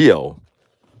was at Rio.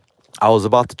 I was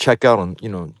about to check out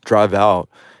and, drive out.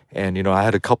 And, I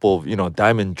had a couple of,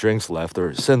 diamond drinks left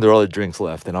or Cinderella drinks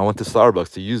left. And I went to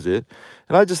Starbucks to use it.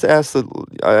 And I just asked the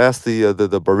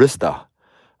barista.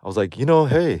 I was like,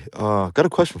 hey, got a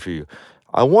question for you.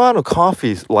 I want a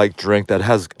coffee-like drink that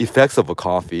has effects of a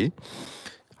coffee.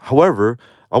 However,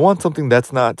 I want something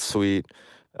that's not sweet.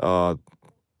 I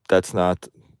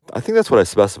think that's what I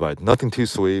specified. Nothing too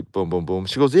sweet. Boom, boom, boom.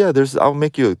 She goes, yeah, I'll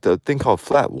make you a thing called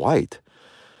flat white.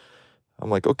 I'm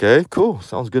like, okay, cool.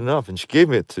 Sounds good enough. And she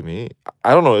gave it to me.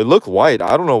 I don't know. It looked white.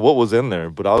 I don't know what was in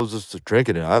there, but I was just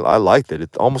drinking it. I liked it.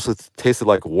 It tasted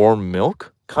like warm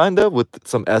milk, kind of, with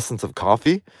some essence of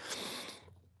coffee.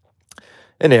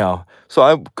 Anyhow, so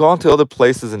I've gone to other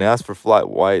places and asked for flat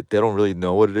white. They don't really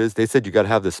know what it is. They said you got to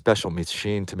have this special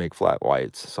machine to make flat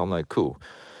whites. So I'm like, cool.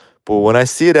 But when I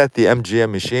see it at the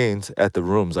MGM machines, at the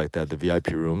rooms like that, the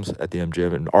VIP rooms at the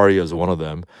MGM, and Aria is one of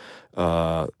them.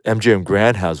 MGM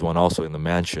Grand has one also in the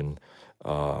mansion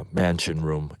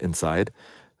room inside.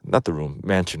 Not the room,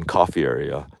 mansion coffee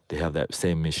area. They have that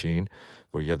same machine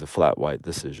where you have the flat white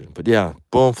decision. But yeah,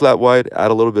 boom, flat white,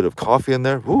 add a little bit of coffee in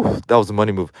there. Woo, that was a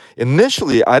money move.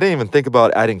 Initially, I didn't even think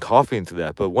about adding coffee into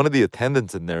that, but one of the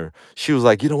attendants in there, she was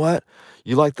like, you know what?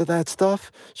 You like that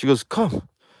stuff? She goes, come,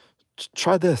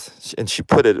 try this. And she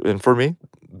put it in for me,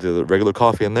 the regular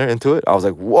coffee in there, into it. I was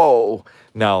like, whoa.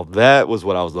 Now that was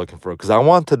what I was looking for because I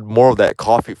wanted more of that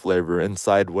coffee flavor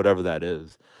inside whatever that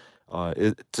is.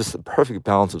 It's just a perfect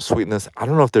balance of sweetness. I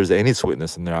don't know if there's any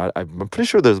sweetness in there. I'm pretty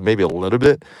sure there's maybe a little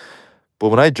bit. But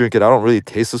when I drink it, I don't really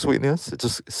taste the sweetness. It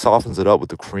just softens it up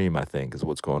with the cream, I think, is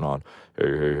what's going on.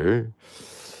 Hey.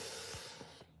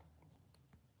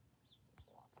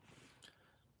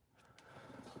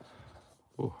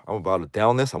 Ooh, I'm about to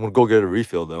down this. I'm going to go get a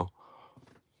refill, though.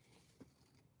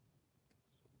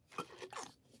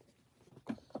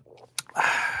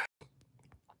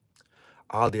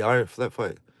 The iron flat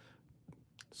fight.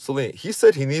 Celine, he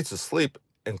said he needs to sleep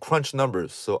and crunch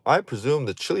numbers, so I presume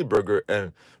the chili burger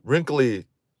and wrinkly,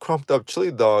 crumped up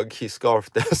chili dog he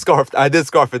scarfed. I did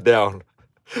scarf it down.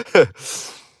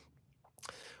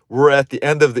 We're at the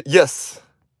end of the... Yes.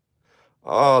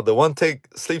 The one-take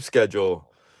sleep schedule.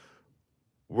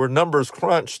 Were numbers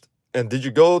crunched? And did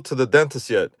you go to the dentist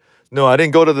yet? No, I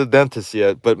didn't go to the dentist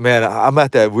yet, but man, I'm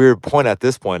at that weird point at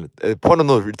this point. Point of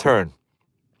no return.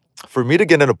 For me to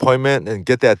get an appointment and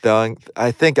get that done,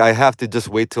 I think I have to just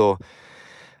wait till...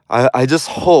 I just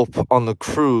hope on the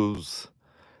cruise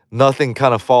nothing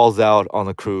kind of falls out on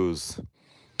a cruise.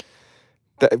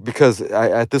 Because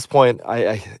at this point,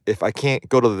 if I can't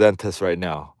go to the dentist right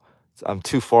now, I'm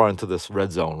too far into this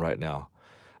red zone right now.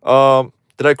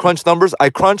 Did I crunch numbers? I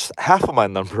crunched half of my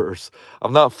numbers.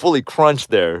 I'm not fully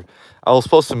crunched there. I was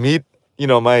supposed to meet,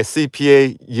 my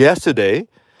CPA yesterday,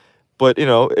 but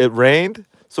it rained,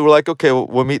 so we're like, okay,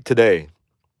 we'll meet today.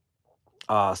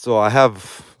 So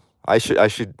I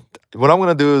should. What I'm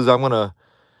gonna do is I'm gonna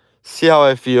see how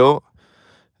I feel,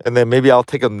 and then maybe I'll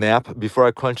take a nap before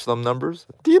I crunch some numbers.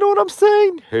 Do you know what I'm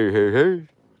saying? Hey, hey, hey.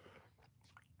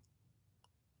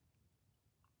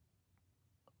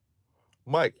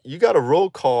 Mike, you got to roll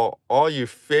call all your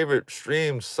favorite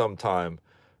streams sometime,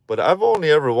 but I've only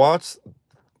ever watched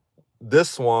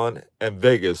this one and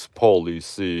Vegas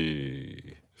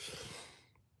Policy.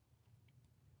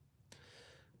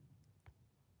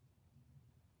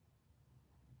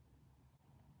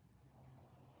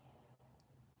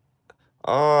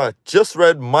 Just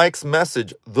read Mike's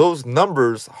message. Those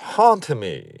numbers haunt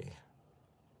me.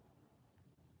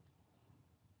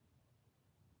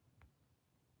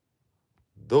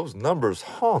 Those numbers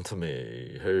haunt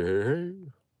me. Hey, hey, hey.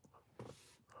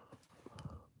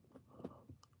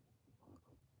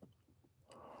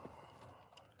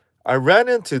 I ran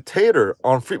into Tater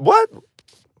on free. What?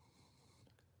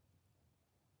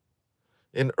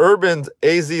 In Urban's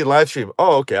AZ live stream.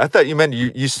 Oh, okay. I thought you meant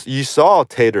you saw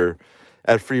Tater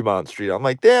at Fremont Street. I'm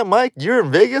like, damn, Mike, you're in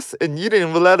Vegas and you didn't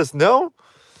even let us know?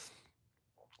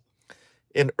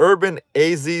 In Urban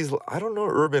AZ's, I don't know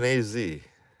Urban AZ. You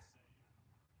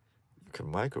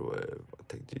can microwave.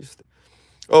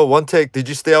 One take. Did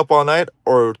you stay up all night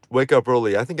or wake up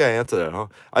early? I think I answered that, huh?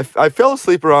 I fell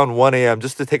asleep around 1 a.m.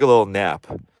 just to take a little nap.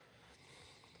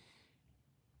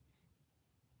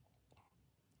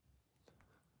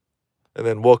 And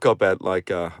then woke up at I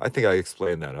think I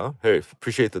explained that, huh? Hey,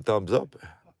 appreciate the thumbs up.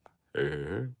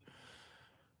 Hey.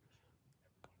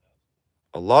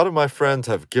 A lot of my friends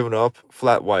have given up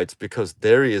flat whites because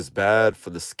dairy is bad for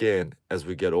the skin as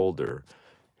we get older.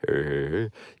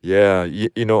 Yeah,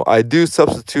 I do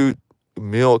substitute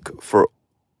milk for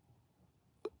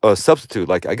a substitute.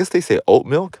 Like, I guess they say oat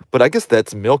milk, but I guess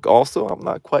that's milk also. I'm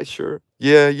not quite sure.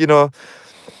 Yeah,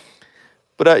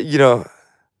 but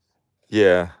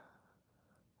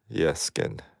yeah,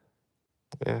 skin.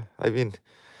 Yeah, I mean,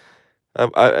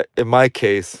 I in my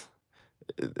case,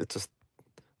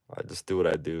 I just do what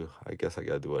I do. I guess I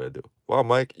gotta do what I do. Wow,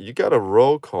 Mike, you got a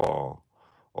roll call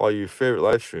all your favorite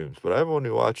live streams, but I've only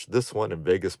watched this one in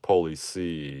Vegas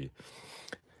Policy.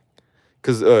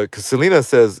 Because Selena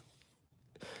says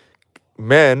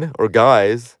men or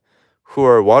guys who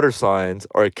are water signs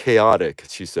are chaotic,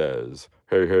 she says.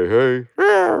 Hey, hey, hey.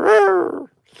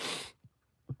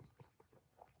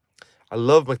 I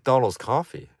love McDonald's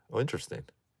coffee. Oh, interesting.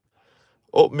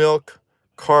 Oat milk,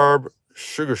 carb,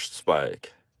 sugar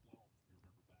spike.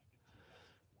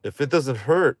 If it doesn't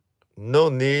hurt, no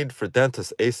need for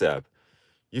dentist ASAP.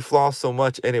 You floss so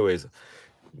much anyways.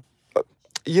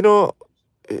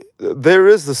 There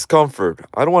is discomfort.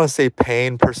 I don't want to say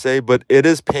pain per se, but it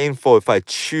is painful if I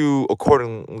chew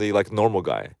accordingly like a normal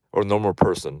guy or normal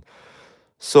person.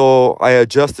 So I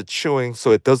adjust the chewing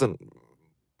so it doesn't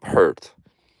hurt.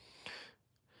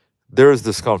 There is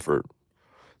discomfort.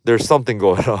 There's something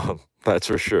going on. That's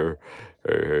for sure.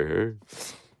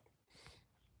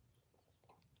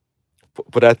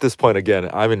 But at this point, again,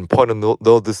 I'm in point of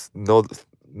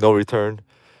no return.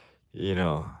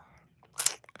 I'm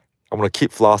gonna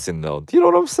keep flossing though. Do you know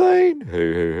what I'm saying?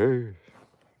 Hey.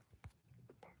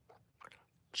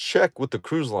 Check with the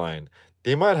cruise line.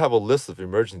 They might have a list of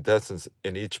emergency destinations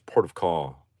in each port of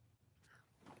call.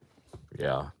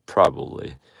 Yeah,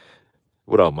 probably.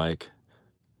 What up, Mike?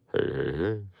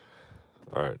 Hey.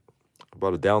 All right,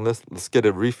 about to down this. Let's get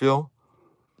a refill.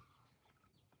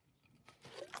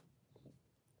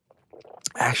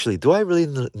 Actually, do I really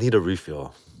need a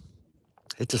refill?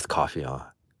 It's just coffee, huh?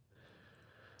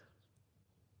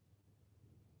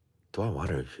 Do I want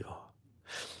a refill?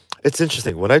 It's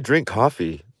interesting. When I drink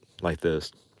coffee like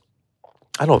this,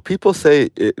 I don't know, people say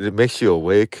it makes you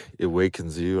awake, it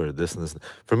wakens you, or this and this.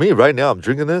 For me, right now, I'm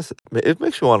drinking this. It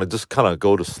makes me want to just kind of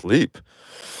go to sleep.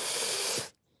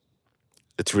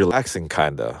 It's relaxing,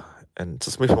 kind of. And it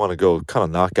just makes me want to go kind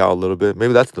of knock out a little bit.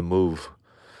 Maybe that's the move.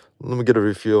 Let me get a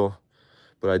refill.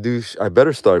 But I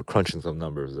better start crunching some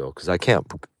numbers, though, because I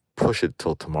can't push it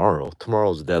till tomorrow.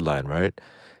 Tomorrow's the deadline, right?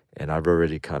 And I've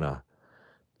already kind of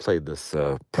played this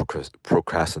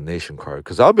procrastination card.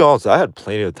 Because I'll be honest, I had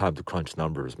plenty of time to crunch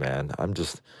numbers, man. I'm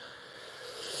just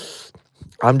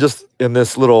in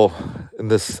this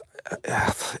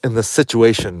in the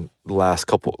situation the last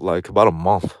couple, like about a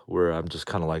month, where I'm just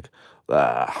kind of like,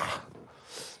 ah.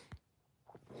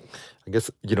 I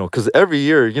guess, because every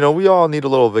year, we all need a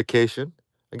little vacation.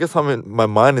 I guess my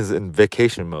mind is in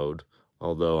vacation mode.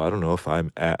 Although I don't know if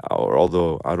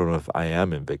although I don't know if I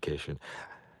am in vacation.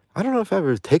 I don't know if I've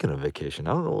ever taken a vacation.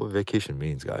 I don't know what vacation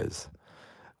means, guys.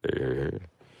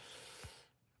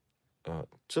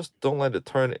 Just don't let it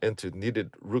turn into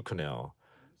needed root canal.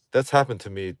 That's happened to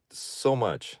me so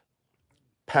much.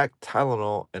 Pack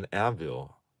Tylenol and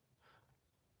Advil.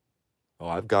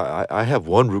 Oh, I have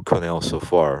one root canal so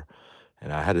far,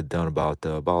 and I had it done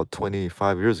about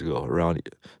 25 years ago, around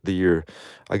the year.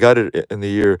 I got it in the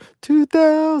year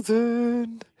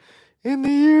 2000. In the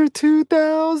year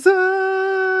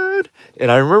 2000.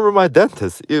 And I remember my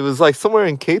dentist. It was like somewhere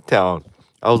in Cape Town.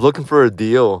 I was looking for a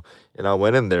deal, and I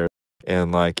went in there,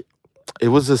 and like it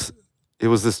was this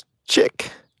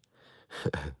chick,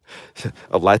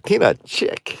 a Latina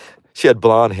chick. She had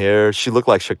blonde hair. She looked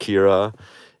like Shakira,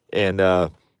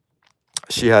 and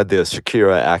she had this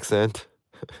Shakira accent.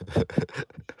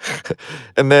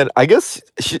 And then I guess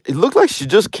it looked like she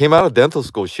just came out of dental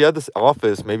school. She had this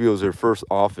office, maybe it was her first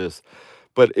office,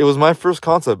 but it was my first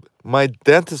concept. My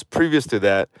dentist previous to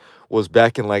that was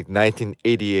back in like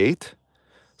 1988.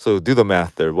 So do the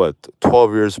math there,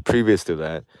 12 years previous to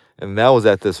that. And that was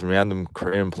at this random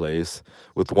Korean place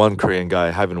with one Korean guy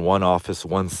having one office,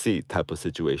 one seat type of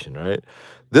situation, right?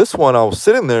 This one, I was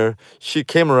sitting there, she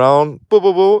came around, boom,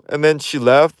 boom, boom, and then she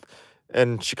left.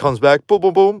 And she comes back, boom,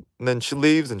 boom, boom. And then she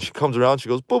leaves and she comes around, she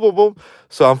goes, boom, boom, boom.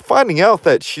 So I'm finding out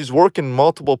that she's working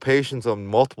multiple patients on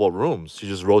multiple rooms. She's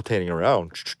just rotating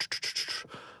around.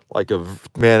 Like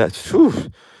man, whew.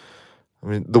 I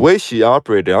mean, the way she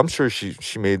operated, I'm sure she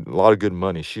made a lot of good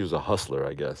money. She was a hustler,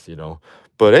 I guess,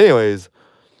 But anyways,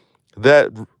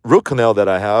 that root canal that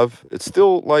I have, it's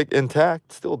still like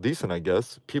intact, still decent, I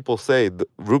guess. People say the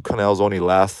root canals only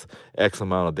last X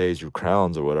amount of days, your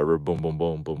crowns or whatever, boom, boom,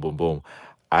 boom, boom, boom, boom.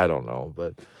 I don't know,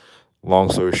 but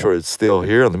long story short, it's still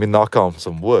here. Let me knock on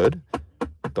some wood.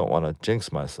 Don't want to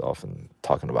jinx myself and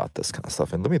talking about this kind of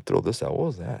stuff. And let me throw this out. What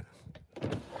was that?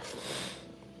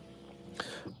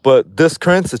 But this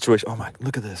current situation, oh my,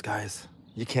 look at this, guys.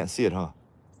 You can't see it, huh?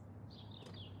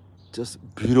 Just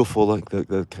beautiful, like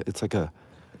it's like a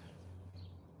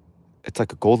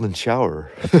golden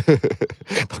shower.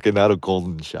 Okay, not a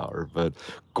golden shower, but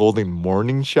golden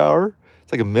morning shower.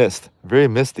 It's like a mist, very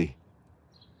misty.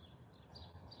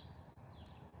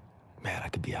 Man, I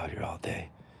could be out here all day.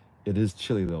 It is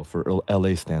chilly though for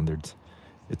LA standards.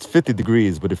 It's 50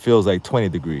 degrees, but it feels like 20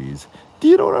 degrees. Do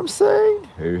you know what I'm saying?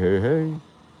 Hey, hey, hey.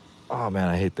 Oh man,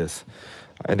 I hate this.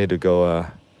 I need to go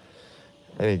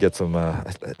I need to get some,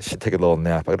 I should take a little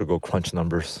nap. I gotta go crunch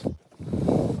numbers.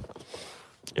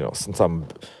 Since I'm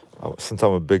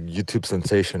a big YouTube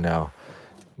sensation now,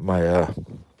 my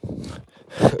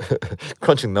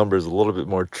crunching numbers is a little bit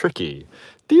more tricky.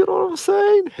 Do you know what I'm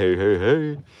saying? Hey, hey,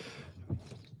 hey.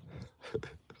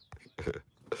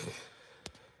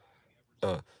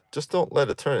 Just don't let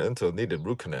it turn into a needed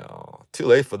root canal. Too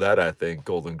late for that, I think,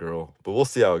 Golden Girl. But we'll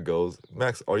see how it goes.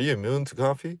 Max, are you immune to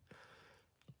coffee?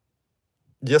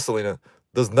 Yes, Selena.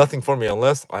 Does nothing for me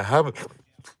unless I haven't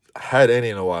had any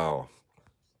in a while.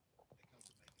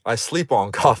 I sleep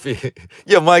on coffee.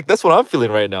 Yeah, Mike, that's what I'm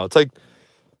feeling right now. It's like,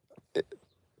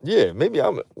 yeah,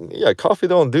 coffee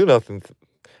don't do nothing.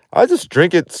 I just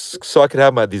drink it so I could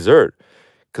have my dessert.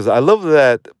 Because I love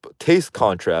that taste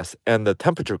contrast and the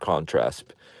temperature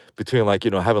contrast between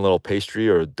having a little pastry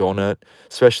or a donut,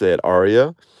 especially at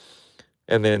Aria.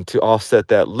 And then to offset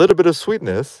that little bit of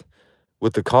sweetness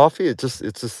with the coffee,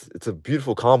 it's a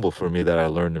beautiful combo for me that I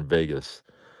learned in Vegas.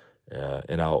 Yeah,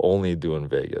 and I'll only do in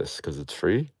Vegas because it's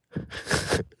free.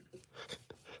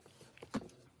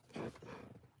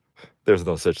 There's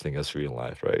no such thing as free in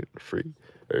life, right? Free.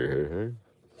 Hey, hey, hey.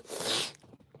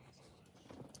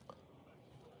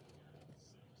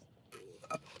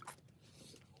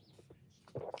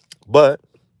 But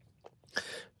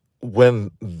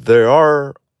when there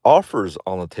are offers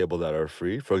on the table that are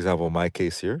free, for example, in my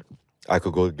case here, I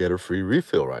could go get a free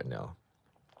refill right now.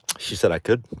 She said I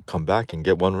could come back and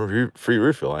get one free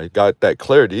refill. I got that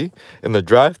clarity in the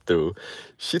drive-thru.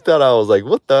 She thought I was like,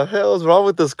 what the hell is wrong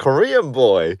with this Korean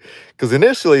boy? Because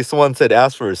initially someone said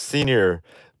ask for a senior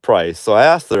price. So I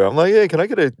asked her, I'm like, hey, can I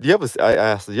get I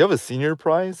asked her, do you have a senior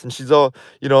price? And she's all,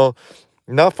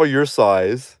 not for your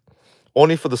size.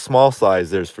 Only for the small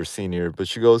size there's for senior. But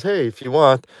she goes, hey, if you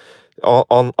want,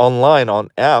 online, on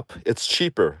app, it's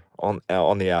cheaper on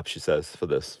the app, she says, for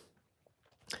this.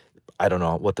 I don't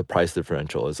know what the price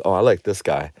differential is. Oh, I like this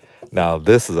guy. Now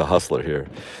this is a hustler here.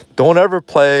 Don't ever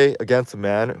play against a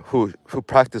man who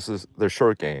practices their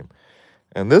short game.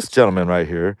 And this gentleman right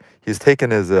here, he's taken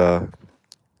his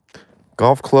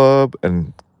golf club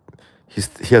and he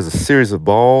has a series of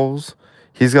balls.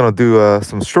 He's gonna do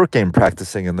some short game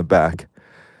practicing in the back.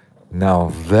 Now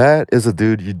that is a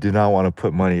dude you do not want to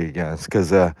put money against,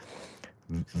 because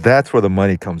that's where the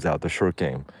money comes out. The short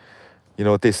game. You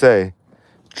know what they say?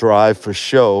 Drive for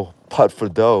show, putt for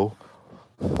dough.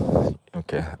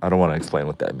 Okay, I don't want to explain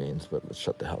what that means, but let's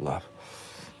shut the hell up.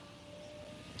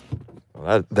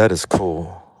 Well, that is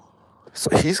cool.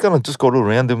 So he's gonna just go to a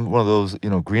random one of those,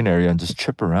 green area and just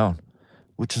chip around,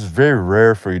 which is very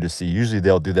rare for you to see. Usually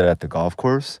they'll do that at the golf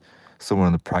course, somewhere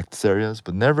in the practice areas,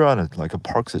 but never on a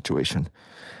park situation.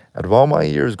 Out of all my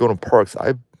years going to parks,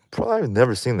 I probably have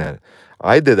never seen that.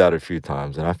 I did that a few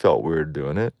times and I felt weird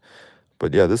doing it.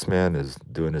 But yeah, this man is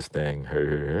doing his thing. Hey,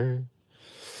 hey, hey.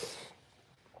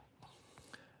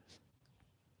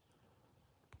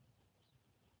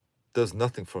 Does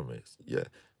nothing for me. Yeah.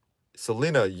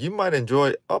 Selena, you might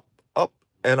enjoy Up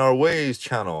and Our Ways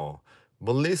channel.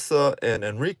 Melissa and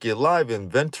Enrique live in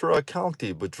Ventura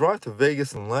County, but drive to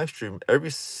Vegas and live stream every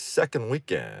second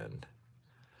weekend.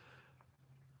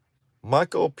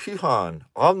 Michael Puhan,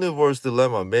 Omnivore's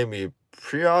Dilemma made me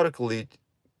periodically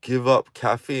give up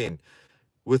caffeine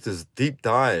with his deep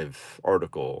dive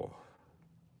article.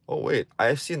 Oh wait,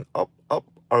 I've seen Up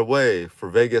Our Way for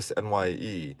Vegas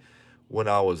NYE when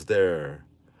I was there.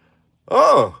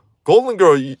 Oh, Golden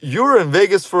Girl, you were in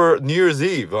Vegas for New Year's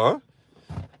Eve, huh?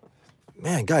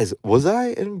 Man, guys, was I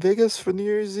in Vegas for New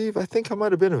Year's Eve? I think I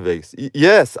might have been in Vegas.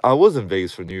 Yes, I was in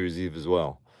Vegas for New Year's Eve as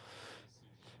well.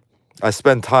 I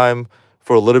spent time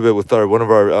for a little bit with one of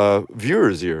our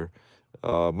viewers here,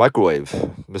 Microwave.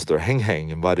 Mr. Heng Heng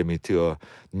invited me to a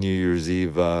New Year's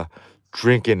Eve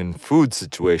drinking and food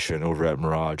situation over at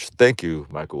Mirage. Thank you,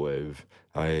 Microwave.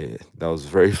 That was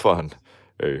very fun.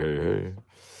 Hey, hey, hey.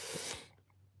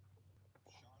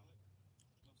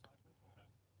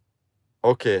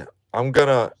 Okay, I'm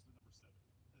gonna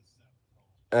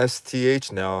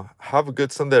STH now. Have a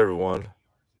good Sunday, everyone.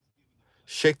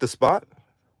 Shake the spot.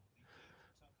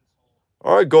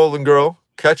 All right, Golden Girl.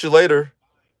 Catch you later.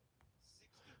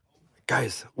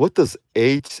 Guys, what does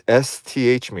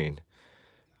STH mean?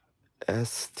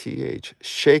 STH.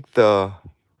 Shake the...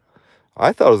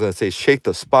 I thought I was going to say shake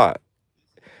the spot.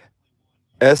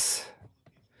 STP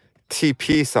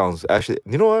sounds actually...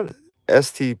 You know what?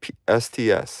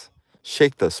 STS.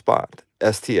 Shake the spot.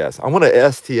 STS. I want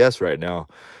to STS right now.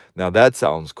 Now that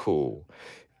sounds cool.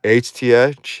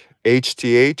 HTH.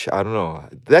 I don't know.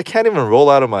 That can't even roll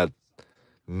out of my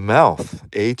mouth.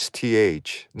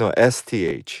 HTH. No,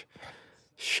 STH.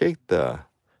 Shake the...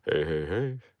 Hey, hey,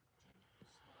 hey.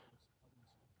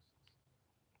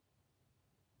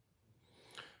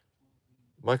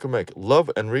 Michael Mack. Love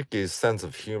Enrique's sense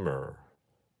of humor.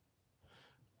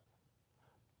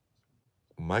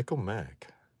 Michael Mack.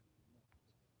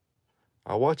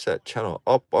 I watch that channel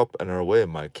Up and Our Way,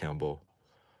 Mike Campbell.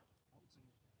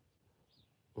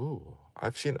 Ooh,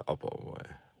 I've seen Up and Our Way.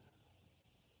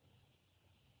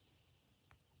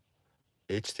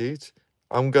 HTH?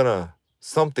 I'm gonna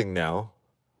something now.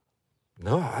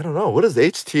 No, I don't know. What does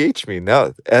HTH mean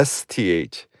now?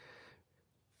 STH.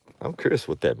 I'm curious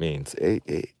what that means.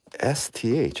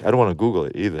 STH. I don't want to Google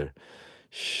it either.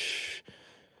 Shh.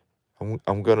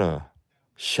 I'm gonna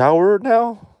shower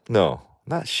now? No,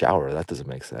 not shower. That doesn't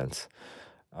make sense.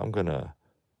 I'm gonna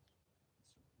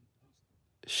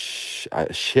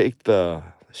shake the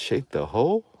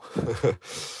hole.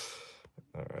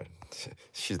 All right.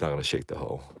 She's not gonna shake the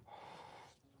hole.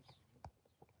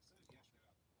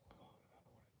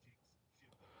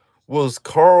 Was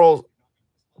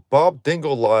Bob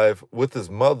Dingle live with his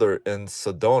mother in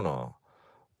Sedona?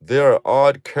 They are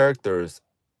odd characters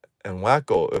and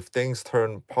wacko if things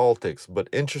turn politics, but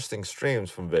interesting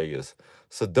streams from Vegas.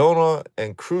 Sedona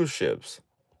and cruise ships.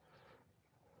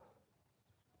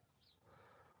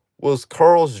 Was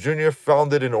Carl's Jr.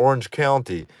 founded in Orange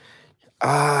County?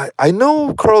 I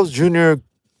know Carl's Jr.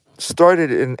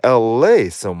 started in LA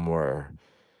somewhere.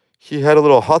 He had a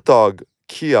little hot dog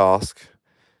kiosk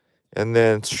and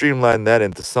then streamlined that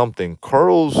into something.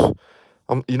 Carl's,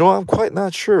 I'm quite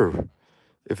not sure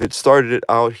if it started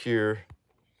out here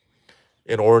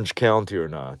in Orange County or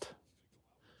not.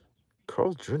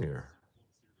 Carl Jr.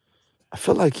 I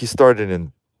feel like he started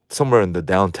in somewhere in the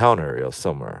downtown area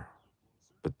somewhere,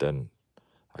 but then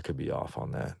I could be off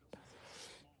on that.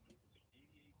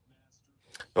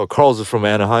 Oh, Carl's is from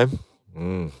Anaheim.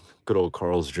 Good old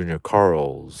Carl's Jr.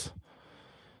 Carl's.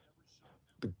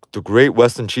 The Great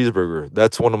Western Cheeseburger.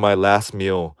 That's one of my last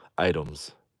meal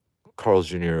items. Carl's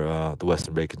Jr. The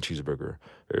Western Bacon Cheeseburger.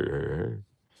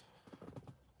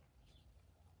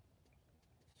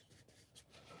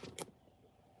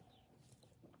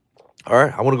 All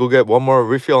right, I'm gonna go get one more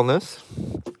refill on this,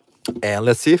 and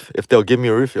let's see if they'll give me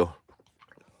a refill.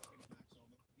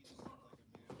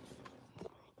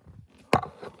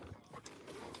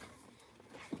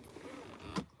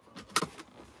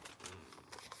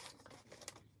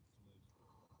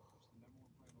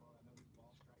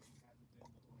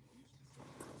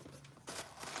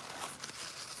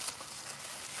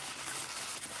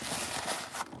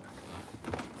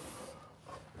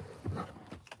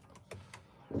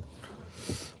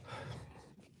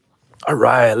 All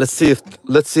right, let's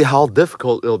see how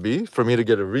difficult it'll be for me to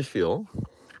get a refill.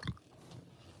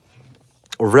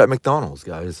 We're at McDonald's,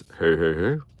 guys.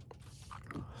 Hey.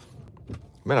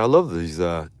 Man, I love these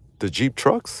the Jeep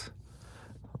trucks.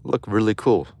 Look really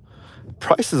cool.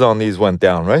 Prices on these went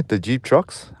down, right? The Jeep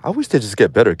trucks. I wish they just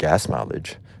get better gas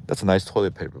mileage. That's a nice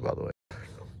toilet paper, by the way.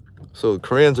 So the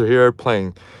Koreans are here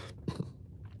playing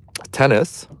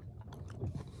tennis,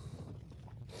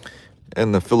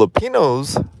 and the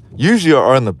Filipinos usually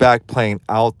are in the back playing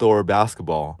outdoor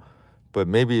basketball, but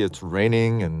maybe it's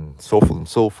raining and so forth and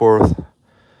so forth.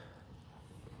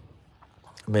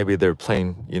 Maybe they're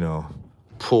playing,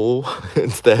 pool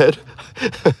instead.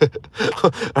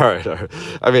 All right.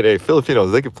 I mean, hey,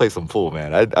 Filipinos, they can play some pool,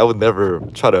 man. I would never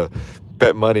try to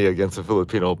bet money against a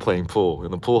Filipino playing pool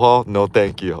in the pool hall. No,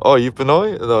 thank you. Oh, you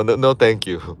Pinoy? No, thank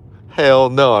you. Hell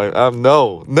no. I'm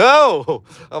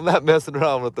not messing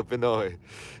around with the Pinoy.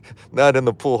 Not in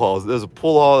the pool halls. There's a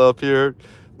pool hall up here.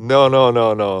 No.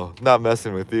 Not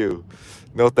messing with you.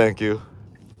 No, thank you.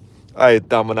 Ay,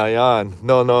 tama na yan.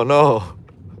 No.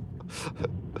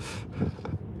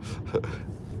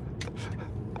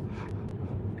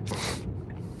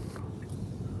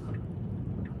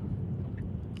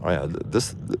 Oh yeah,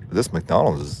 this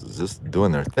McDonald's is just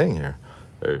doing their thing here.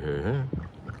 Hey.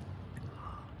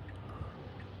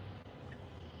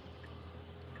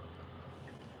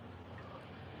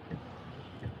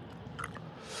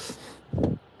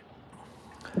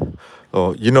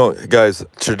 Oh, guys,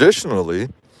 traditionally,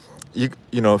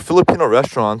 Filipino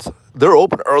restaurants, they're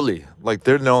open early. Like,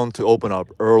 they're known to open up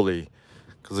early.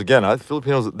 Because again,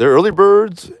 Filipinos, they're early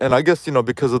birds, and I guess,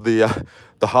 because of the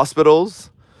hospitals,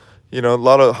 a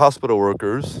lot of hospital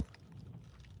workers,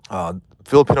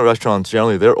 Filipino restaurants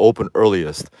generally, they're open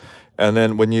earliest. And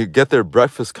then when you get their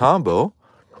breakfast combo,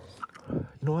 you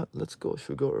know what? Should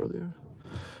we go earlier?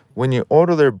 When you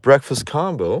order their breakfast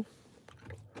combo,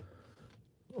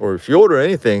 or if you order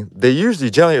anything, they usually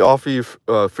generally offer you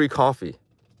free coffee,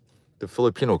 the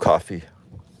Filipino coffee.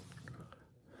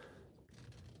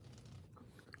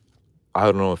 I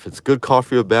don't know if it's good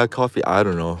coffee or bad coffee. I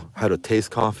don't know how to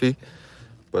taste coffee,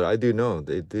 but I do know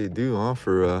they do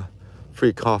offer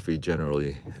free coffee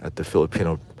generally at the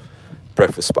Filipino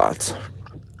breakfast spots.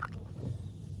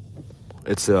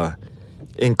 It's a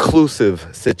inclusive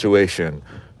situation.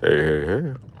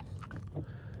 Hey.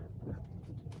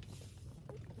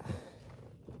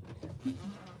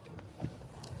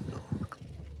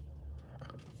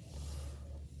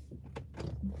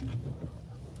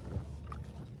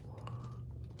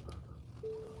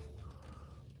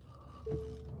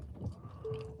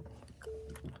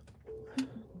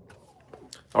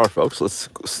 All right, folks, let's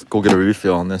go get a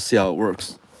refill on this, see how it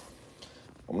works.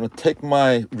 I'm going to take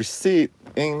my receipt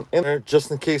in there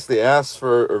just in case they ask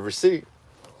for a receipt.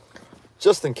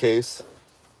 Just in case.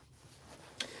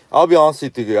 I'll be honest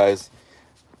with you guys.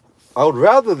 I would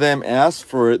rather them ask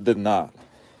for it than not.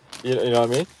 You know what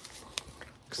I mean?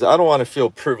 Because I don't want to feel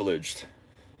privileged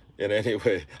in any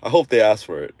way. I hope they ask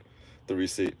for it, the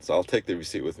receipt. So I'll take the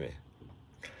receipt with me.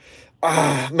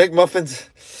 McMuffins.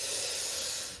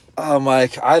 Oh,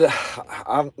 Mike,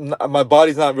 my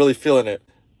body's not really feeling it.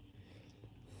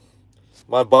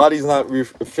 My body's not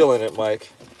feeling it,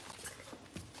 Mike.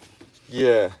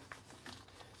 Yeah.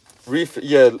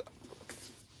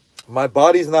 My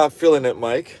body's not feeling it,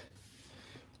 Mike.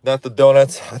 Not the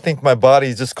donuts. I think my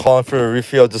body's just calling for a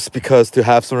refill just because to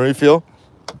have some refill.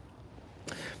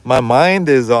 My mind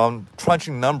is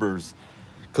crunching numbers.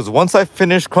 Because once I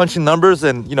finish crunching numbers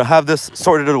and, have this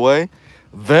sorted away,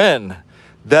 then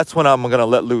that's when I'm going to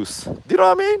let loose. Do you know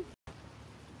what I mean?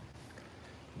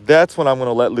 That's when I'm going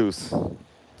to let loose.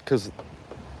 Because,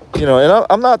 and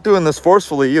I'm not doing this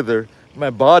forcefully either.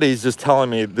 My body's just telling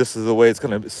me this is the way it's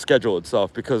going to schedule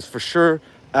itself. Because for sure,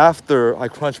 after I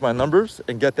crunch my numbers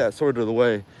and get that sorted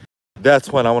away,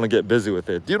 that's when I want to get busy with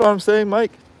it. Do you know what I'm saying,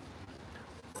 Mike?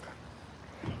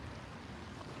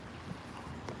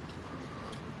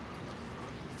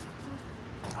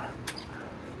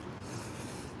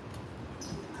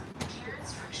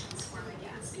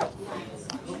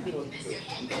 Hi,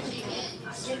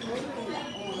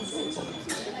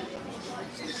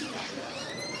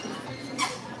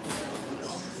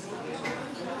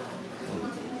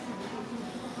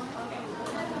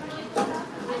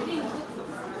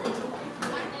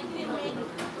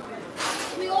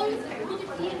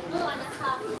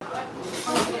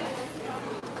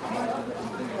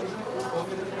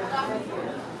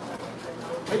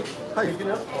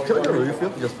 can I get a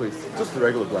refill? Yes, please. Just the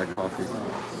regular black coffee.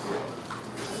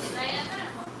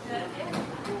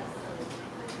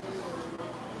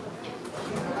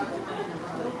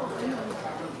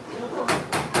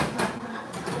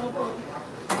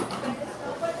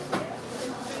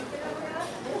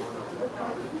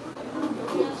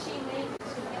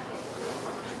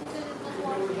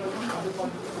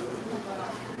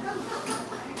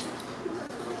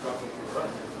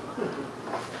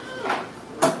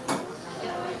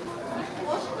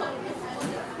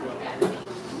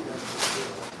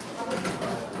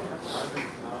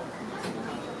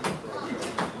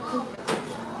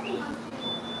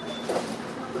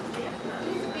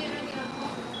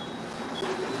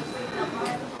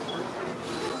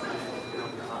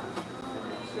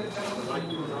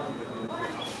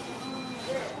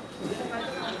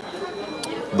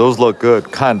 Those look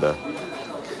good, kinda.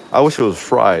 I wish it was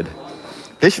fried.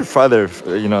 They should fry their,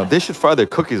 they should fry their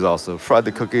cookies also. Fry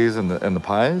the cookies and the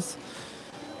pies.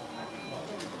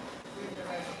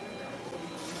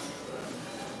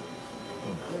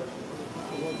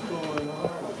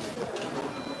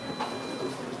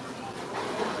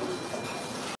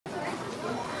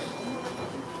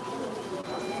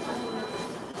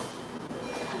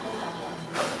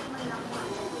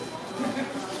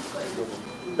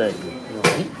 Thank you.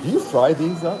 Do you fry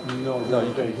these up? No,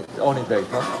 you can only bake,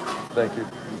 huh? Thank you.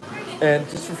 And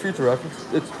just for future reference,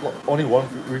 it's only one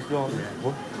refill.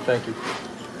 Yeah. Thank you.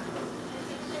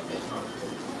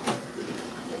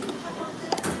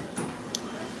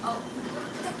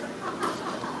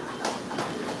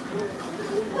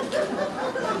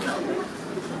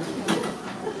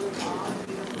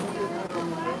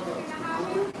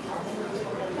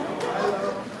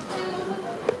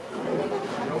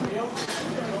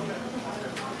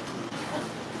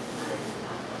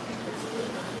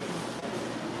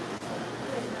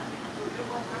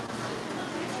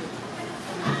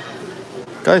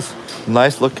 Guys,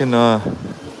 nice looking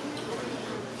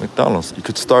McDonald's. You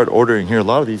could start ordering here. A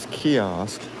lot of these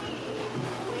kiosks.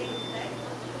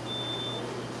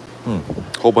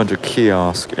 Whole bunch of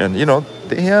kiosks. And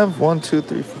they have 1, 2,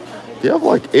 3, 4. They have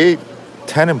like 8,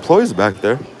 10 employees back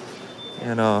there.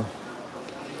 And a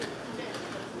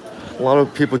lot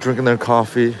of people drinking their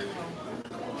coffee.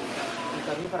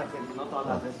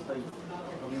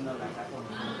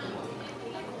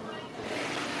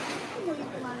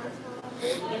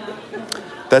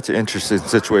 That's an interesting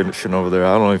situation over there.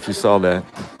 I don't know if you saw that.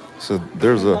 So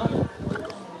there's a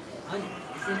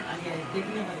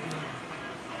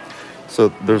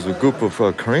group of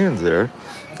Koreans there,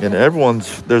 and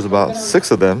there's about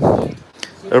 6 of them.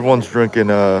 Everyone's drinking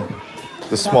the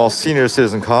small senior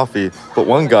citizen coffee, but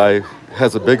one guy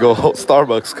has a big old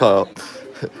Starbucks cup.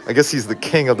 I guess he's the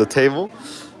king of the table.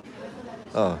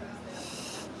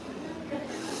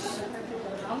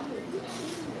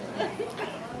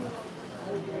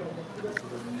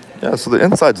 Yeah, so the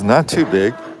inside's not too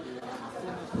big.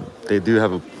 They do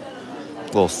have a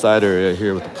little side area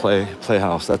here with the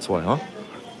playhouse. That's why, huh?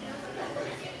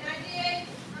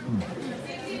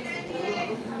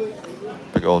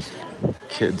 Big old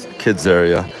kids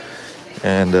area,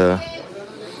 and yeah,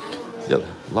 a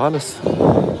lot of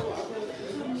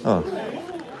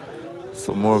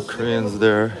some more Koreans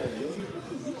there.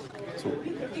 So,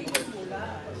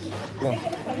 yeah.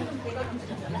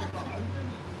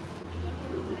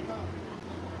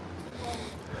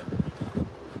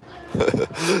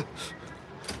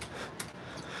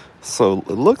 So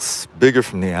it looks bigger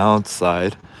from the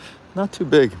outside. Not too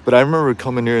big, but I remember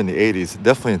coming here in the 80s.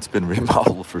 Definitely it's been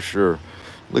remodeled for sure.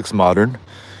 Looks modern.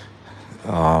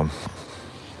 And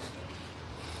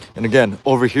again,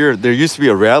 over here, there used to be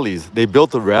a Rally's. They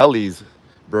built a Rally's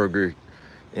burger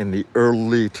in the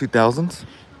early 2000s,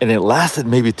 and it lasted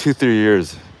maybe 2-3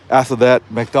 years. After that,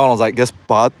 McDonald's, I guess,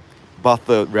 bought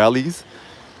the Rally's,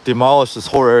 demolished this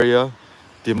whole area,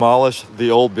 demolished the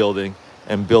old building,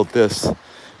 and built this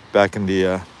back in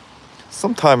the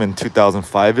sometime in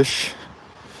 2005-ish.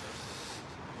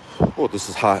 Oh, this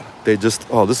is hot. This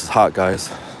is hot, guys.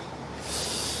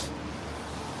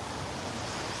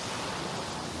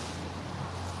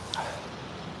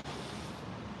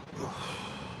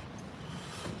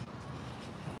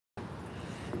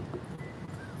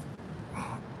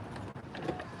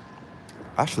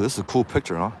 Actually, this is a cool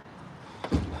picture, huh?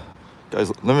 Guys,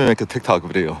 let me make a TikTok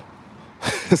video.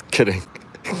 Just kidding.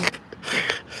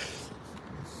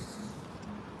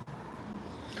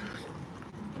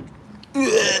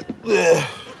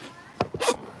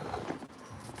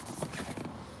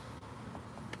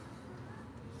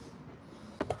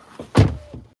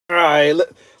 All right,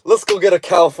 let's go get a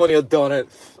California donut.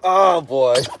 Oh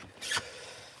boy.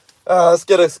 Let's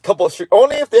get a couple of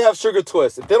only if they have sugar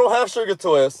twist. If they don't have sugar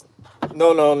twist,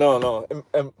 no.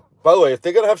 And by the way, if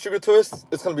they're gonna have sugar twist,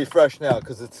 it's gonna be fresh now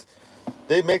because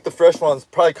they make the fresh ones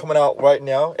probably coming out right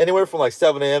now, anywhere from like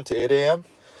 7 a.m. to 8 a.m.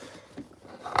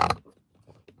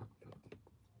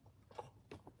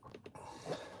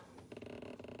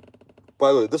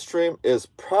 By the way, this stream is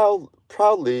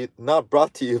proudly not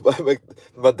brought to you by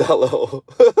Modelo.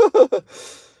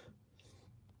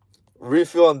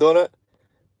 Refill on donut.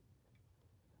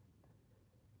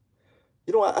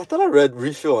 You know what? I thought I read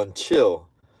refill and chill.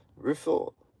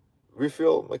 Refill,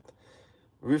 like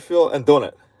refill and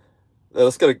donut.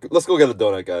 Let's go get a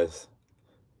donut, guys.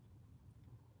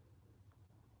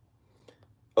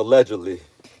 Allegedly.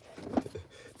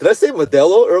 Did I say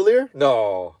Modelo earlier?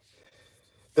 No.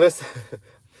 Did I say?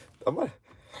 I might.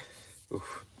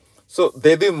 Oof. So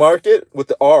they do market with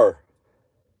the R.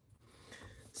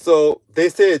 So they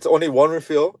say it's only one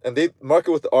refill, and they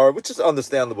market with the R, which is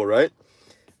understandable, right?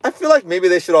 I feel like maybe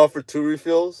they should offer 2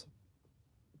 refills.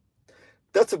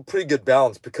 That's a pretty good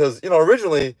balance because, you know,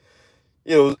 originally,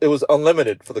 you know, it was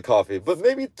unlimited for the coffee, but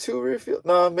maybe 2 refills.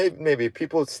 No, maybe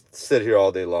people sit here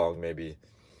all day long, maybe.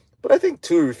 But I think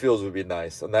 2 refills would be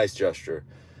nice, a nice gesture.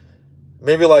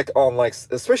 Maybe like on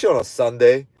especially on a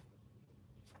Sunday,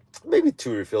 maybe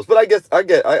 2 refills. But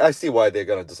I see why they're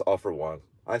gonna just offer 1.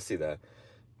 I see that.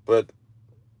 But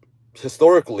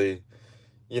historically,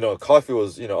 you know, coffee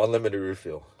was, you know, unlimited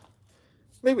refill.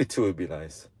 Maybe 2 would be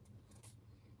nice.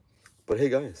 But hey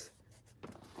guys,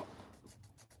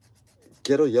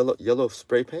 ghetto yellow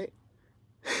spray paint.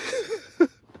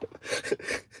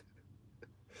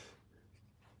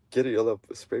 Ghetto yellow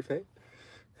spray paint.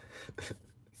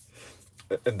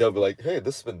 And they'll be like, hey,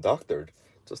 this has been doctored.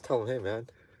 Just tell them, hey man.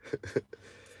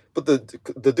 But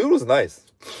the dude was nice.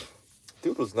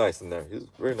 Dude was nice in there. He was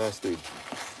a very nice dude.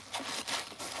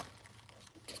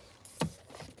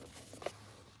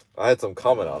 I had some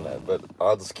comment on that, but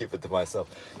I'll just keep it to myself.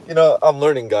 You know, I'm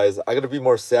learning, guys. I gotta be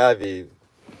more savvy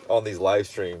on these live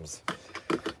streams.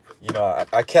 You know,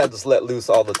 I can't just let loose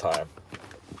all the time.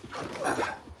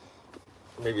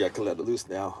 Maybe I can let it loose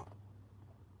now.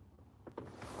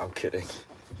 I'm kidding.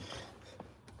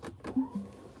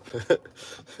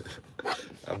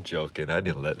 I'm joking. I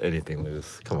didn't let anything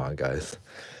loose. Come on, guys.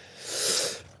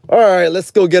 All right,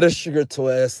 let's go get a sugar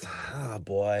twist. Ah,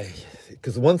 boy.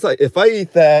 Because if I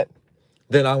eat that,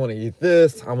 then I want to eat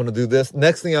this. I want to do this.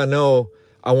 Next thing I know,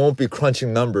 I won't be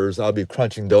crunching numbers. I'll be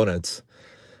crunching donuts.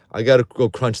 I got to go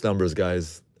crunch numbers,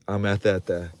 guys. I'm at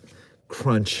that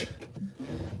crunch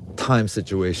time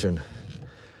situation.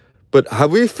 But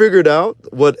have we figured out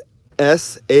what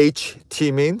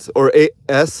SHT means? Or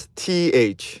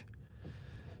STH?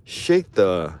 Shake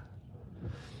the...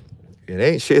 It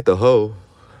ain't shake the hoe.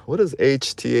 What does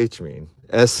HTH mean?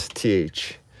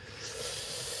 STH.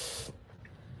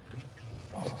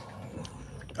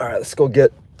 All right, let's go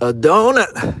get a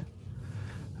donut.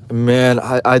 Man,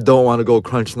 I don't want to go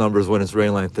crunch numbers when it's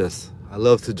raining like this. I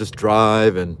love to just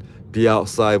drive and be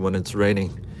outside when it's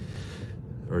raining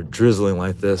or drizzling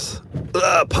like this.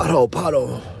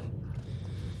 Pothole.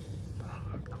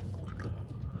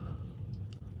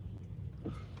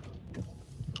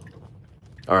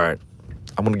 All right,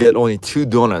 I'm gonna get only 2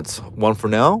 donuts. One for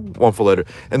now, one for later.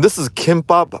 And this is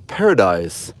Kimbap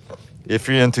Paradise. If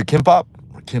you're into Kimbap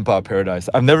Paradise.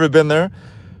 I've never been there,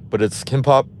 but it's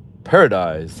Kimbap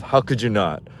Paradise. How could you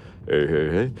not?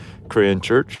 Hey. Korean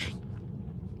church.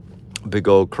 Big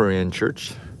old Korean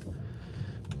church.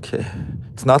 Okay.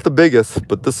 It's not the biggest,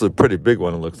 but this is a pretty big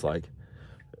one, it looks like.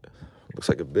 Looks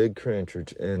like a big Korean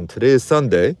church. And today is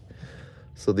Sunday,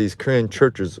 so these Korean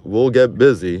churches will get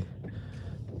busy.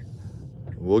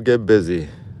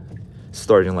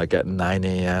 Starting like at 9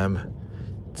 a.m.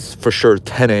 It's for sure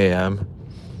 10 a.m.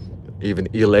 Even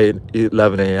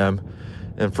 11 a.m.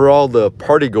 And for all the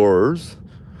party goers,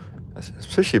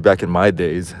 especially back in my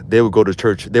days, they would go to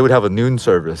church. They would have a noon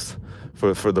service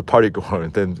for the party goer.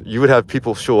 And then you would have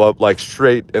people show up like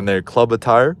straight in their club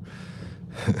attire.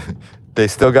 They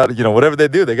still got, you know, whatever they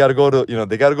do, they got to go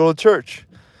to church.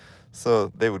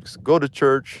 So they would go to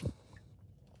church.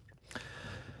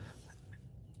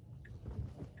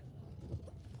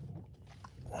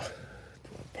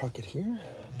 Park it here.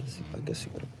 I guess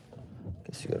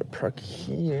you gotta park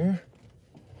here.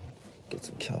 Get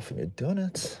some California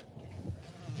donuts.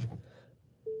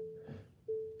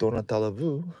 Donut à la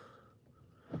vue.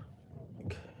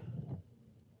 Okay.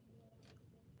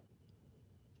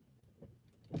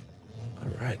 All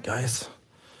right, guys.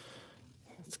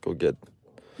 Let's go get.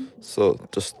 So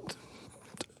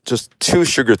just 2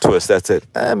 sugar twists. That's it.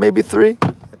 Maybe 3.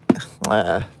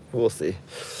 We'll see.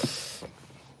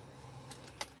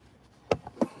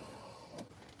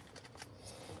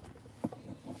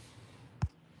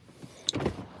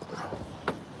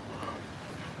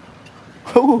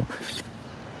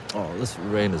 Oh, this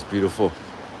rain is beautiful.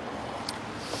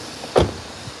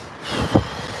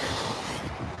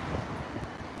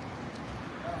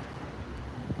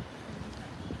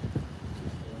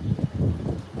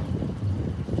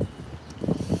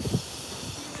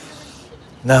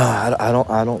 No,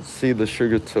 I don't see the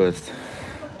sugar twist.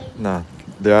 No,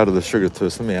 they're out of the sugar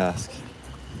twist. Let me ask.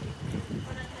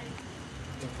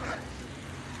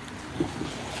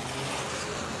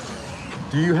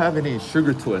 Do you have any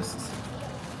sugar twists?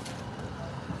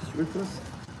 Sugar twists?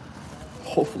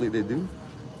 Hopefully they do.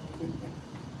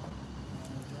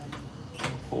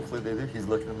 Hopefully they do. He's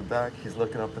looking in the back. He's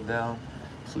looking up and down.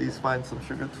 Please find some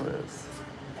sugar twists.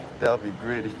 That would be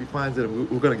great. If he finds it,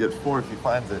 we're going to get 4 if he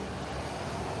finds it.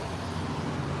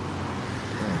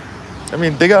 I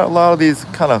mean, they got a lot of these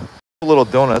kind of cool little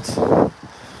donuts.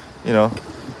 You know,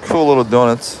 cool little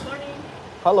donuts.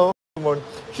 Hello. Good morning.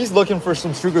 He's looking for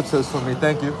some sugar twists for me.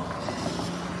 Thank you.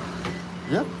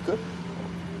 Yeah, good.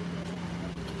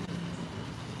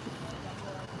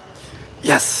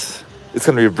 Yes. It's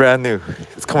going to be brand new.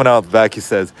 It's coming out the back, he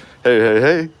says. Hey, hey,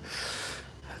 hey.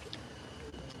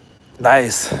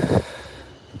 Nice.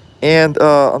 And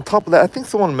on top of that, I think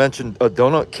someone mentioned a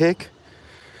donut cake.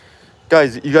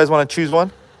 Guys, you guys want to choose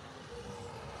one?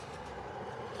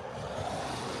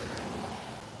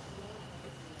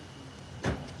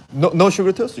 No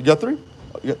sugar toast? You got 3?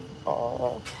 You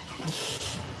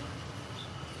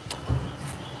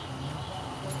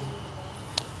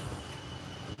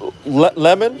got,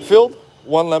 lemon filled?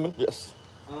 1 lemon? Yes.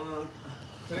 Can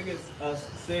I get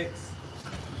 6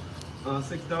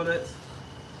 donuts?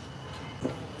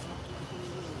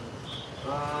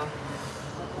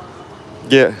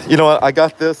 Yeah, you know what? I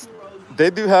got this. They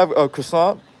do have a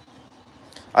croissant.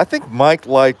 I think Mike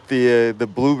liked the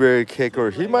blueberry cake,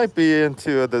 or he might be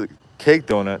into the cake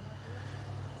donut.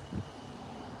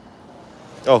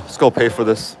 Oh, let's go pay for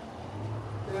this.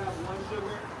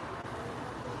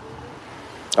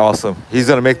 Awesome. He's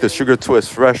gonna make the sugar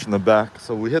twist fresh in the back.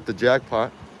 So we hit the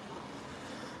jackpot.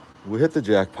 We hit the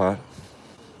jackpot.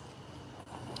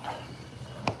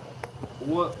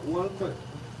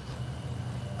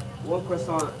 One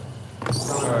croissant.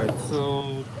 Alright,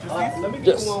 so let me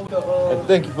get Yes. one with the And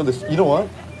thank you for this. You know what?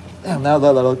 Damn, now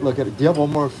that I look at it, do you have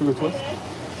one more sugar twist?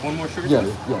 one more sugar Yeah,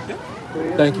 twist? yeah.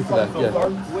 Thank you for that. Yeah. You 4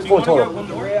 wanna total. get one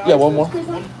more? Yeah, one more. If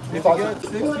you get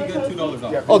 6, you get $2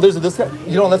 off. Oh, there's a discount.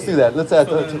 You know, let's do that. Let's add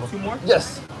So 2 then 2 more?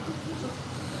 Yes.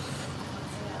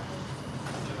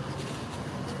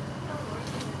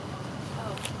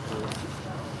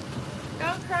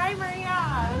 Don't cry, Maria.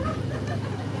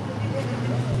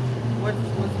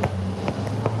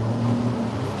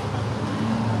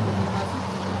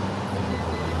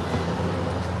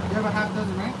 You have a half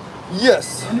dozen, right?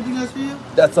 Yes. Anything else for you?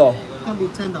 That's all. It's gonna be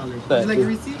 $10. Would Thank you like you. a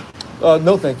receipt?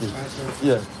 No, thank you.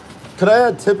 Yeah. Could I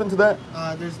add tip into that?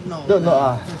 There's no.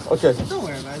 No. Okay. Don't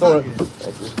worry about it. It's Don't all worry. good.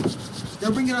 Thank you.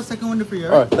 They'll bring it out second window for you.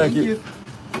 All right, thank you.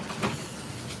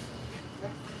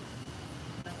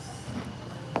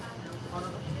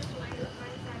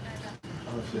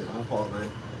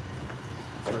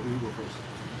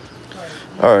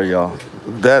 All right, y'all.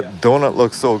 That donut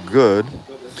looks so good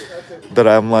that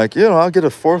I'm like, you know, I'll get a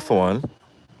 4th one.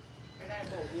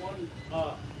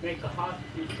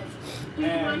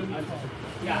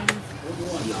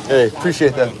 Hey,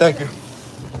 appreciate that. Thank you.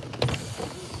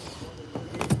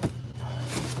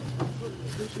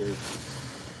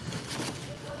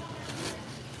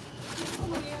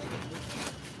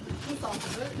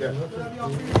 Yeah,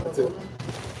 that's it.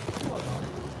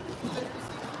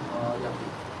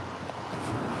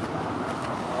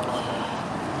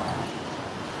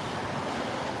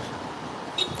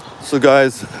 So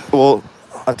guys, well,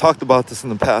 I talked about this in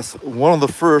the past. One of the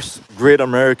first great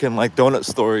American donut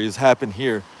stories happened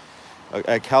here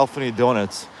at California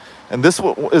Donuts. And this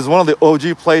is one of the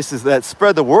OG places that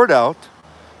spread the word out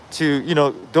to,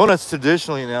 donuts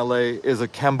traditionally in LA is a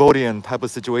Cambodian type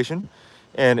of situation.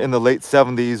 And in the late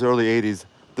 70s, early 80s,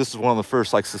 this is one of the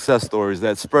first success stories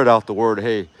that spread out the word,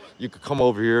 hey, you could come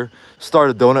over here, start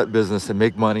a donut business and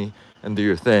make money and do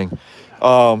your thing.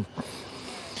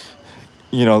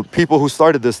 you know, people who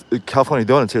started this California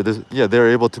Donuts here, yeah, they're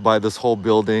able to buy this whole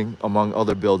building among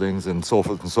other buildings and so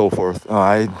forth and so forth.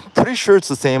 I'm pretty sure it's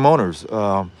the same owners.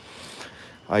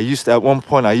 At one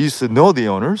point, I used to know the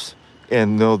owners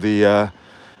and know the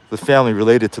family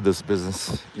related to this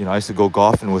business. You know, I used to go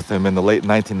golfing with them in the late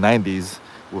 1990s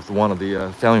with one of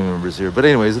the family members here. But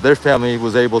anyways, their family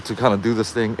was able to kind of do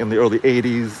this thing in the early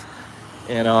 80s.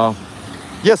 And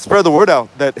yeah, spread the word out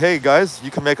that, hey, guys,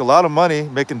 you can make a lot of money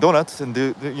making donuts and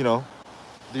do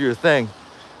your thing.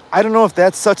 I don't know if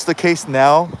that's such the case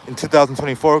now in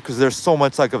 2024 because there's so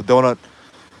much like of donut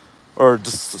or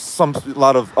just a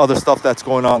lot of other stuff that's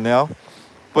going on now.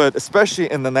 But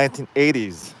especially in the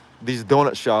 1980s, these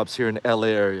donut shops here in the LA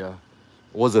area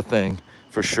was a thing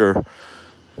for sure.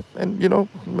 And, you know,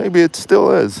 maybe it still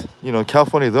is. You know,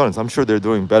 California Donuts, I'm sure they're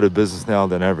doing better business now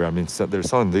than ever. I mean, they're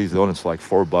selling these donuts for like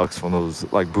 $4 from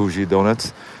those like bougie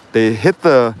donuts. They hit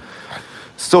the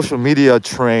social media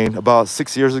train about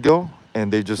 6 years ago,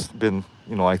 and they've just been,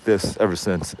 you know, like this ever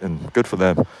since. And good for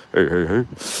them. Hey, hey, hey.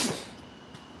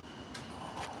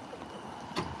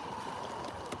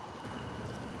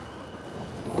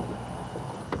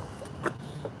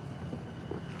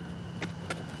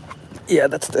 Yeah,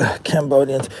 that's the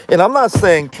Cambodians. And I'm not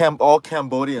saying all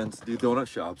Cambodians do donut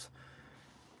shops.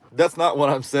 That's not what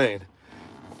I'm saying.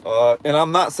 And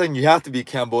I'm not saying you have to be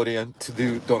Cambodian to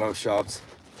do donut shops.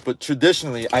 But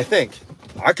traditionally, I think,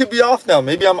 I could be off now.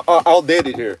 Maybe I'm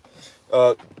outdated here.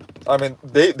 I mean,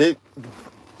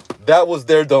 that was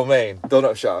their domain,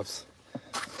 donut shops.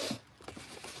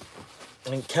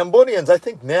 And Cambodians, I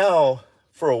think now,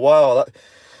 for a while, I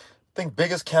think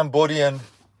biggest Cambodian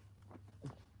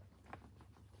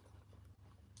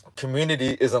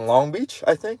community is in Long Beach,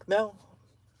 I think now.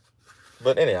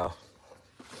 But anyhow,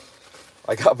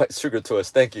 I got my sugar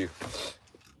twist. Thank you.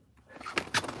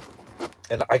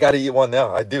 And I gotta eat one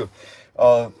now. I do.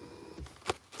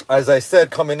 As I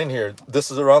said, coming in here, this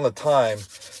is around the time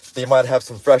they might have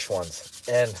some fresh ones.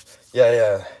 And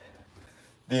yeah,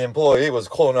 the employee was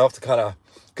cool enough to kind of,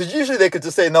 because usually they could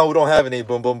just say, no, we don't have any,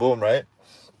 boom, boom, boom, right?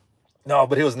 No,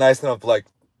 but he was nice enough, like,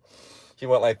 he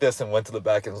went like this and went to the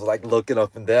back and was like looking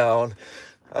up and down.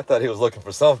 I thought he was looking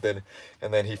for something.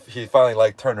 And then he finally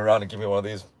like turned around and gave me one of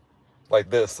these like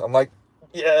this. I'm like,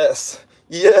 yes,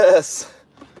 yes,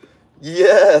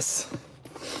 yes.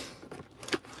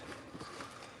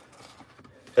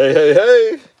 Hey, hey,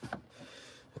 hey.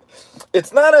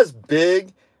 It's not as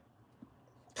big.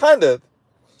 Kind of.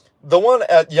 The one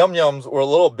at Yum Yums were a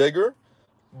little bigger.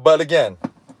 But again,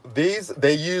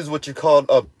 they use what you call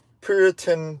a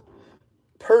Puritan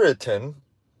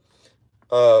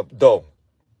dough.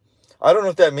 I don't know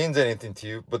if that means anything to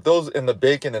you, but those in the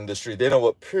baking industry, they know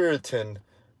what Puritan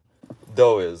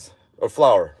dough is, or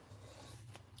flour.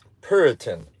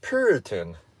 Puritan.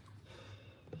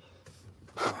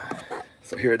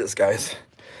 So here it is, guys.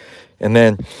 And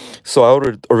then, so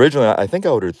originally I think I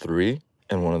ordered 3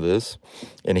 and one of this,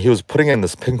 and he was putting in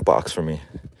this pink box for me,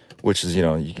 which is, you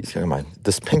know, you can mind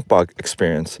this pink box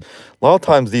experience. A lot of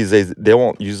times these days they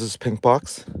won't use this pink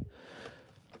box,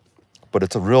 but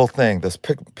it's a real thing. This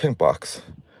pink box.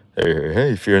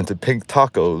 Hey, if you're into pink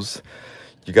tacos,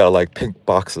 you gotta like pink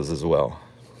boxes as well.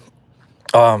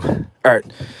 All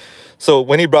right. So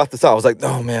when he brought this out, I was like,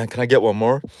 "Oh man, can I get one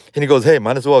more?" And he goes, "Hey,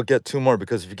 might as well get 2 more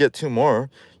because if you get 2 more,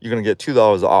 you're gonna get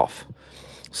 $2 off."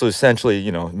 So essentially,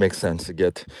 you know, it makes sense to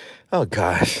get. Oh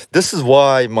gosh, this is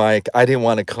why, Mike, I didn't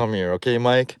want to come here. Okay,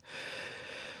 Mike.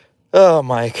 Oh,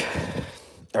 Mike.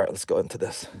 All right, let's go into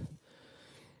this.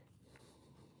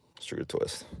 Sugar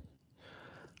twist.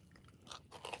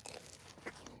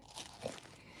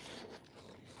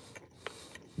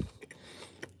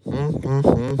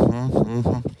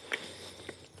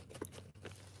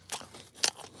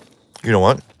 You know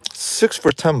what? 6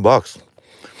 for $10.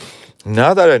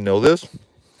 Now that I know this,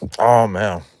 oh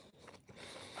man.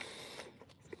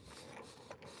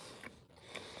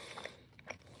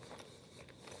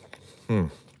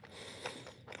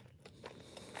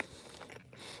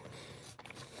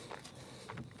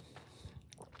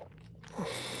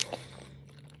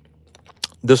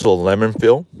 This little lemon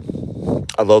feel.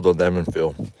 I love the lemon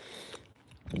feel.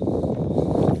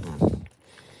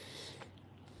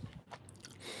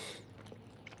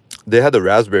 They had the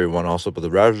raspberry one also, but the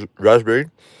raspberry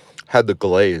had the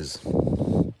glaze.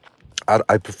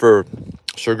 I prefer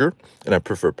sugar, and I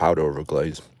prefer powder over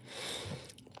glaze.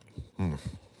 Yeah,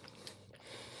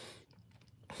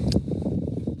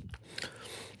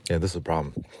 this is a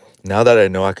problem. Now that I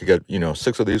know I could get,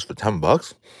 6 of these for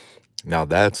 $10, now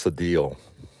that's a deal.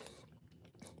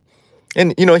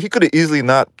 And, he could have easily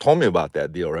not told me about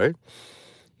that deal, right?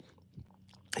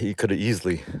 He could have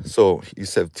easily. So he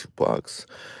said $2.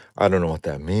 I don't know what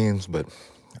that means, but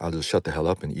I'll just shut the hell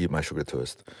up and eat my sugar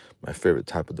toast. My favorite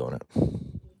type of donut.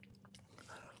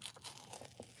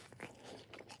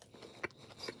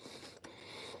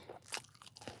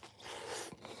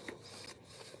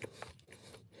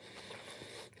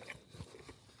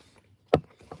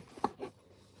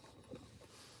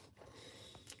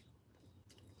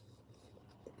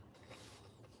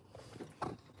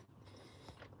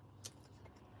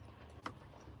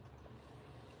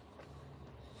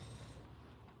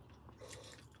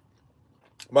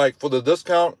 Mike, for the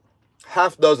discount,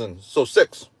 half dozen, so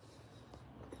 6.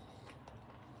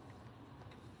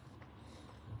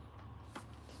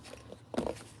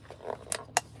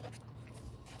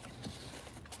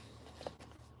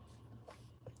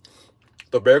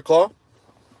 The bear claw.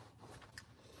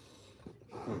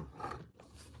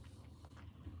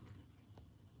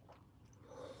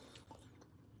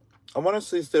 I want to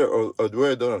see there or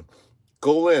where donut.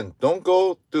 Go in. Don't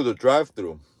go through the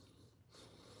drive-through.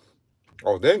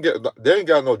 Oh, they ain't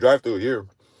got no drive-through here.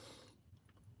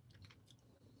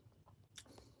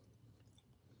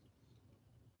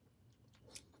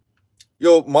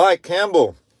 Yo, Mike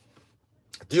Campbell,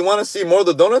 do you want to see more of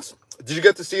the donuts? Did you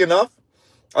get to see enough?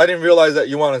 I didn't realize that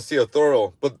you want to see a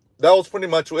thorough, but that was pretty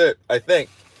much it, I think.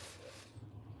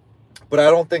 But I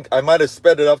don't think, I might have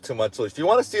sped it up too much. So if you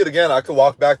want to see it again, I could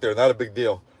walk back there. Not a big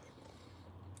deal.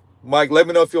 Mike, let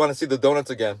me know if you want to see the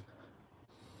donuts again.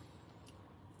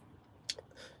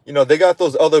 You know, they got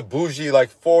those other bougie, like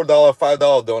 $4,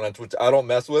 $5 donuts, which I don't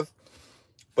mess with.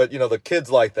 But, you know, the kids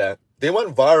like that. They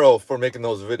went viral for making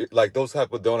those videos, like those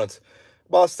type of donuts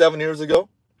about 7 years ago.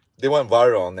 They went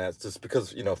viral on that just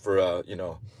because, you know, for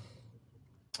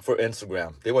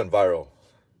Instagram. They went viral.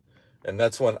 And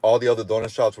that's when all the other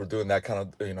donut shops were doing that kind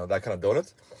of, you know, that kind of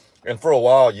donuts. And for a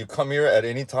while, you come here at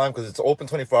any time because it's open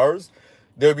 24 hours.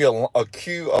 There'd be a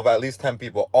queue of at least 10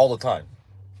 people all the time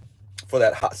for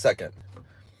that hot second.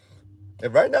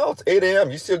 And right now, it's 8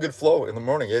 a.m. You see a good flow in the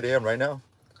morning, 8 a.m. right now.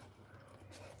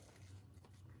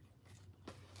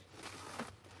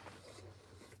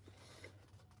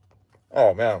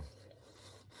 Oh, man.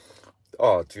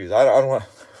 Oh, geez. I don't want...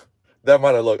 That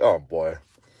might have looked... Oh, boy.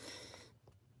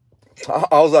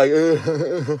 I was like...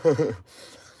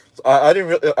 I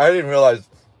didn't realize...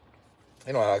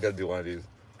 You know, I got to do one of these.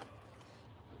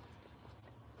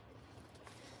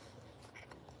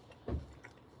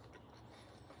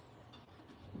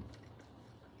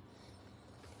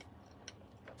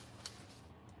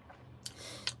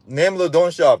 Name of the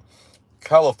donut shop.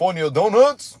 California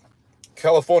Donuts.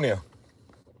 California.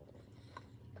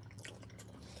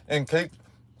 In Cape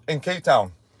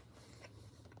Town.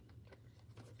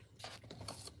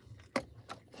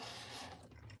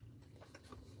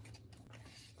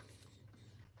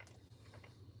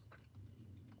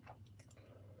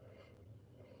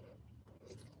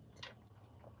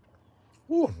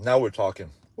 Ooh, now we're talking.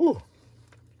 Ooh.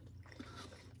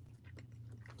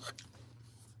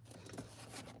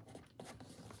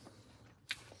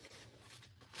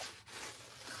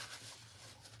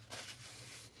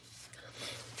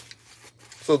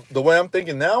 So the way I'm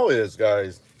thinking now is,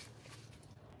 guys,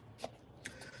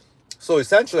 so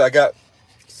essentially I got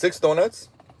 6 donuts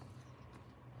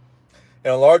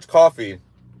and a large coffee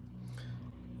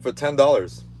for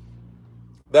 $10.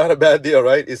 Not a bad deal,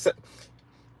 right?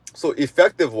 So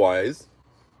effective wise,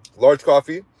 large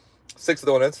coffee, 6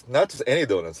 donuts, not just any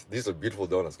donuts. These are beautiful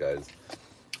donuts, guys,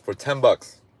 for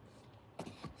 $10.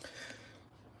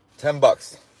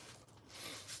 $10.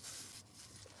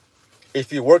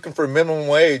 If you're working for minimum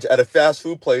wage at a fast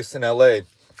food place in LA,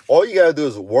 all you gotta do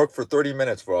is work for 30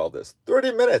 minutes for all this.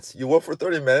 30 minutes. You work for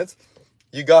 30 minutes,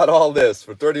 you got all this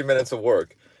for 30 minutes of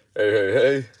work.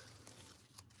 Hey.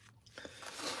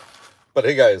 But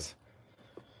hey, guys,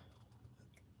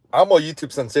 I'm a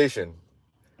YouTube sensation.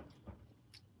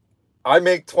 I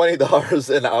make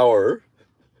 $20 an hour.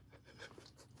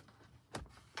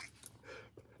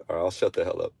 All right, I'll shut the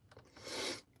hell up.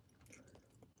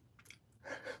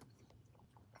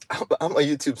 I'm a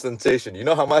YouTube sensation. You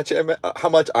know how much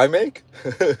I make?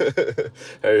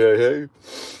 Hey.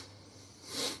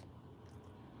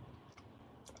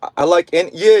 I like, and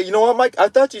yeah, you know what, Mike? I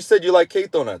thought you said you like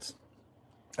cake donuts,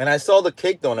 and I saw the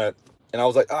cake donut, and I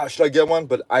was like, should I get one?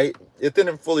 But it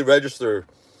didn't fully register.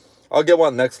 I'll get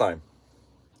one next time.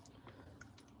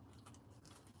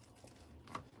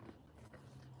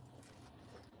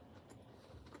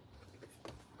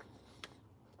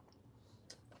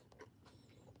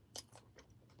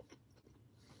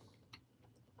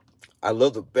 I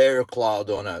love the bear claw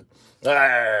donut.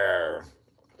 Arr.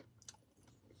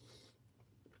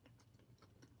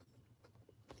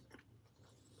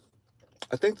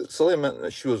 I think that Celia meant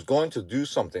that she was going to do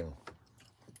something.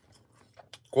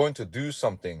 Going to do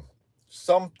something.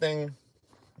 Something.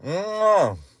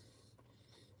 Mm.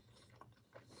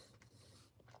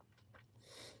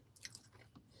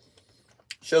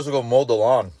 She has to go mow the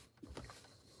lawn.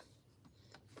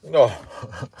 No.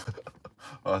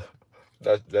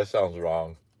 That sounds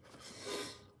wrong.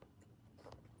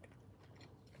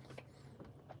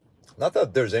 Not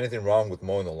that there's anything wrong with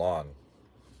mowing the lawn.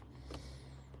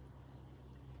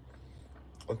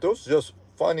 But those just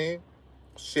funny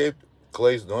shaped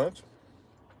glazed donuts.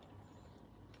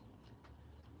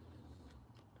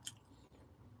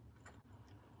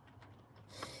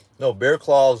 No, bear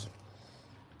claws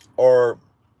are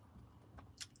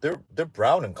they're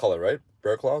brown in color, right?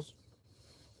 Bear claws.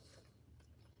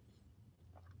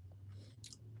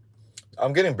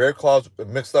 I'm getting bear claws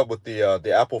mixed up with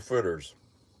the apple fritters.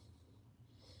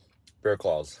 Bear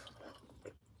claws.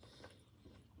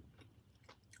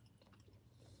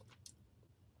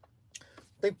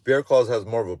 I think bear claws has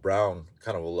more of a brown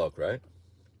kind of a look, right?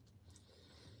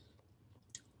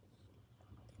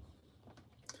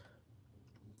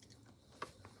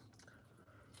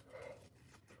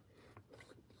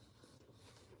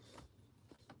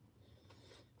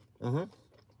 Mm-hmm.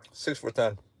 6 for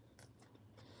 10.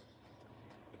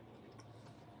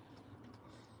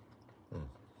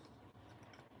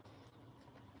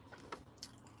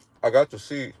 I got to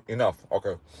see enough.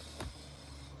 Okay.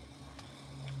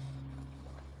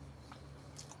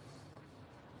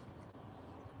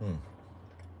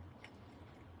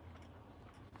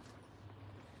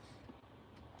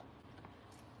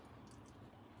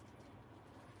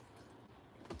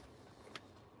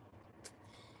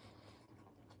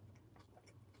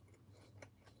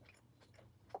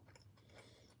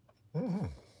 Mm-hmm.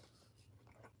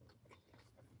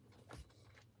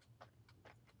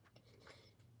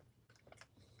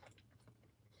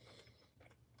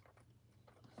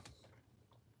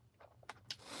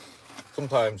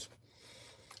 Sometimes,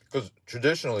 because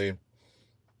traditionally,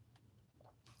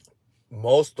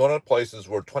 most donut places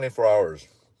were 24 hours.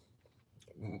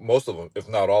 Most of them, if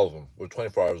not all of them, were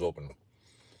 24 hours open.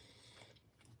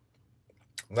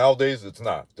 Nowadays, it's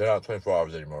not. They're not 24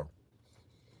 hours anymore.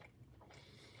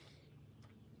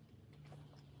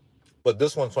 But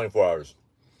this one's 24 hours.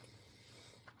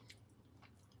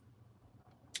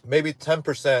 Maybe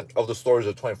 10% of the stores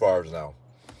are 24 hours now.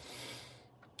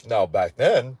 Now, back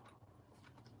then,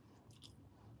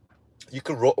 you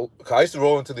could roll. I used to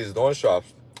roll into these donut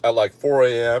shops at like 4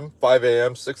 a.m., 5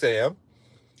 a.m., 6 a.m.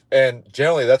 And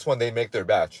generally, that's when they make their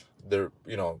batch, their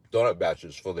donut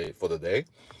batches for the day.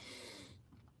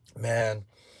 Man,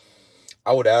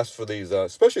 I would ask for these,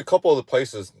 especially a couple of the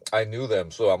places I knew them,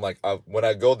 so I'm like, when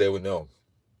I go, they would know.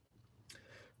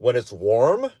 When it's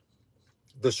warm,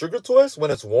 the sugar twist,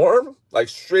 when it's warm, like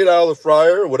straight out of the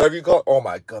fryer, whatever you call it, oh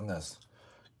my goodness,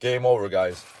 game over,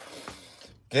 guys,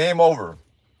 game over.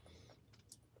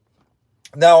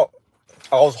 Now,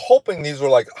 I was hoping these were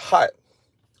like hot,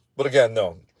 but again,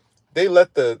 no. They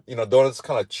let the donuts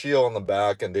kind of chill on the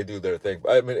back and they do their thing.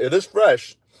 I mean, it is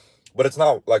fresh, but it's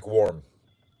not like warm.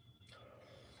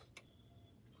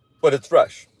 But it's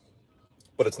fresh,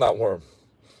 but it's not warm.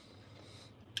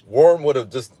 Warm would have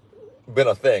just been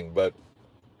a thing, but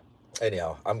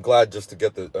anyhow, I'm glad just to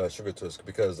get the sugar twist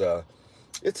because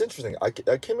it's interesting. I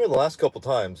came here the last couple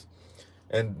times,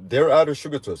 and they're out of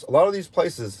sugar twist. A lot of these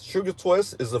places, sugar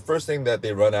twist is the first thing that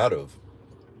they run out of.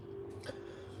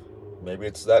 Maybe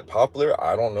it's that popular.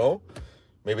 I don't know.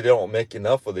 Maybe they don't make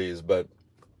enough of these, but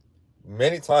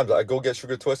many times I go get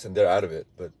sugar twist and they're out of it.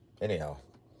 But anyhow,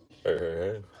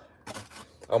 hey.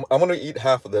 I'm gonna eat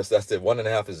half of this. That's it.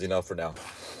 1.5 is enough for now.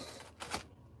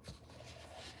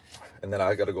 And then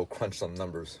I gotta go crunch some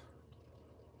numbers.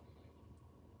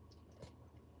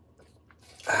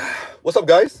 What's up,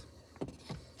 guys?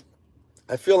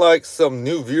 I feel like some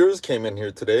new viewers came in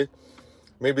here today.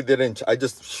 Maybe they didn't. I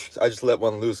just let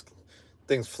one loose.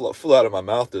 Things flew out of my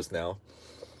mouth just now.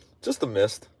 Just a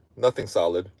mist. Nothing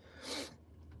solid.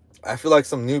 I feel like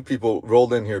some new people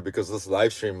rolled in here because this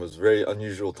live stream was very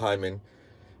unusual timing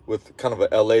with kind of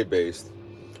a LA based.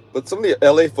 But some of the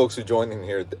LA folks who joined in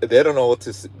here, they don't know what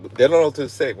to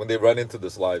say when they run into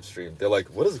this live stream. They're like,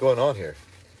 what is going on here?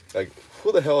 Like,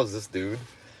 who the hell is this dude?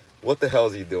 What the hell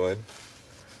is he doing?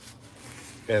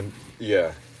 And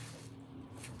yeah,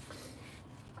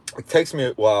 it takes me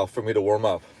a while for me to warm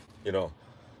up,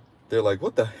 They're like,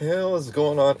 what the hell is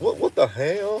going on? What the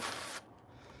hell?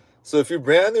 So if you're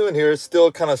brand new in here,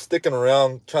 still kind of sticking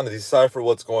around, trying to decipher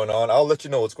what's going on, I'll let you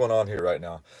know what's going on here right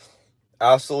now.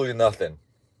 Absolutely nothing.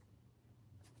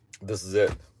 This is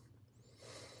it.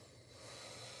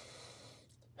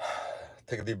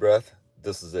 Take a deep breath.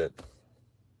 This is it.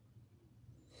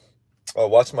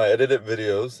 Watch my edited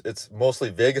videos. It's mostly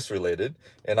Vegas related.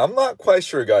 And I'm not quite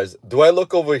sure, guys. Do I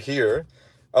look over here?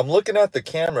 I'm looking at the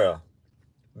camera,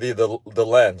 the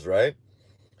lens, right?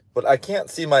 But I can't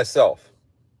see myself.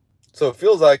 So it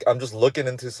feels like I'm just looking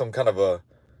into some kind of a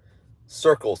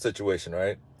circle situation,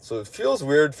 right? So it feels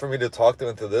weird for me to talk to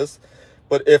into this.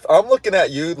 But if I'm looking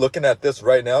at you, looking at this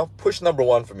right now, push number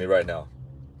 1 for me right now.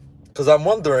 Because I'm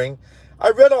wondering, I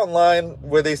read online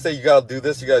where they say you gotta do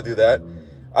this, you gotta do that.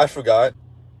 I forgot.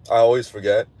 I always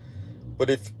forget. But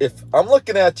if I'm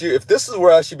looking at you, if this is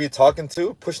where I should be talking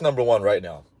to, push number 1 right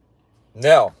now.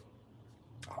 Now,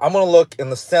 I'm gonna look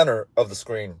in the center of the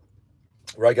screen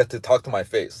where I get to talk to my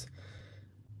face.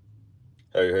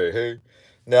 Hey, hey, hey.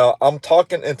 Now, I'm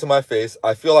talking into my face.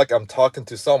 I feel like I'm talking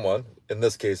to someone, in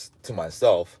this case, to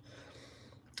myself.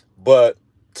 But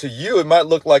to you, it might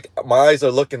look like my eyes are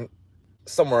looking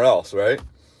somewhere else, right?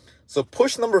 So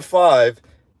push number 5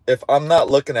 if I'm not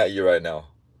looking at you right now.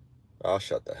 I'll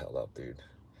shut the hell up, dude.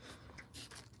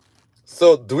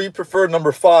 So do we prefer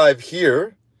number 5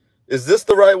 here? Is this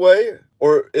the right way?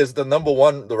 Or is the number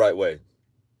 1 the right way?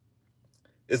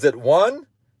 Is it 1?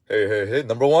 Hey, hey, hey,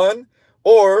 number 1?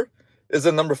 Or is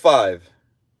it number 5?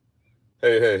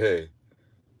 Hey, hey, hey.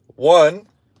 1.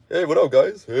 Hey, what up,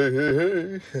 guys? Hey,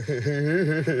 hey,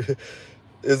 hey.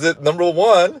 Is it number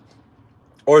 1?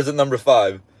 Or is it number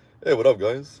 5? Hey, what up,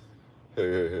 guys?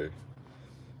 Hey, hey, hey.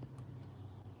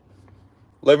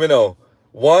 Let me know.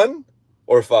 1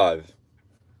 or 5?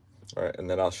 All right, and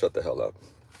then I'll shut the hell up.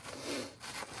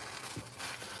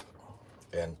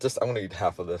 And just, I'm going to eat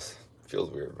half of this.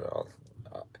 Feels weird, but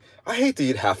I hate to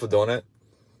eat half a donut.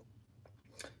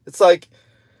 It's like,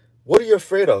 what are you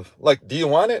afraid of? Like, do you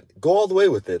want it? Go all the way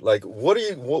with it. Like,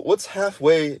 what's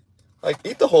halfway? Like,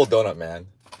 eat the whole donut, man.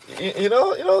 You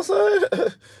know what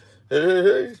I'm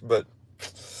saying? But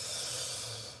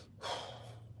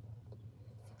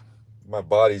my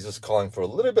body's just calling for a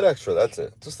little bit extra. That's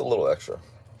it. Just a little extra.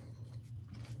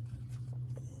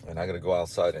 And I got to go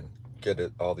outside and get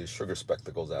all these sugar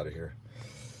spectacles out of here.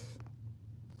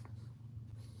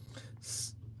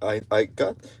 I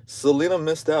got, Selena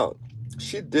missed out.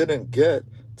 She didn't get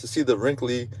to see the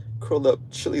wrinkly, curled up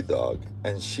chili dog.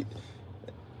 And she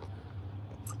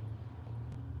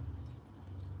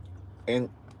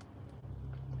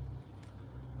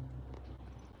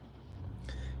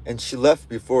left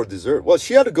before dessert. Well,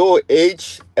 she had to go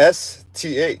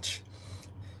HSTH.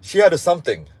 She had to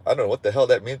something. I don't know what the hell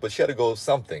that means, but she had to go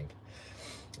something.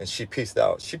 And she peaced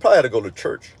out. She probably had to go to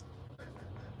church.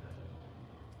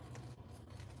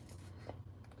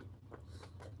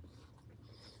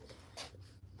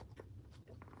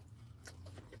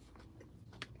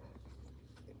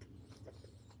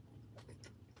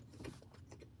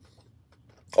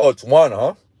 Oh, it's 1,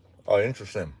 huh? Oh,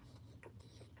 interesting.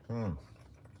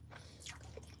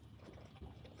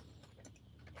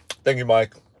 Thank you,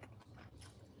 Mike.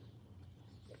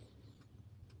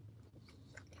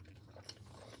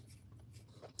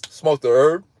 Smoke the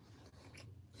herb.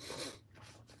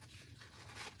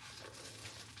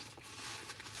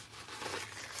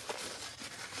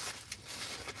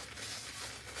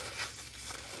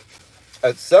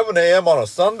 At 7 a.m. on a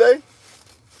Sunday?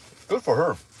 Good for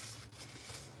her.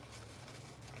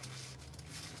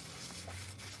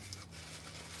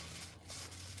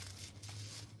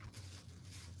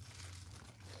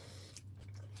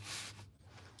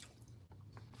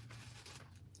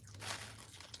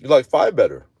 You like 5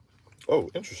 better? Oh,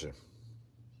 interesting.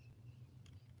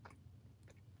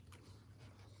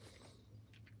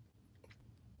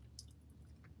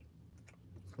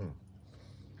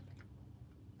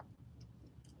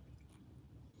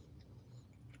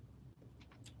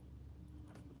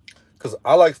 Because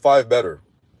I like 5 better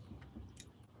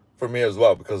for me as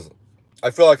well, because I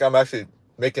feel like I'm actually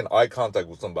making eye contact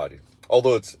with somebody.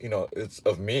 Although it's, it's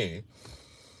of me.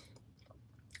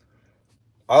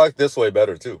 I like this way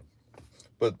better too.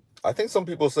 But I think some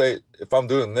people say if I'm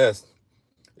doing this,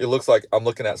 it looks like I'm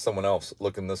looking at someone else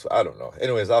looking this way. I don't know.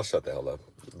 Anyways, I'll shut the hell up.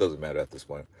 It doesn't matter at this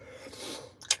point.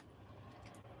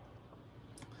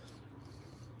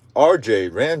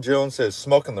 RJ, Rand Jones says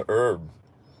smoking the herb.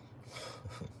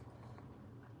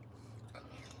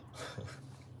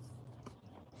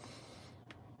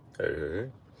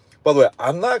 Hey. By the way,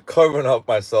 I'm not covering up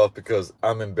myself because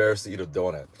I'm embarrassed to eat a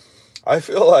donut. I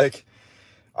feel like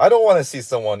I don't want to see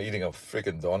someone eating a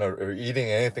freaking donut or eating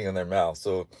anything in their mouth.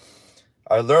 So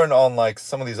I learned on like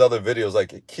some of these other videos,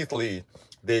 like Keith Lee,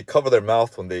 they cover their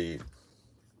mouth when they eat.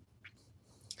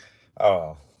 I don't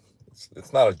know.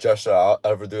 It's not a gesture I'll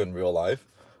ever do in real life.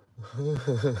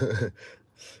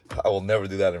 I will never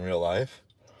do that in real life.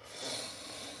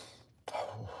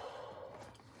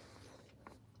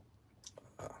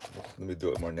 Let me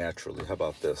do it more naturally. How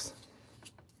about this?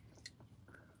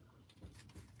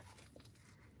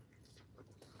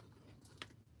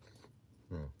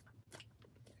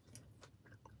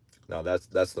 Now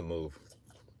that's the move.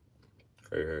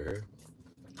 Here.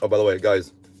 Oh, by the way,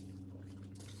 guys,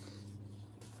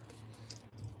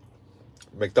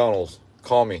 McDonald's,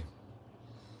 call me.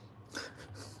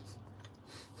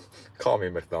 Call me,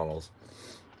 McDonald's.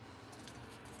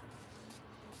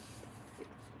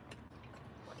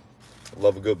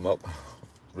 Love a good mup.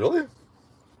 Really?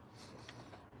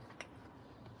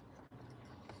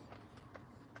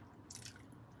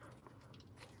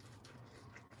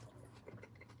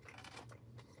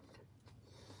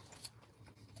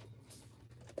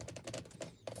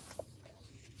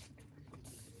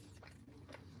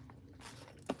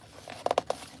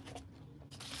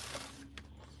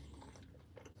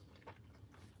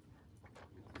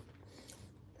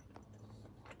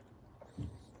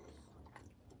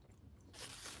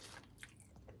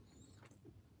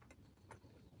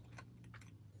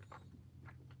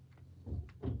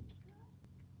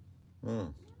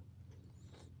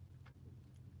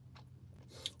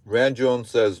 Rand Jones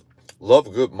says,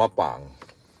 love good mukbang.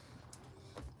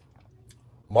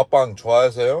 Mukbang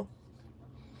좋아하세요?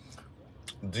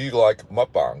 Do you like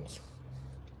mukbangs?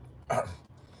 I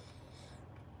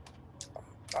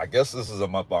guess this is a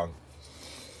mukbang.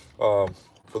 For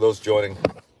those joining,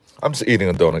 I'm just eating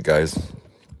a donut, guys.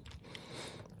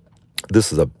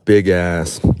 This is a big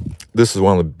ass. This is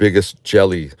one of the biggest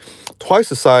jelly, twice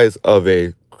the size of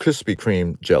a Krispy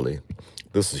Kreme jelly.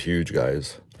 This is huge,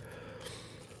 guys.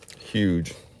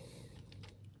 Huge.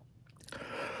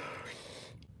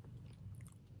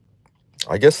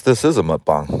 I guess this is a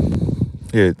mukbang.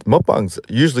 Yeah, mukbangs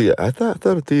usually. I thought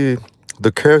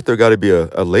the character got to be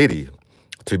a lady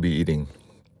to be eating.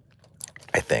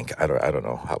 I think I don't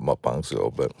know how mukbangs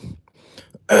go, but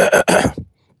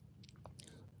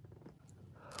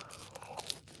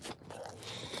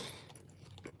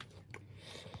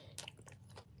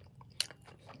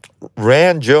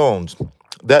Rand Jones.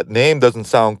 That name doesn't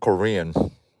sound Korean.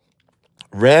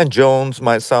 Rand Jones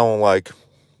might sound like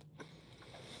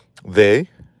they,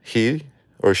 he,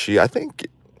 or she. I think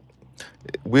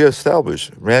we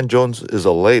established Rand Jones is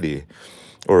a lady,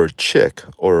 or a chick,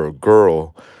 or a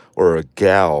girl, or a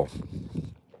gal.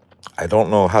 I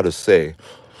don't know how to say.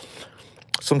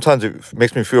 Sometimes it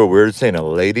makes me feel weird saying a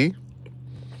lady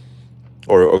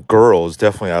or a girl is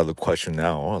definitely out of the question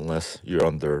now, unless you're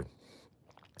under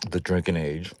the drinking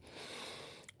age.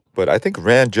 But I think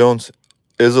Rand Jones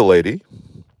is a lady.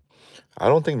 I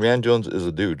don't think Rand Jones is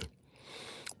a dude.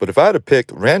 But if I had to pick,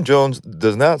 Rand Jones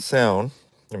does not sound...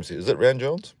 Let me see. Is it Rand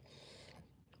Jones?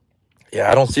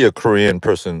 Yeah, I don't see a Korean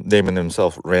person naming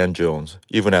himself Rand Jones,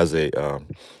 even as a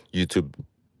YouTube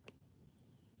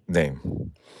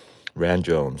name. Rand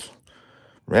Jones.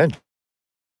 Rand...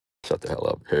 Shut the hell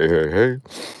up. Hey.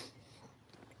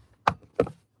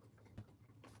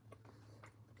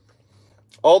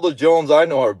 All the Jones I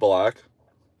know are black.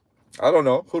 I don't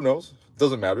know. Who knows?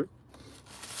 Doesn't matter.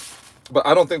 But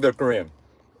I don't think they're Korean.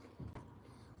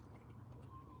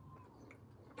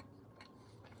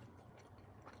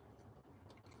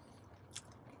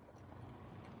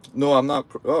 No, I'm not.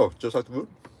 Oh, just like the food.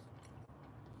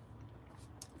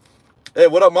 Hey,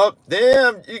 what up, Mup?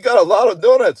 Damn, you got a lot of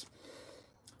donuts.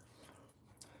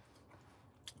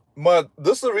 But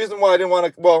this is the reason why I didn't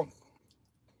want to. Well,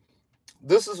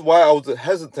 this is why I was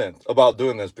hesitant about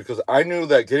doing this, because I knew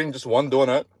that getting just one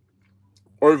donut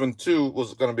or even two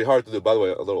was going to be hard to do. By the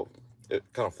way, it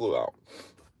kind of flew out.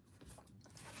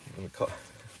 Let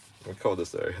me cover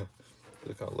this area.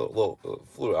 It kind of little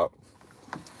flew out.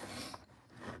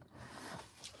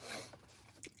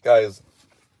 Guys,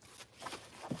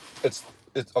 it's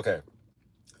okay.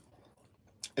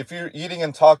 If you're eating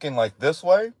and talking like this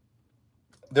way,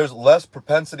 there's less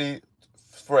propensity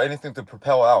for anything to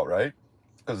propel out, right?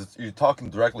 Because you're talking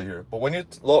directly here. But when you're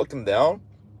looking down,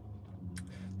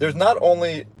 there's not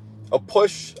only a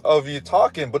push of you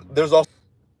talking, but there's also...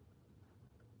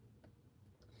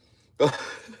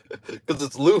 Because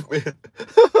it's loose, man.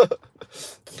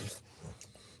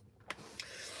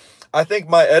 I think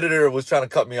my editor was trying to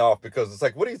cut me off, because it's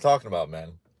like, what are you talking about,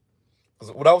 man?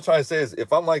 Because what I was trying to say is,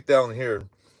 if I'm like down here,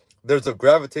 there's a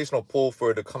gravitational pull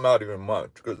for it to come out even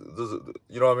much. Because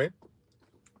you know what I mean?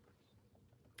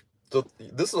 So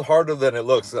this is harder than it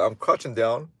looks. I'm crouching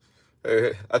down.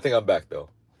 I think I'm back, though.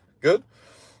 Good?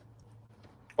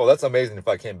 Oh, that's amazing if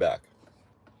I came back.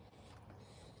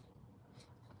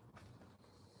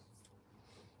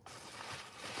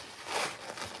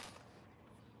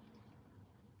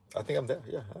 I think I'm there.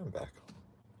 Yeah, I'm back.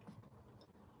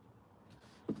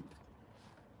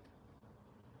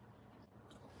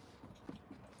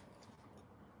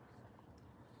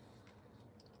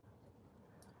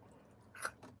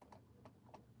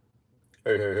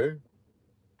 Hey, hey, hey.